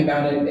cool thing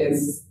about it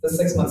is the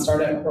 6-month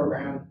startup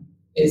program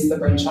is the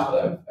brainchild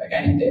of a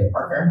guy named Dave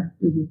Parker,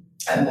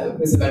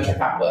 who's a venture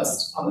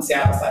capitalist on the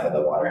Seattle side of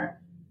the water.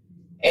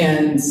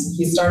 And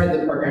he started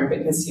the program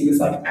because he was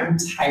like, I'm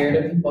tired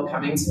of people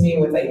coming to me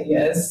with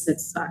ideas that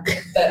suck.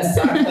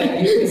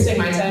 Like, you're wasting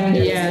my time and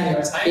you're wasting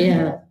your time.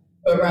 Yeah.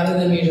 But rather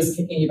than me just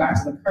kicking you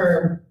back to the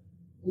curb,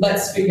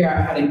 let's figure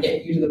out how to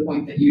get you to the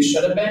point that you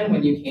should have been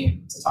when you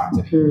came to talk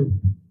to me.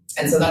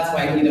 And so that's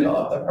why he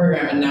developed the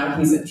program. And now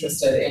he's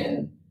interested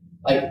in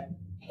like,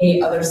 hey,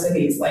 other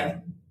cities, like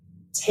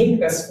take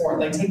this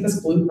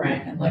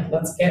blueprint and like,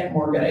 let's get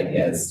more good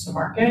ideas to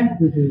market.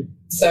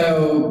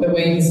 So the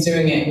way he's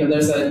doing it,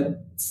 there's a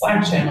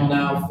Slack channel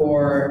now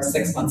for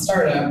 6-month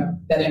startup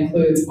that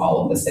includes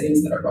all of the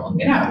cities that are rolling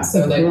it out.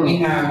 So like we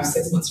have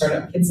 6-month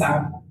startup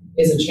KidSAP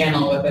is a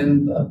channel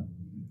within the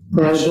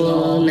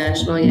national.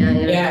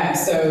 Yeah.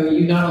 So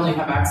you not only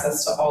have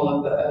access to all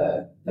of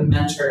the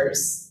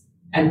mentors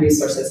and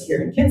resources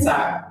here in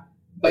KidSAP,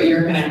 but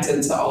you're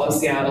connected to all of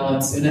Seattle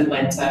and soon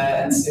Atlanta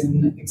and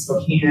soon I think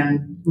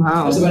Spokane.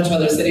 Wow. There's a bunch of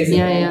other cities.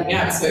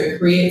 Yeah. So it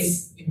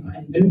creates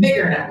an even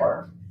bigger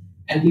network.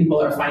 And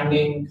people are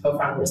finding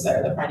co-founders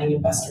there. They're finding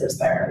investors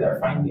there. They're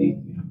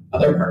finding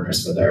other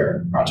partners for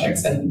their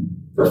projects and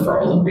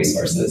referrals and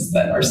resources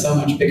that are so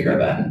much bigger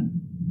than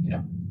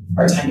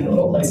our tiny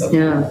little place.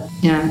 Yeah.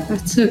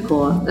 That's so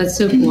cool.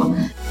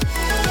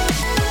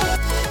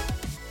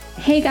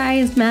 Hey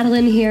guys,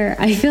 Madeline here.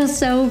 I feel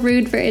so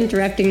rude for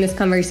interrupting this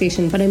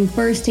conversation, but I'm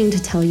bursting to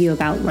tell you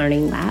about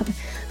Learning Lab.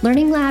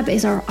 Learning Lab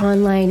is our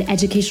online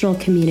educational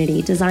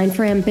community designed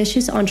for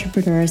ambitious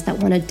entrepreneurs that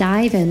want to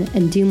dive in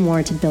and do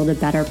more to build a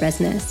better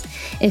business.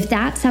 If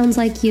that sounds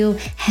like you,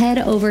 head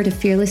over to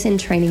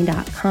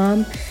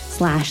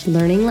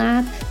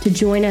fearlessintraining.com/learninglab to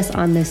join us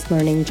on this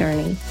learning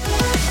journey.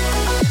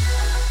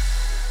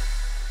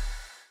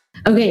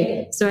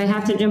 Okay, so I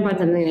have to jump on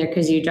something there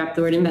because you dropped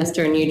the word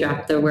investor and you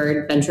dropped the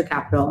word venture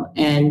capital.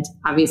 And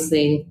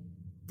obviously,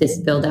 this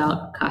build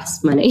out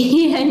costs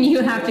money and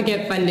you have to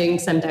get funding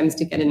sometimes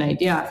to get an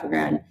idea off the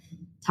ground.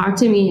 Talk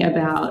to me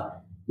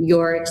about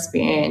your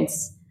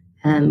experience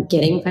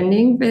getting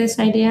funding for this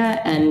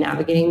idea and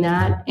navigating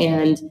that,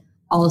 and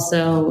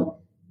also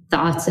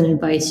thoughts and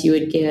advice you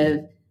would give,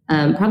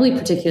 probably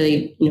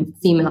particularly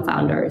female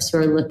founders who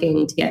are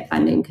looking to get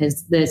funding,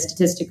 because the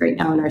statistic right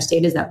now in our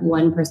state is that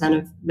 1%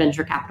 of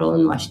venture capital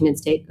in Washington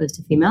state goes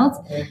to females.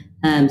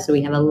 So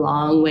we have a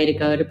long way to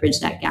go to bridge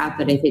that gap,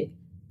 but I think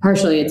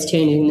partially it's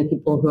changing the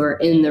people who are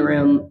in the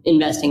room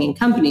investing in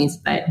companies,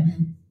 but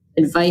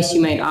advice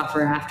you might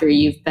offer after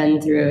you've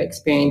been through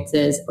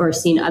experiences or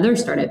seen other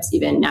startups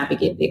even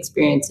navigate the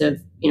experience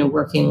of,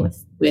 working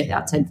with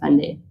outside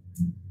funding.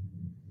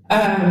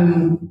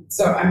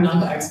 So I'm not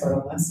the expert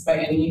on this by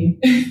any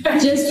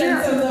just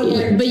sense of the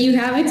word. But you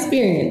have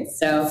experience.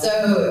 So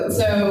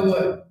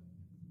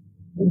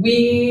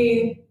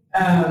we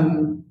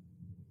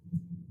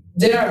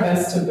did our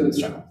best to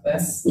bootstrap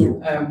this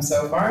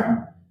so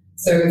far.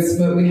 So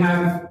we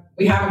have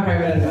a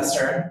private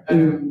investor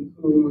who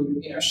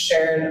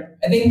shared.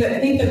 I think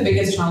the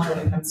biggest challenge when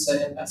it comes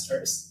to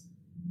investors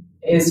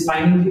is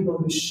finding people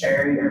who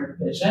share your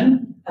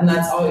vision, and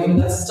that's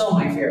still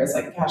my fear. Is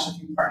like, gosh,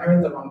 if you partner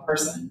with the wrong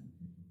person,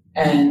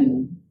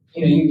 and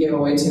you give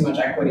away too much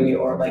equity,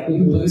 or like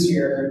you lose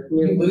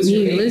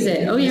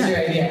it. Oh yeah, your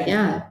idea.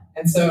 Yeah.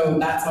 And so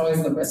that's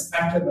always the risk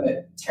factor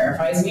that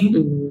terrifies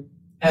me.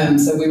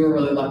 So we were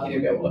really lucky to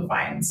be able to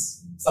find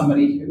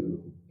somebody who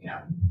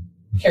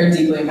cared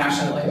deeply and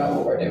passionately about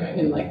what we're doing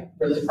and like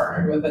really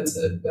partnered with us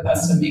to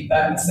make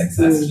that a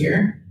success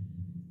here.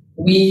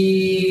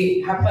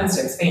 We have plans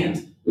to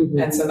expand.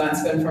 And so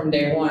that's been from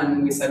day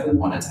one. We said we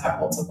wanted to have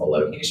multiple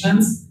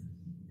locations,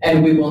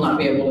 and we will not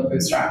be able to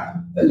bootstrap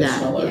the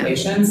additional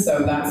locations. So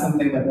that's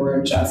something that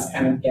we're just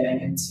kind of getting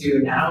into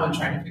now and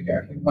trying to figure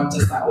out, okay, what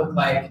does that look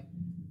like?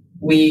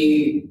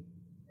 We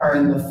are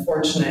in the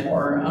fortunate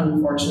or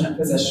unfortunate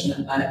position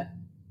in that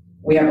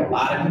we have a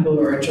lot of people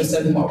who are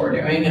interested in what we're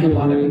doing, and a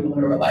lot of people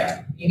who are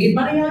like, you need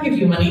money, I'll give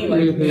you money.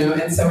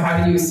 And so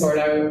how do you sort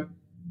out,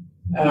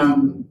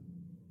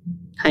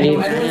 How do you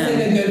I don't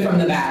say the good from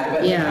the bad,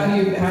 but Yeah.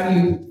 how do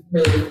you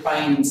really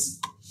find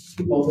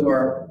people who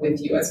are with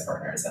you as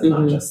partners and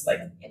not just like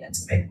in it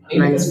to make money?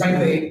 Because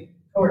frankly,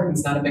 co-working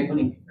is not a big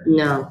money maker.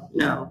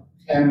 No.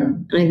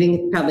 And I think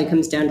it probably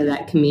comes down to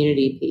that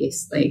community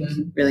piece, like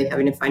really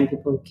having to find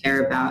people who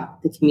care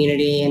about the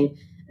community.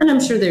 And I'm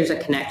sure there's a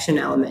connection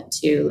element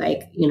too.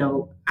 Like,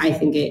 I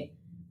think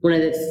one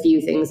of the few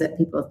things that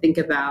people think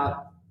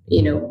about,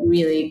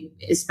 really,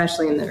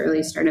 especially in the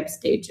early startup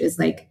stage, is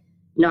like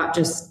not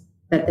just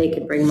that they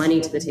can bring money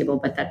to the table,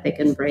 but that they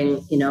can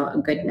bring, a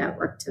good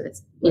network to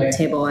the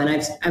table. And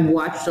I've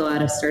watched a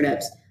lot of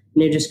startups,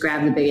 just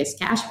grab the biggest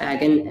cash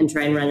bag and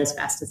try and run as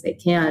fast as they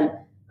can,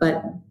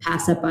 but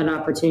pass up on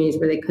opportunities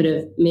where they could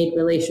have made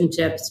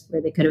relationships,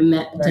 where they could have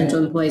met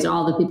potential employees,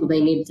 all the people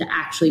they needed to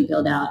actually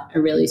build out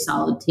a really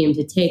solid team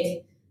to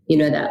take,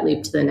 that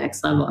leap to the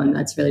next level. And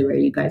that's really where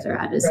you guys are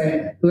at, is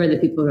who are the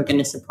people who are going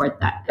to support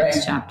that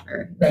next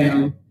chapter.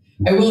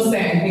 I will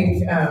say, I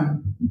think,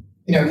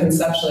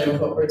 conceptually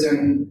with what we're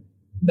doing,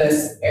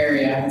 this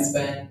area has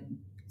been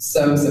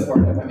so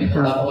supportive. I mean,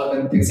 the level of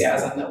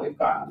enthusiasm that we've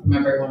gotten from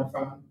everyone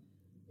from,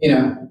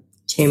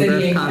 Chamber city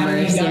of and county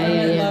Commerce,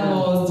 government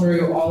levels,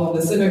 through all of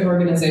the civic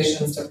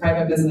organizations, to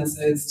private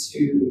businesses,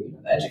 to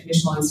the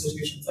educational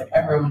institutions. Like,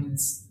 everyone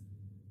is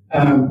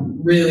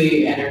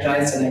really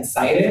energized and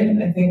excited,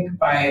 I think,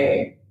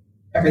 by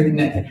everything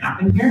that can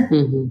happen here.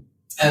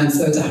 And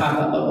so to have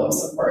that level of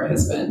support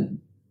has been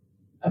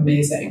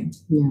amazing.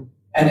 Yeah.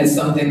 And it's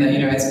something that,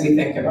 as we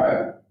think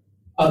about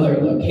other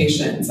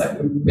locations, like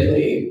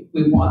we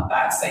want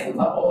that same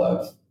level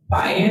of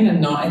buy-in, and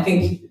not, I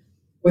think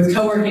with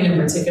co-working in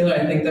particular,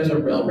 I think there's a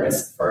real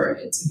risk for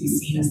it to be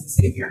seen as the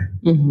savior.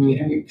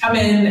 You come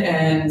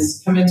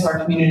into our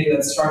community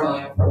that's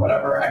struggling for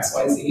whatever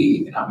XYZ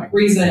economic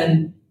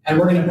reason, and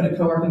we're going to put a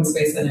co-working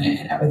space in it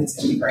and everything's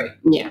going to be great.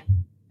 Yeah.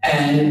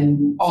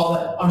 And all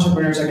the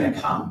entrepreneurs are going to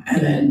come,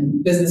 and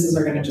then businesses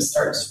are going to just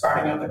start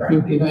sprouting out the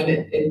ground.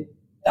 And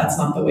that's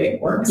not the way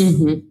it works.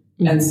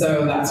 And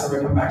so that's where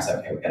we come back to,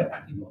 okay, we got to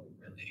find people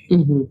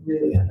who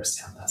really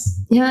understand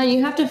this. Yeah.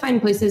 You have to find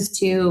places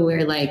too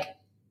where, like,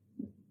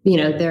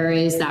 there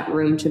is that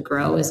room to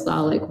grow as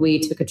well. Like, we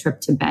took a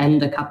trip to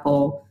Bend a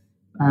couple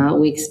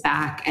weeks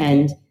back,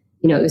 and,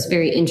 it was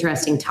very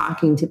interesting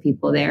talking to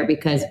people there,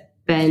 because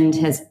Bend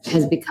has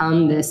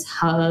become this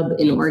hub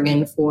in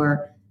Oregon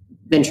for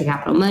venture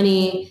capital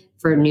money,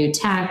 for new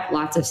tech,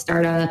 lots of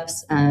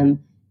startups. And,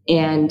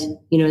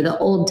 the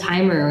old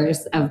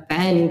timers of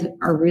Bend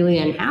are really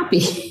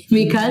unhappy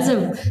because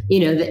of,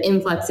 the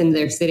influx into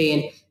their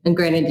city. And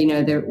granted,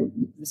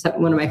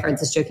 one of my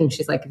friends is joking.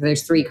 She's like, if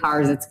there's 3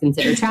 cars, it's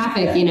considered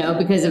traffic,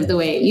 because of the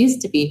way it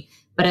used to be.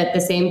 But at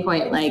the same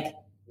point, like,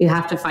 you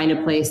have to find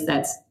a place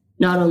that's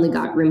not only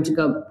got room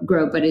to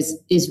grow, but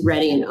is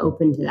ready and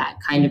open to that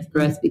kind of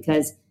growth.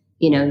 Because,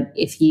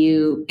 if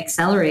you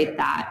accelerate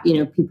that,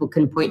 people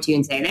can point to you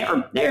and say,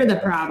 they're the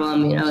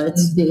problem,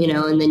 it's,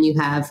 and then you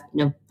have,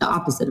 the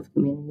opposite of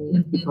community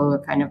that people are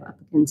kind of up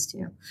against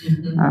too.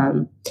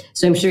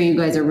 So I'm sure you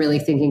guys are really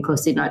thinking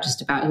closely, not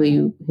just about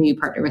who you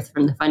partner with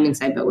from the funding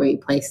side, but where you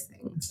place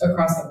things.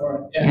 Across the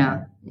board.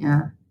 Yeah.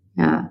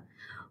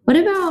 What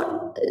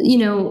about,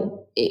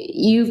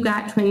 you've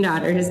got twin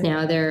daughters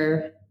now.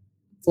 They're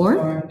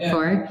 4?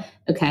 4.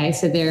 Okay.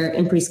 So they're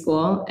in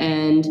preschool,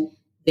 and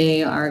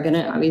they are going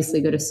to obviously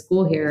go to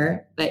school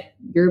here, but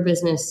your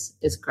business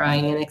is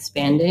growing and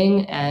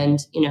expanding.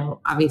 And,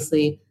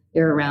 obviously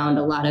you're around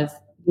a lot of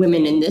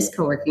women in this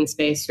co-working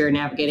space who are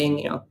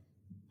navigating,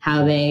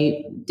 how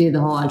they do the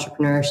whole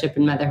entrepreneurship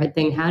and motherhood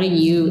thing. How do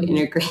you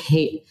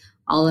integrate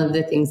all of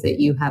the things that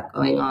you have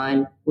going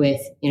on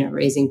with,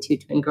 raising 2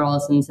 twin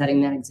girls and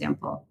setting that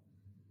example?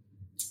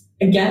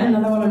 Again,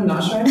 another one I'm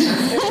not sure I've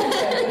mastered.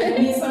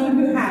 Maybe someone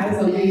who has,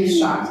 I'll be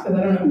shocked, because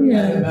I don't know who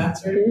hasn't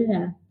mastered.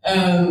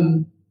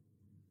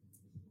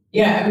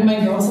 I mean, my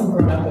girls have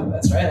grown up with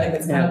this, right? Like,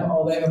 it's kind of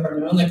all they've ever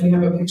known. Like, we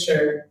have a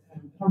picture, I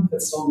don't know if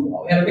it's still on the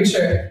wall. We had a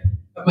picture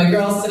of my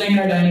girls sitting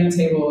at our dining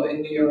table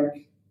in New York,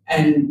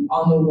 and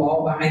on the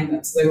wall behind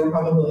them, so they were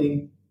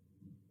probably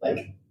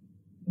like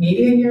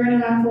maybe a year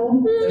and a half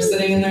old. They're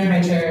sitting in their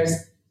high chairs.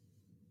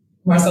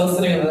 Marcel's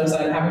sitting on the other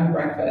side having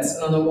breakfast,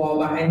 and on the wall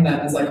behind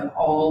them is like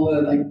all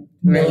the like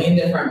million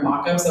different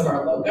mock-ups of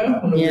our logo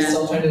when we were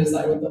still trying to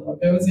decide what the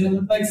logo was going to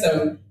look like.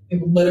 So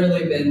we've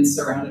literally been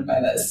surrounded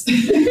by this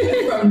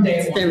from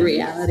day one. The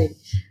reality.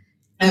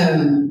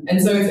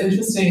 And so it's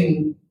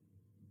interesting.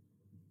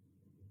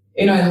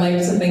 I like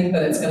to think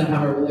that it's going to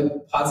have a really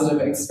positive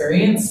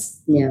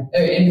experience or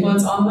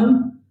influence on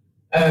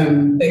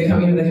them. They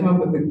come up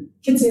with the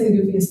kids say the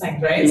goofiest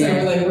things, right? So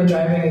we're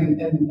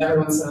driving and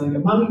everyone's saying,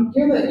 like, "Mom,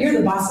 you're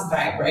the boss of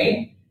Vibe,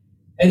 right?"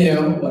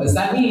 And what does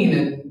that mean?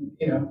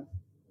 And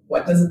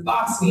what does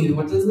boss mean? And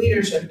what does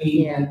leadership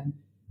mean?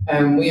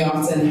 And we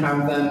often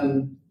have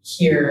them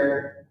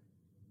hear,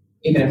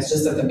 even if it's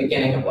just at the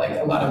beginning of like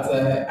a lot of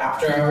the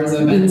after hours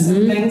events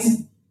and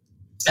things.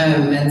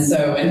 And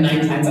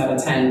 9 times out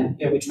of 10,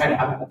 we try to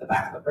have them at the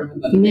back of the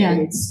room, and then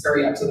they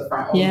scurry up to the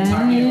front while we're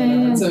talking or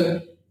whatever. And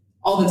so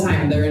all the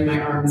time they're in my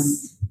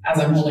arms as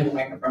I'm holding a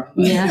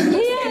microphone.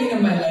 Standing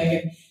on my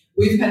leg. And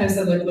we've kind of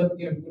said, like, look,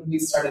 when we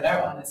started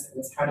out on this, it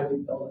was how do we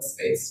build a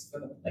space for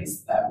the place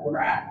that we're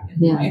at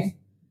in life,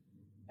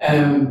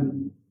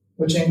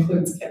 which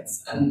includes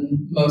kids.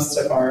 And most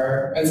of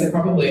I'd say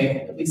probably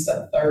at least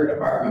a third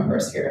of our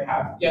members here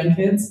have young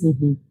kids.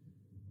 We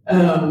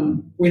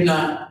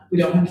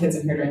don't have kids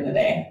in here during the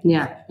day.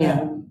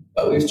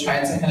 But we've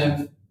tried to kind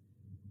of,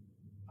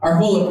 our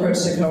whole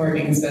approach to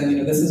co-working has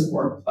been, this is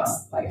work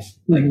plus life.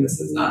 Like, this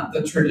is not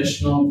the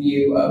traditional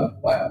view of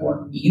what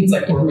work means.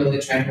 Like, we're really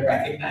trying to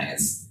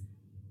recognize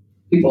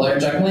people are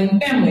juggling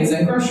families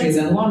and groceries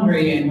and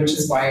laundry, and which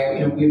is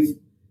why, we've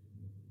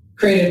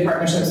created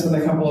partnerships with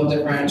a couple of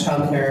different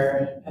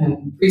childcare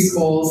and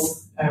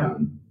preschools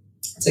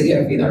to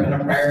give either kind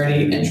of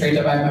priority entry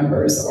to Vibe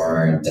members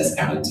or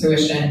discounted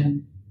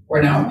tuition.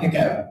 We're now a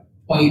pickup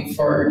point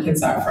for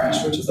Kids Out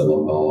Fresh, which is a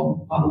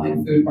local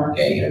online food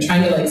market,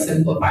 trying to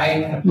simplify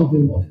and kind of help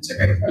people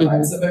integrate their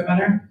lives a bit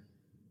better.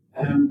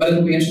 But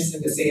it'll be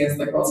interesting to see as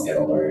the girls get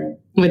older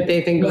what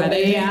they think about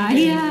it.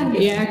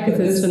 Because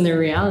it's been their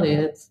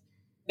reality.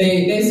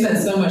 They spent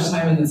so much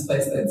time in this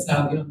place that it's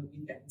now, the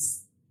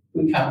weekends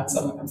we come and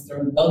someone comes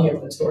through and they'll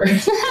give the tour. I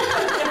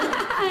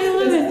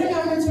love it.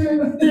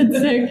 It's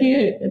so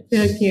cute. It's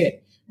so cute.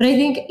 But I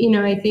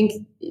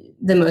think,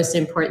 the most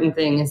important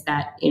thing is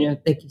that,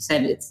 like you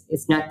said,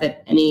 it's not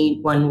that any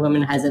one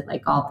woman has it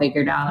all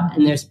figured out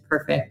and there's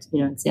perfect,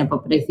 example.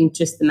 But I think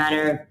just the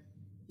matter of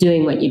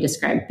doing what you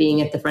described,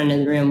 being at the front of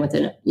the room with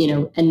and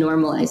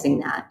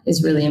normalizing that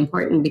is really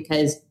important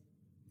because,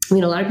 a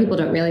lot of people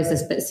don't realize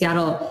this, but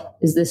Seattle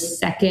is the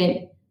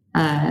second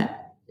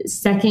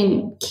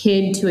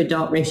kid to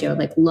adult ratio,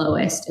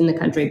 lowest in the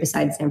country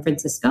besides San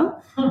Francisco.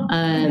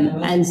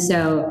 And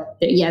so,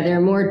 there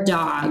are more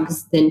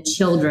dogs than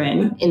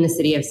children in the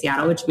city of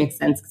Seattle, which makes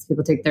sense because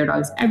people take their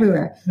dogs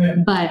everywhere.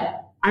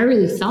 But I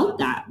really felt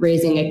that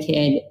raising a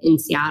kid in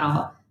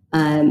Seattle,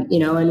 and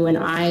when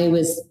I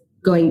was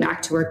going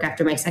back to work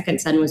after my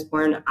second son was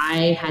born,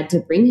 I had to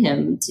bring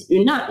him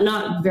to,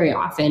 not very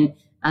often,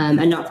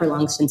 and not for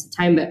long stints of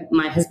time, but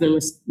my husband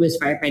was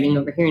firefighting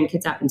over here in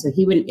Kitsap, and so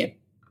he wouldn't get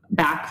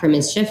back from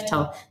his shift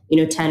till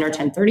 10 or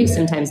 10:30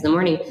 sometimes in the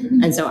morning.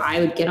 And so I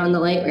would get on the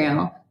light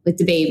rail with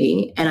the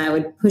baby and I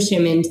would push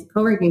him into the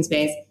co-working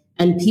space,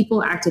 and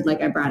people acted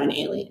like I brought an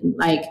alien.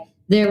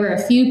 There were a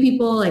few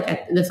people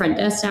at the front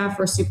desk staff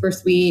were super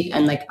sweet,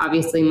 and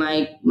obviously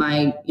my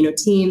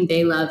team,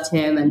 they loved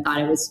him and thought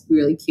it was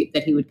really cute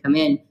that he would come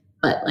in.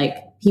 But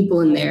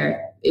people in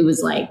there, it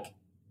was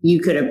you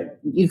could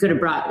have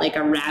brought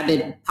a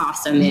rabid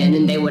possum in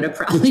and they would have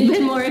probably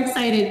been more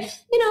excited, and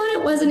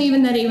it wasn't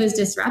even that he was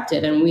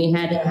disrupted and we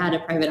had a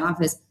private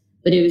office,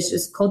 but it was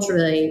just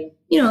culturally,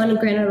 and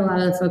granted a lot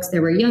of the folks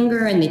there were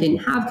younger and they didn't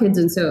have kids.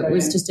 And so it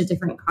was just a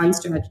different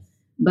construct.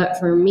 But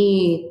for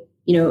me,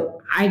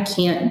 I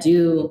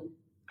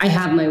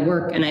have my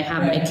work and I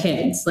have my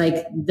kids.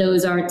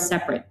 Those aren't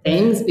separate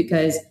things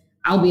because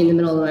I'll be in the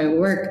middle of my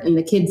work and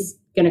the kids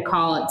going to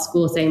call at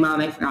school saying, Mom,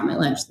 I forgot my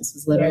lunch. This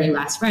was literally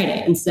last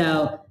Friday. And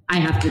so I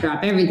have to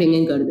drop everything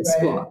and go to the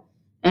school.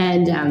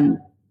 And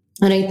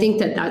I think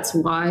that that's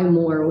why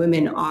more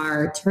women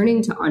are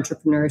turning to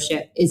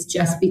entrepreneurship, is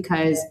just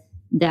because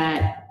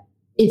that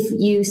if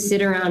you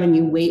sit around and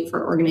you wait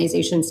for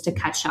organizations to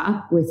catch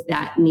up with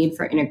that need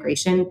for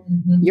integration,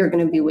 you're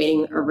going to be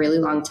waiting a really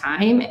long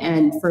time.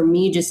 And for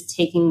me, just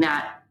taking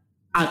that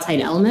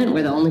outside element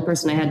where the only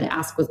person I had to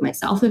ask was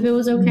myself if it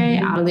was okay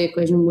out of the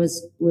equation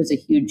was a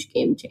huge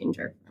game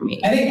changer for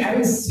me. I think I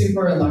was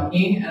super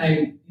lucky, and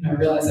I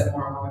realize it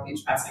more and more with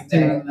each passing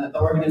day. And the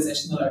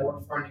organization that I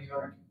worked for in New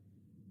York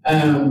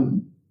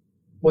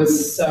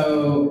was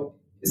so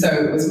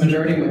it was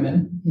majority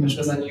women, which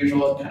was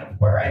unusual, kind of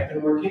where I'd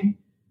been working.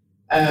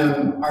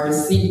 Our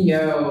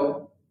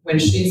CEO, when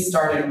she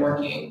started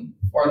working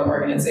for the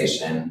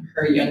organization,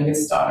 her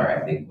youngest daughter, I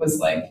think, was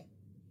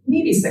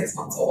maybe 6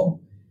 months old.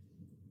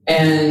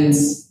 And,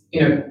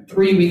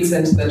 3 weeks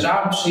into the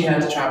job, she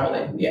had to travel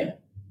to India.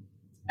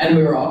 And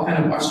we were all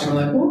kind of watching,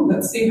 we're oh,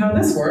 let's see how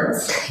this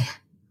works.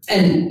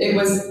 And it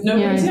was no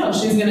big deal.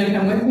 She's going to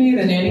come with me.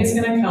 The nanny's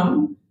going to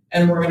come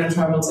and we're going to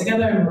travel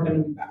together and we're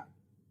going to be back.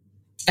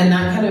 And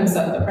that kind of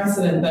set the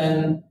precedent.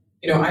 Then,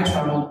 I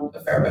traveled a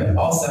fair bit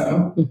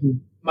also.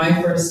 My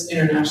first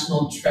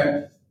international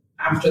trip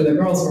after the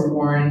girls were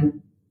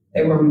born,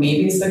 they were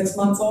maybe 6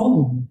 months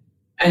old.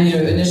 And,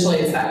 initially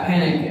it's that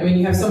panic. I mean,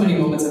 you have so many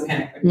moments of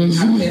panic when you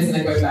have kids and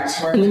then going back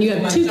to work. And then you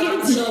have two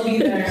kids. Still be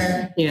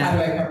there. How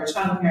do I cover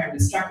childcare? I'm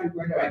distracted.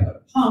 Where do I go to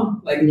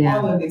pump?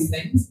 All of these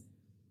things.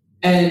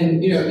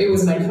 And, it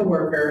was my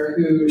coworker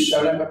who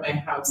showed up at my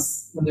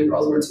house when the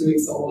girls were 2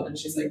 weeks old. And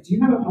she's like, do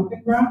you have a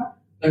pumping bra? And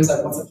I was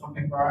like, what's a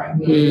pumping bra?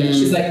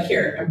 She's like,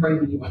 here, I'm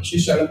bringing you one. She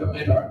showed up at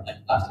my door and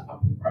left a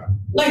pumping bra.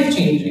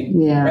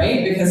 Life-changing,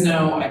 right? Because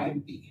now I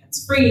can be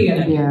hands-free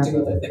and I can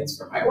do other things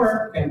for my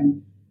work.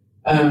 And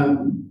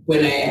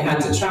when I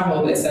had to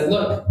travel, they said,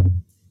 look,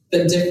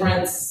 the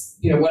difference,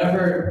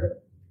 whatever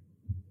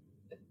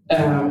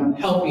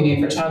help you need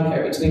for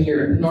childcare between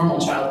your normal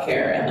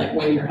childcare and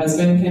when your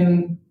husband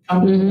can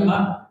come pick them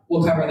up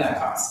we'll cover that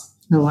cost.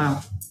 Oh,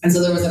 wow. And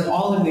so there was like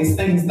all of these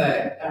things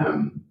that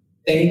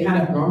they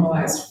kind of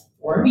normalized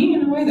for me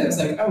in a way that was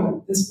like,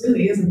 oh, this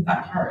really isn't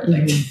that hard.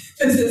 Like, this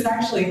is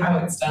actually how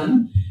it's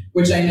done,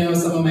 which I know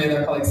some of my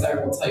other colleagues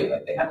there will tell you,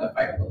 like, they had to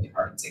fight really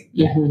hard to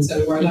get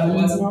to where that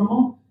was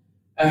normal.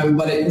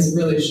 But it has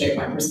really shaped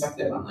my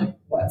perspective on like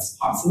what's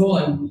possible.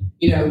 And,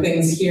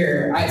 things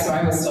here, I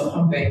was still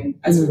humping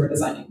as we were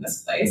designing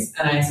this place.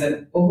 And I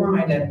said, over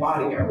my dead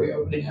body, are we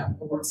opening up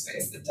a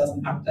workspace that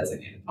doesn't have a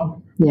designated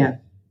humping room? Yeah.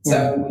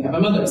 So we have a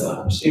mother's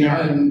lounge,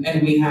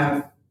 and we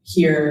have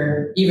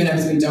here, even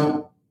if we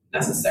don't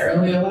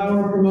necessarily allow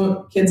or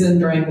promote kids in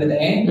during the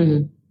day,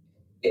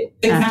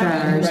 things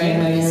happen,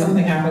 right? Like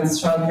something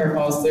happens, childcare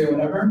falls through,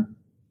 whatever.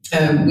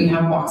 We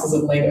have boxes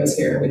of Legos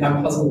here. We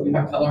have puzzles. We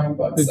have coloring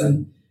books,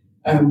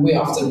 and we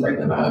often bring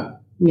them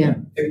out. Yeah,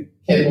 the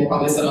kid will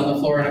probably sit on the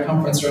floor in a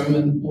conference room,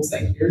 and we'll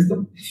say, "Here's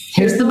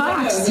the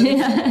box."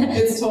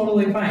 It's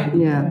totally fine.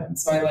 Yeah.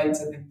 So I like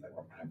to think that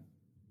we're kind of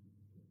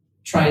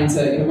trying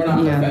to. We're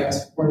not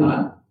perfect. We're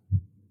not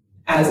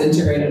as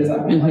integrated as I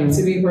might like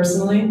to be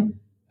personally,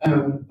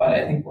 but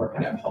I think we're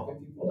kind of helping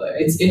people.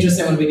 It's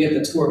interesting when we give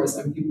the tours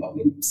and people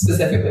we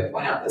specifically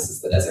point out this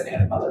is the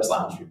designated mother's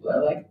lounge. People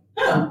are like,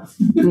 oh.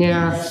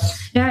 Yeah.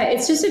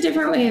 It's just a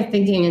different way of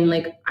thinking. And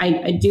like,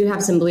 I do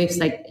have some beliefs,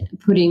 like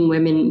putting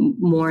women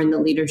more in the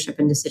leadership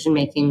and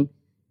decision-making,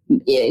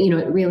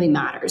 it really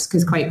matters.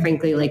 Cause quite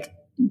frankly, like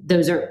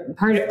those are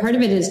part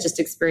of it is just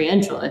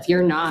experiential. If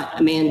you're not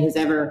a man who's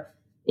ever,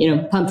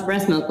 pumped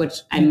breast milk, which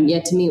I'm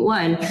yet to meet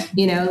one,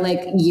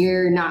 like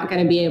you're not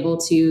going to be able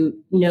to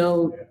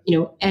know,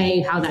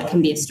 how that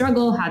can be a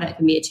struggle, how that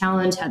can be a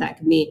challenge, how that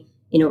can be,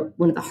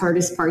 one of the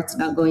hardest parts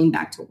about going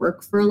back to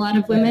work for a lot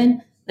of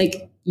women.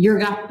 Like you're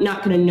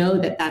not going to know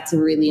that that's a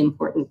really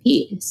important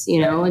piece,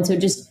 and so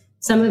just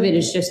some of it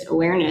is just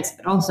awareness,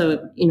 but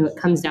also, it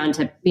comes down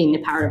to being the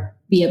power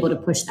to be able to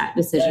push that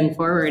decision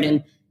forward.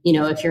 And,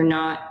 if you're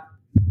not,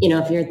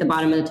 if you're at the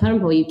bottom of the totem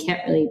pole, you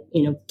can't really,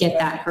 get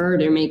that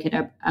heard or make it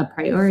a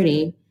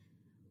priority.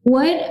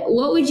 What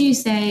would you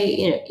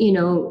say,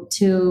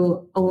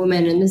 to a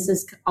woman, and this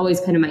is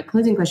always kind of my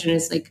closing question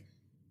is like,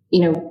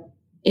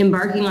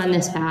 embarking on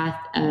this path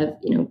of,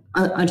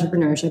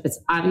 entrepreneurship. It's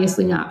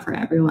obviously not for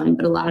everyone,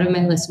 but a lot of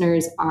my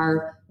listeners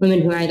are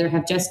women who either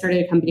have just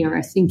started a company or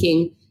are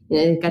thinking,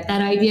 they've got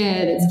that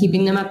idea that's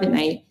keeping them up at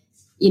night.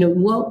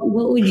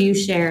 What would you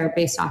share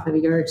based off of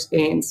your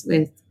experience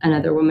with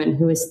another woman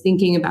who is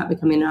thinking about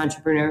becoming an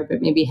entrepreneur,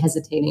 but maybe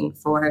hesitating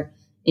for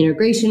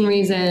integration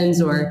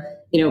reasons, or,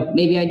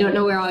 maybe I don't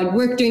know where I'd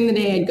work during the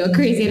day. I'd go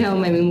crazy at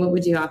home. I mean, what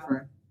would you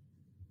offer?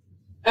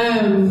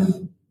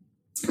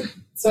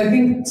 So I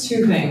think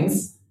two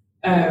things.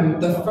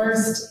 The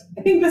first,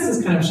 I think this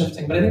is kind of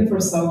shifting, but I think for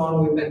so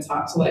long we've been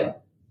taught to like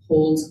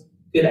hold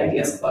good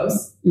ideas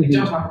close. Like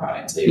don't talk about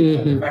it until you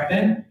get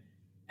perfected.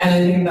 And I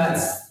think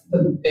that's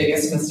the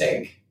biggest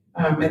mistake.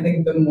 I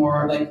think the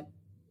more like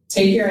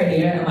take your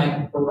idea and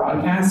like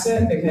broadcast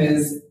it,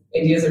 because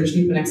ideas are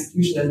cheap and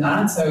execution is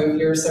not. So if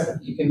you're certain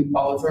you can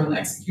follow through on the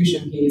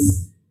execution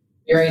piece,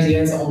 your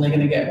idea is only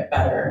going to get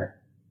better.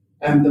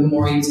 The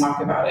more you talk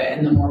about it,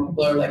 and the more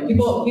people are like,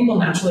 people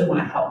naturally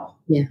want to help.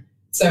 Yeah.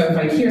 So if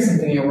I hear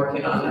something you're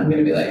working on, I'm going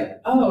to be like,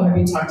 oh, have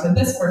you talked to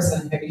this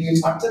person? Have you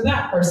talked to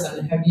that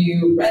person? Have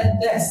you read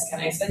this?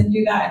 Can I send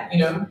you that?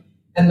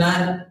 And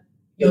that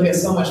you'll get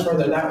so much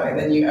further that way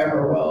than you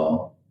ever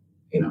will,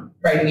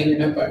 writing in your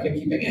notebook and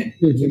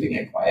keeping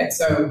it quiet.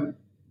 So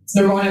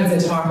number one, I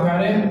would say talk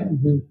about it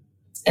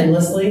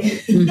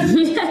endlessly.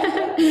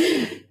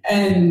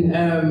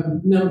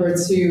 And number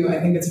two, I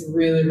think it's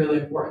really, really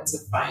important to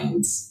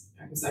find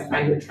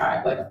your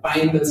tribe, like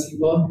find those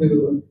people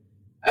who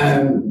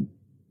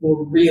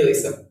will really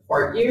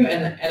support you.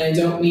 And I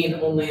don't mean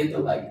only in the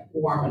like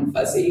warm and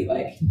fuzzy,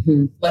 like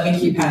let me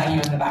keep patting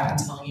you on the back and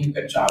telling you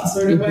good job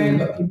sort of way,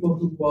 but people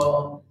who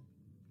will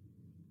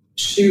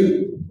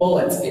shoot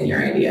bullets in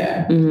your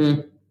idea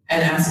and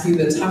ask you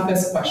the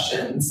toughest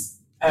questions.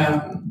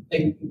 Ask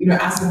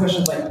the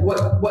questions like,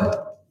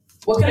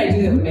 what can I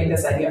do that would make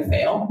this idea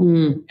fail?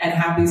 And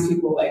have these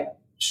people like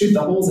shoot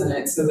the holes in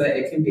it so that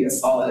it can be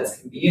as solid as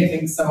can be. I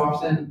think so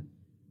often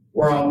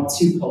we're all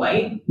too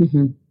polite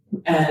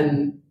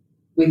and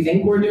we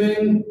think we're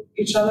doing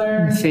each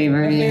other a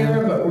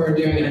favor, but we're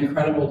doing an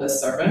incredible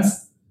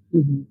disservice.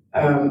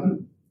 I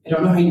don't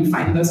know how you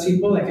find those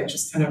people. Like it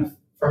just kind of,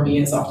 for me,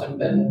 has often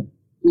been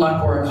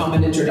luck or a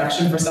common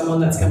introduction for someone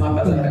that's come up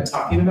as I've been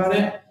talking about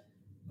it.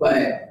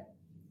 But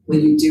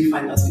when you do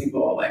find those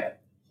people, like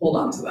hold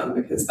on to them,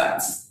 because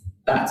that's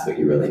what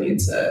you really need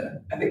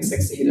to, I think,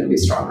 succeed and be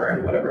stronger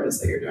in whatever it is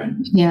that you're doing.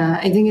 Yeah,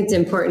 I think it's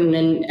important.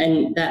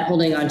 And that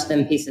holding on to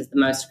them piece is the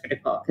most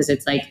critical, because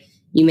it's like,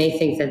 you may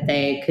think that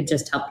they could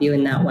just help you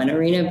in that one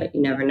arena, but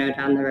you never know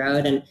down the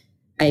road. And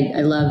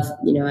I love,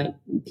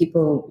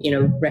 people,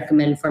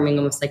 recommend forming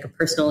almost like a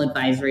personal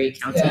advisory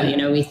council.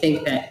 Yeah. We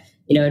think that,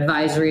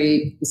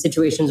 advisory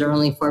situations are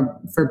only for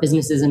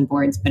businesses and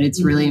boards, but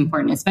it's really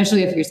important,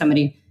 especially if you're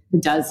somebody who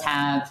does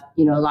have,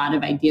 a lot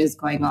of ideas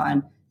going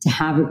on, to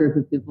have a group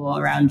of people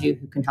around you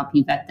who can help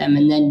you vet them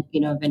and then,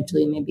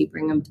 eventually maybe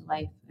bring them to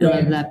life. I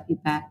love that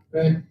feedback.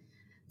 Right.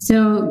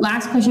 So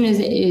last question is,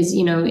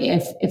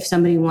 if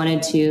somebody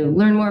wanted to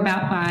learn more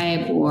about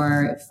Vibe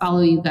or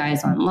follow you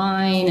guys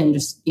online and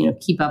just,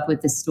 keep up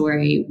with the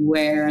story,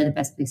 where are the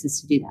best places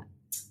to do that?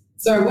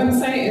 So our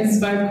website is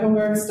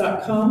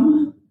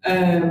vibecoworks.com.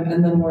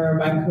 And then we're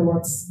Vibe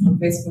Coworks on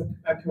Facebook,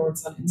 Vibe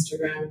Coworks on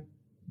Instagram.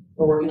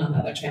 We're working on the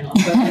other channel.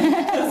 But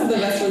those are the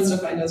best ones to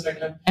find us right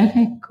now.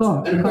 Okay,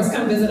 cool. And of course,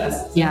 come visit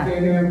us. Yeah. If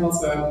you're here in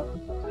Paulsboro,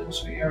 I'll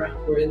show you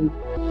around. We're in.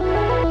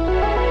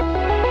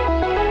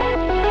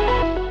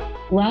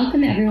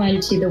 Welcome, everyone,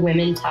 to the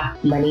Women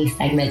Talk Money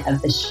segment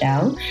of the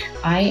show.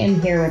 I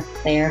am here with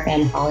Claire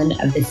Van Hollen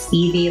of the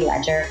CV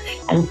Ledger.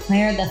 And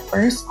Claire, the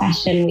first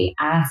question we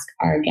ask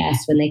our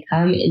guests when they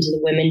come into the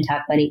Women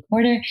Talk Money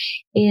Corner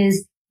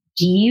is,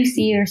 do you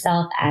see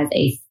yourself as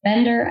a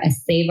spender, a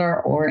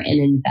saver, or an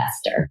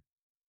investor?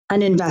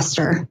 An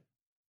investor.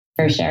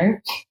 For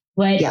sure.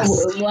 What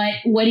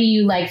do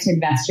you like to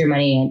invest your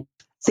money in?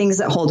 Things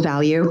that hold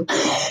value.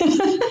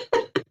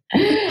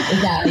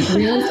 Is that like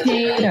real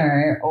estate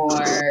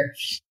or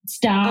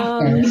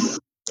stock?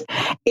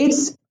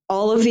 It's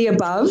all of the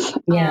above.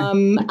 Yeah.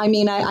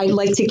 I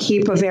like to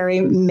keep a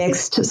very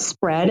mixed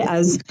spread,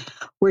 as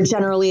we're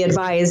generally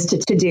advised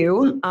to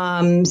do.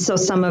 So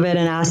some of it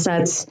in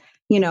assets,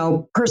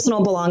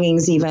 personal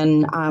belongings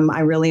even.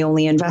 I really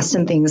only invest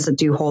in things that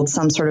do hold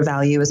some sort of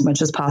value as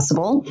much as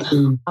possible.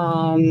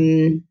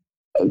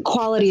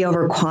 Quality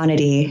over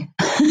quantity,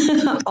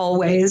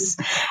 always.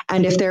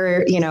 And if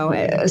they're,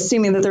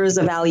 assuming that there is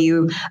a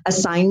value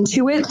assigned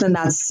to it, then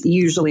that's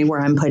usually where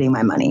I'm putting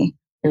my money.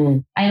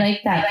 I like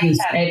that piece.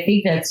 I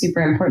think that's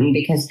super important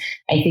because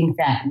I think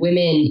that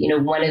women,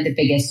 one of the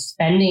biggest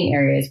spending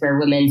areas where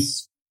women,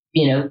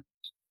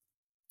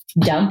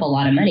 dump a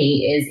lot of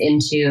money is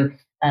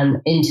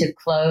into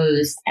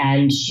clothes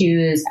and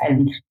shoes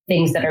and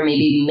things that are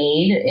maybe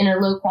made in a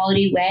low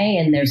quality way.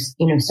 And there's,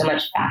 so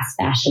much fast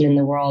fashion in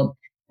the world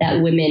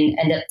that women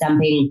end up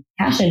dumping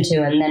cash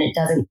into, and then it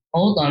doesn't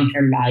hold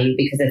long-term value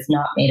because it's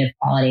not made of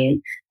quality.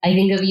 And I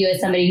think of you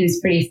as somebody who's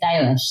pretty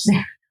stylish.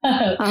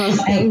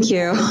 Thank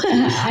you.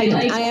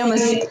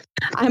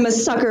 I'm a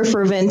sucker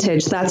for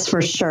vintage, that's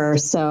for sure.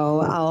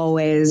 So I'll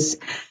always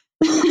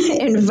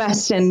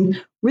invest in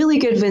really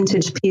good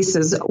vintage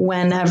pieces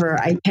whenever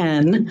I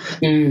can.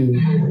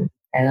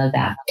 I love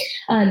that.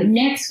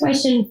 Next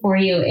question for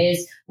you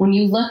is, when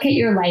you look at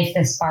your life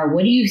this far,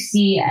 what do you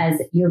see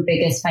as your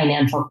biggest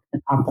financial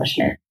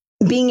accomplishment?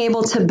 Being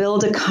able to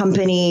build a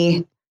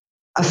company,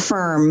 a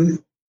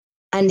firm,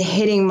 and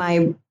hitting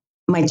my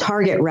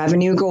target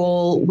revenue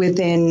goal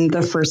within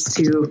the first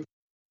 2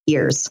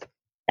 years.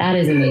 That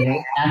is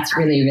amazing. That's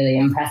really, really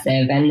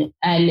impressive.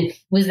 And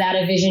was that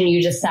a vision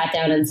you just sat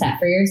down and set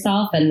for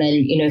yourself and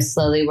then,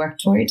 slowly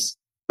worked towards?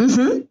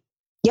 Mm-hmm.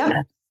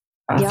 Yep.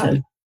 Awesome.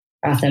 Yep.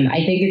 Awesome. I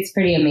think it's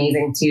pretty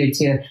amazing too,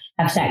 to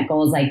have set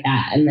goals like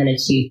that and then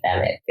achieve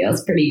them. It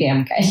feels pretty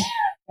damn good.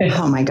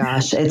 Oh my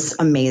gosh, it's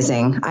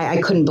amazing. I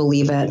couldn't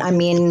believe it.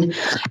 And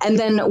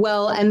then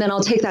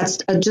I'll take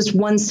that just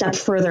one step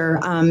further.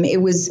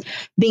 It was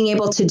being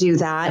able to do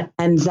that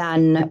and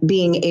then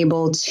being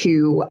able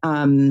to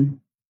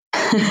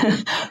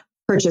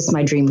purchase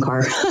my dream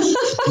car.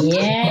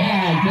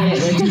 Yeah, get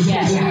it. What'd you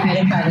get? What kind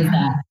of car was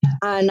that?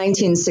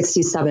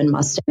 1967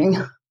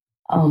 Mustang.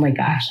 Oh my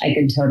gosh, I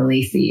could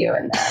totally see you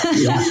in that.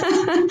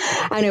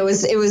 Yeah. And it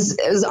was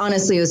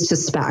honestly, it was to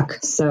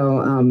spec.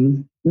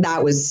 So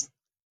that was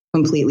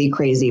completely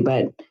crazy,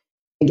 but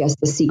I guess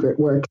the secret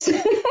worked.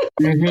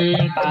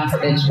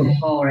 Hostage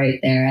control right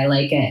there. I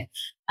like it.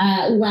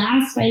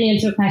 Last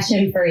financial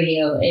question for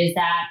you is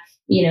that,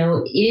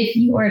 if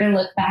you were to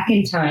look back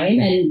in time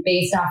and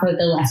based off of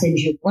the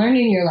lessons you've learned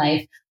in your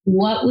life,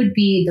 what would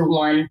be the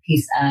one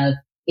piece of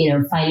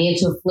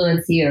financial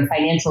fluency or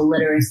financial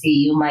literacy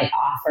you might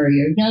offer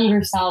your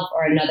younger self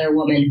or another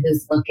woman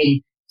who's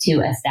looking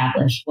to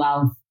establish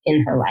wealth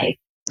in her life?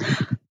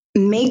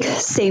 Make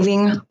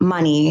saving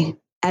money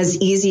as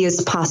easy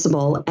as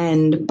possible.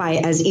 And by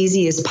as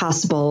easy as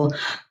possible,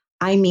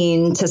 I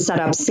mean to set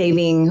up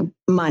saving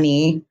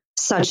money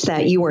such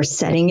that you are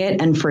setting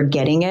it and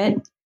forgetting it,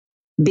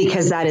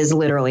 because that is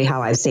literally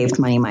how I've saved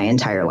money my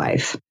entire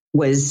life.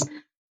 Was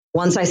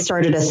once I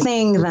started a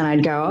thing, then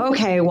I'd go,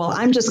 okay, well,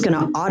 I'm just going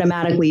to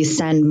automatically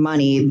send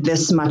money,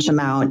 this much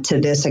amount to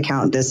this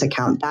account,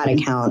 that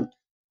account.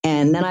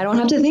 And then I don't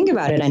have to think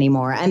about it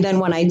anymore. And then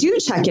when I do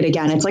check it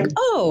again, it's like,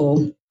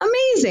 oh,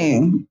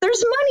 amazing.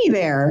 There's money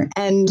there.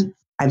 And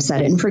I've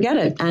set it and forget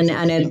it.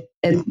 And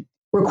it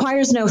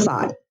requires no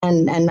thought.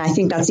 And I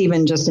think that's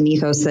even just an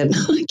ethos that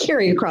I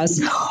carry across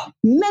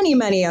many,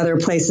 many other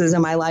places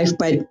in my life.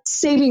 But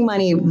saving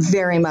money,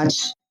 very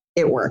much,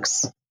 it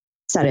works.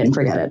 Set it and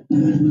forget it.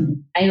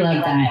 I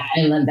love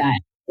that.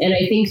 And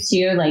I think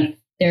too,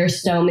 there are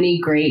so many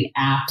great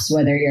apps,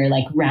 whether you're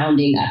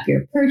rounding up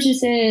your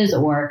purchases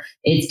or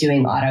it's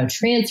doing auto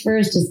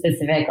transfers to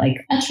specific,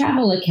 a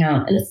travel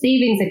account and a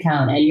savings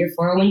account and your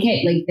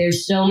 401k.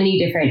 There's so many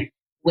different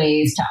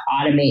ways to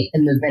automate the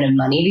movement of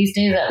money these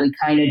days that we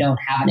kind of don't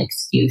have an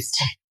excuse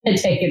to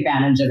take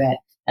advantage of it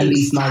and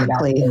be smart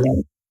about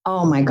it.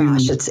 Oh my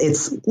gosh,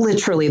 it's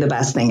literally the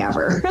best thing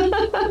ever.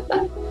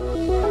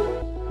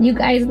 You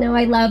guys know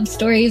I love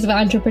stories of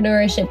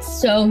entrepreneurship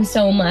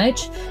so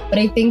much, but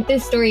I think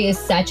this story is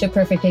such a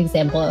perfect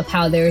example of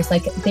how there's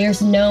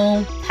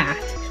no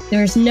path.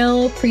 There's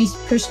no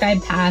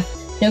prescribed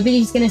path.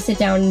 Nobody's going to sit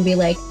down and be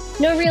like,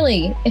 no,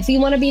 really, if you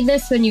want to be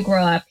this when you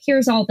grow up,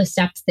 here's all the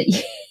steps that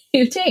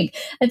you take.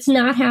 That's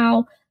not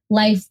how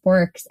life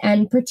works.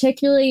 And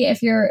particularly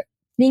if you're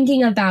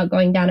thinking about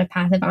going down a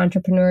path of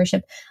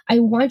entrepreneurship, I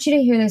want you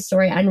to hear this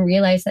story and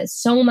realize that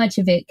so much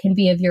of it can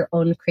be of your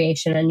own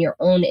creation and your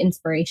own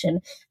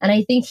inspiration. And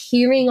I think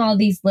hearing all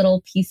these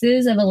little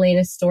pieces of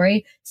Elena's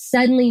story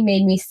suddenly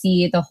made me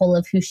see the whole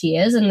of who she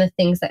is and the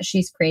things that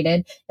she's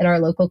created in our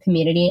local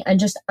community and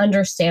just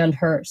understand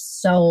her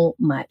so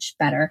much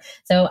better.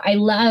 So I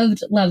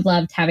loved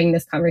having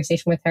this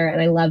conversation with her,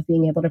 and I love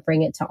being able to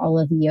bring it to all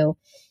of you.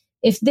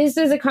 If this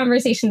is a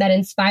conversation that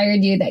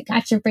inspired you, that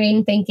got your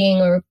brain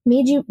thinking, or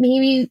made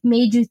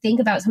you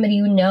think about somebody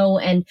you know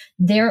and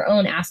their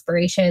own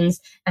aspirations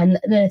and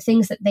the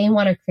things that they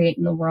want to create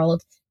in the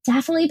world,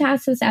 definitely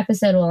pass this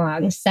episode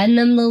along. Send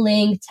them the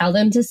link, tell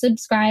them to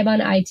subscribe on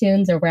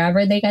iTunes or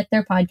wherever they get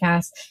their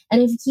podcasts.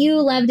 And if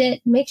you loved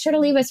it, make sure to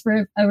leave us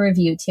a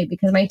review too,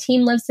 because my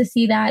team loves to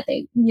see that.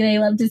 They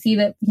love to see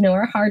that,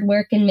 our hard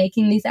work in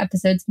making these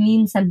episodes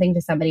means something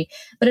to somebody,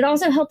 but it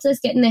also helps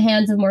us get in the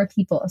hands of more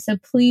people. So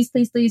please,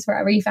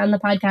 wherever you found the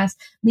podcast,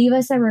 leave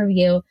us a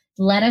review.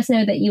 Let us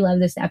know that you love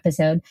this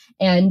episode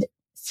and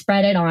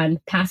spread it on,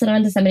 pass it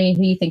on to somebody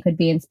who you think would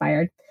be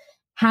inspired.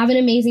 Have an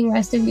amazing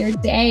rest of your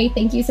day.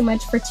 Thank you so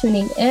much for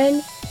tuning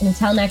in. And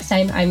until next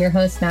time, I'm your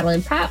host,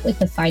 Madeline Pratt, with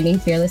the Finding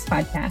Fearless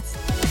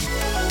podcast.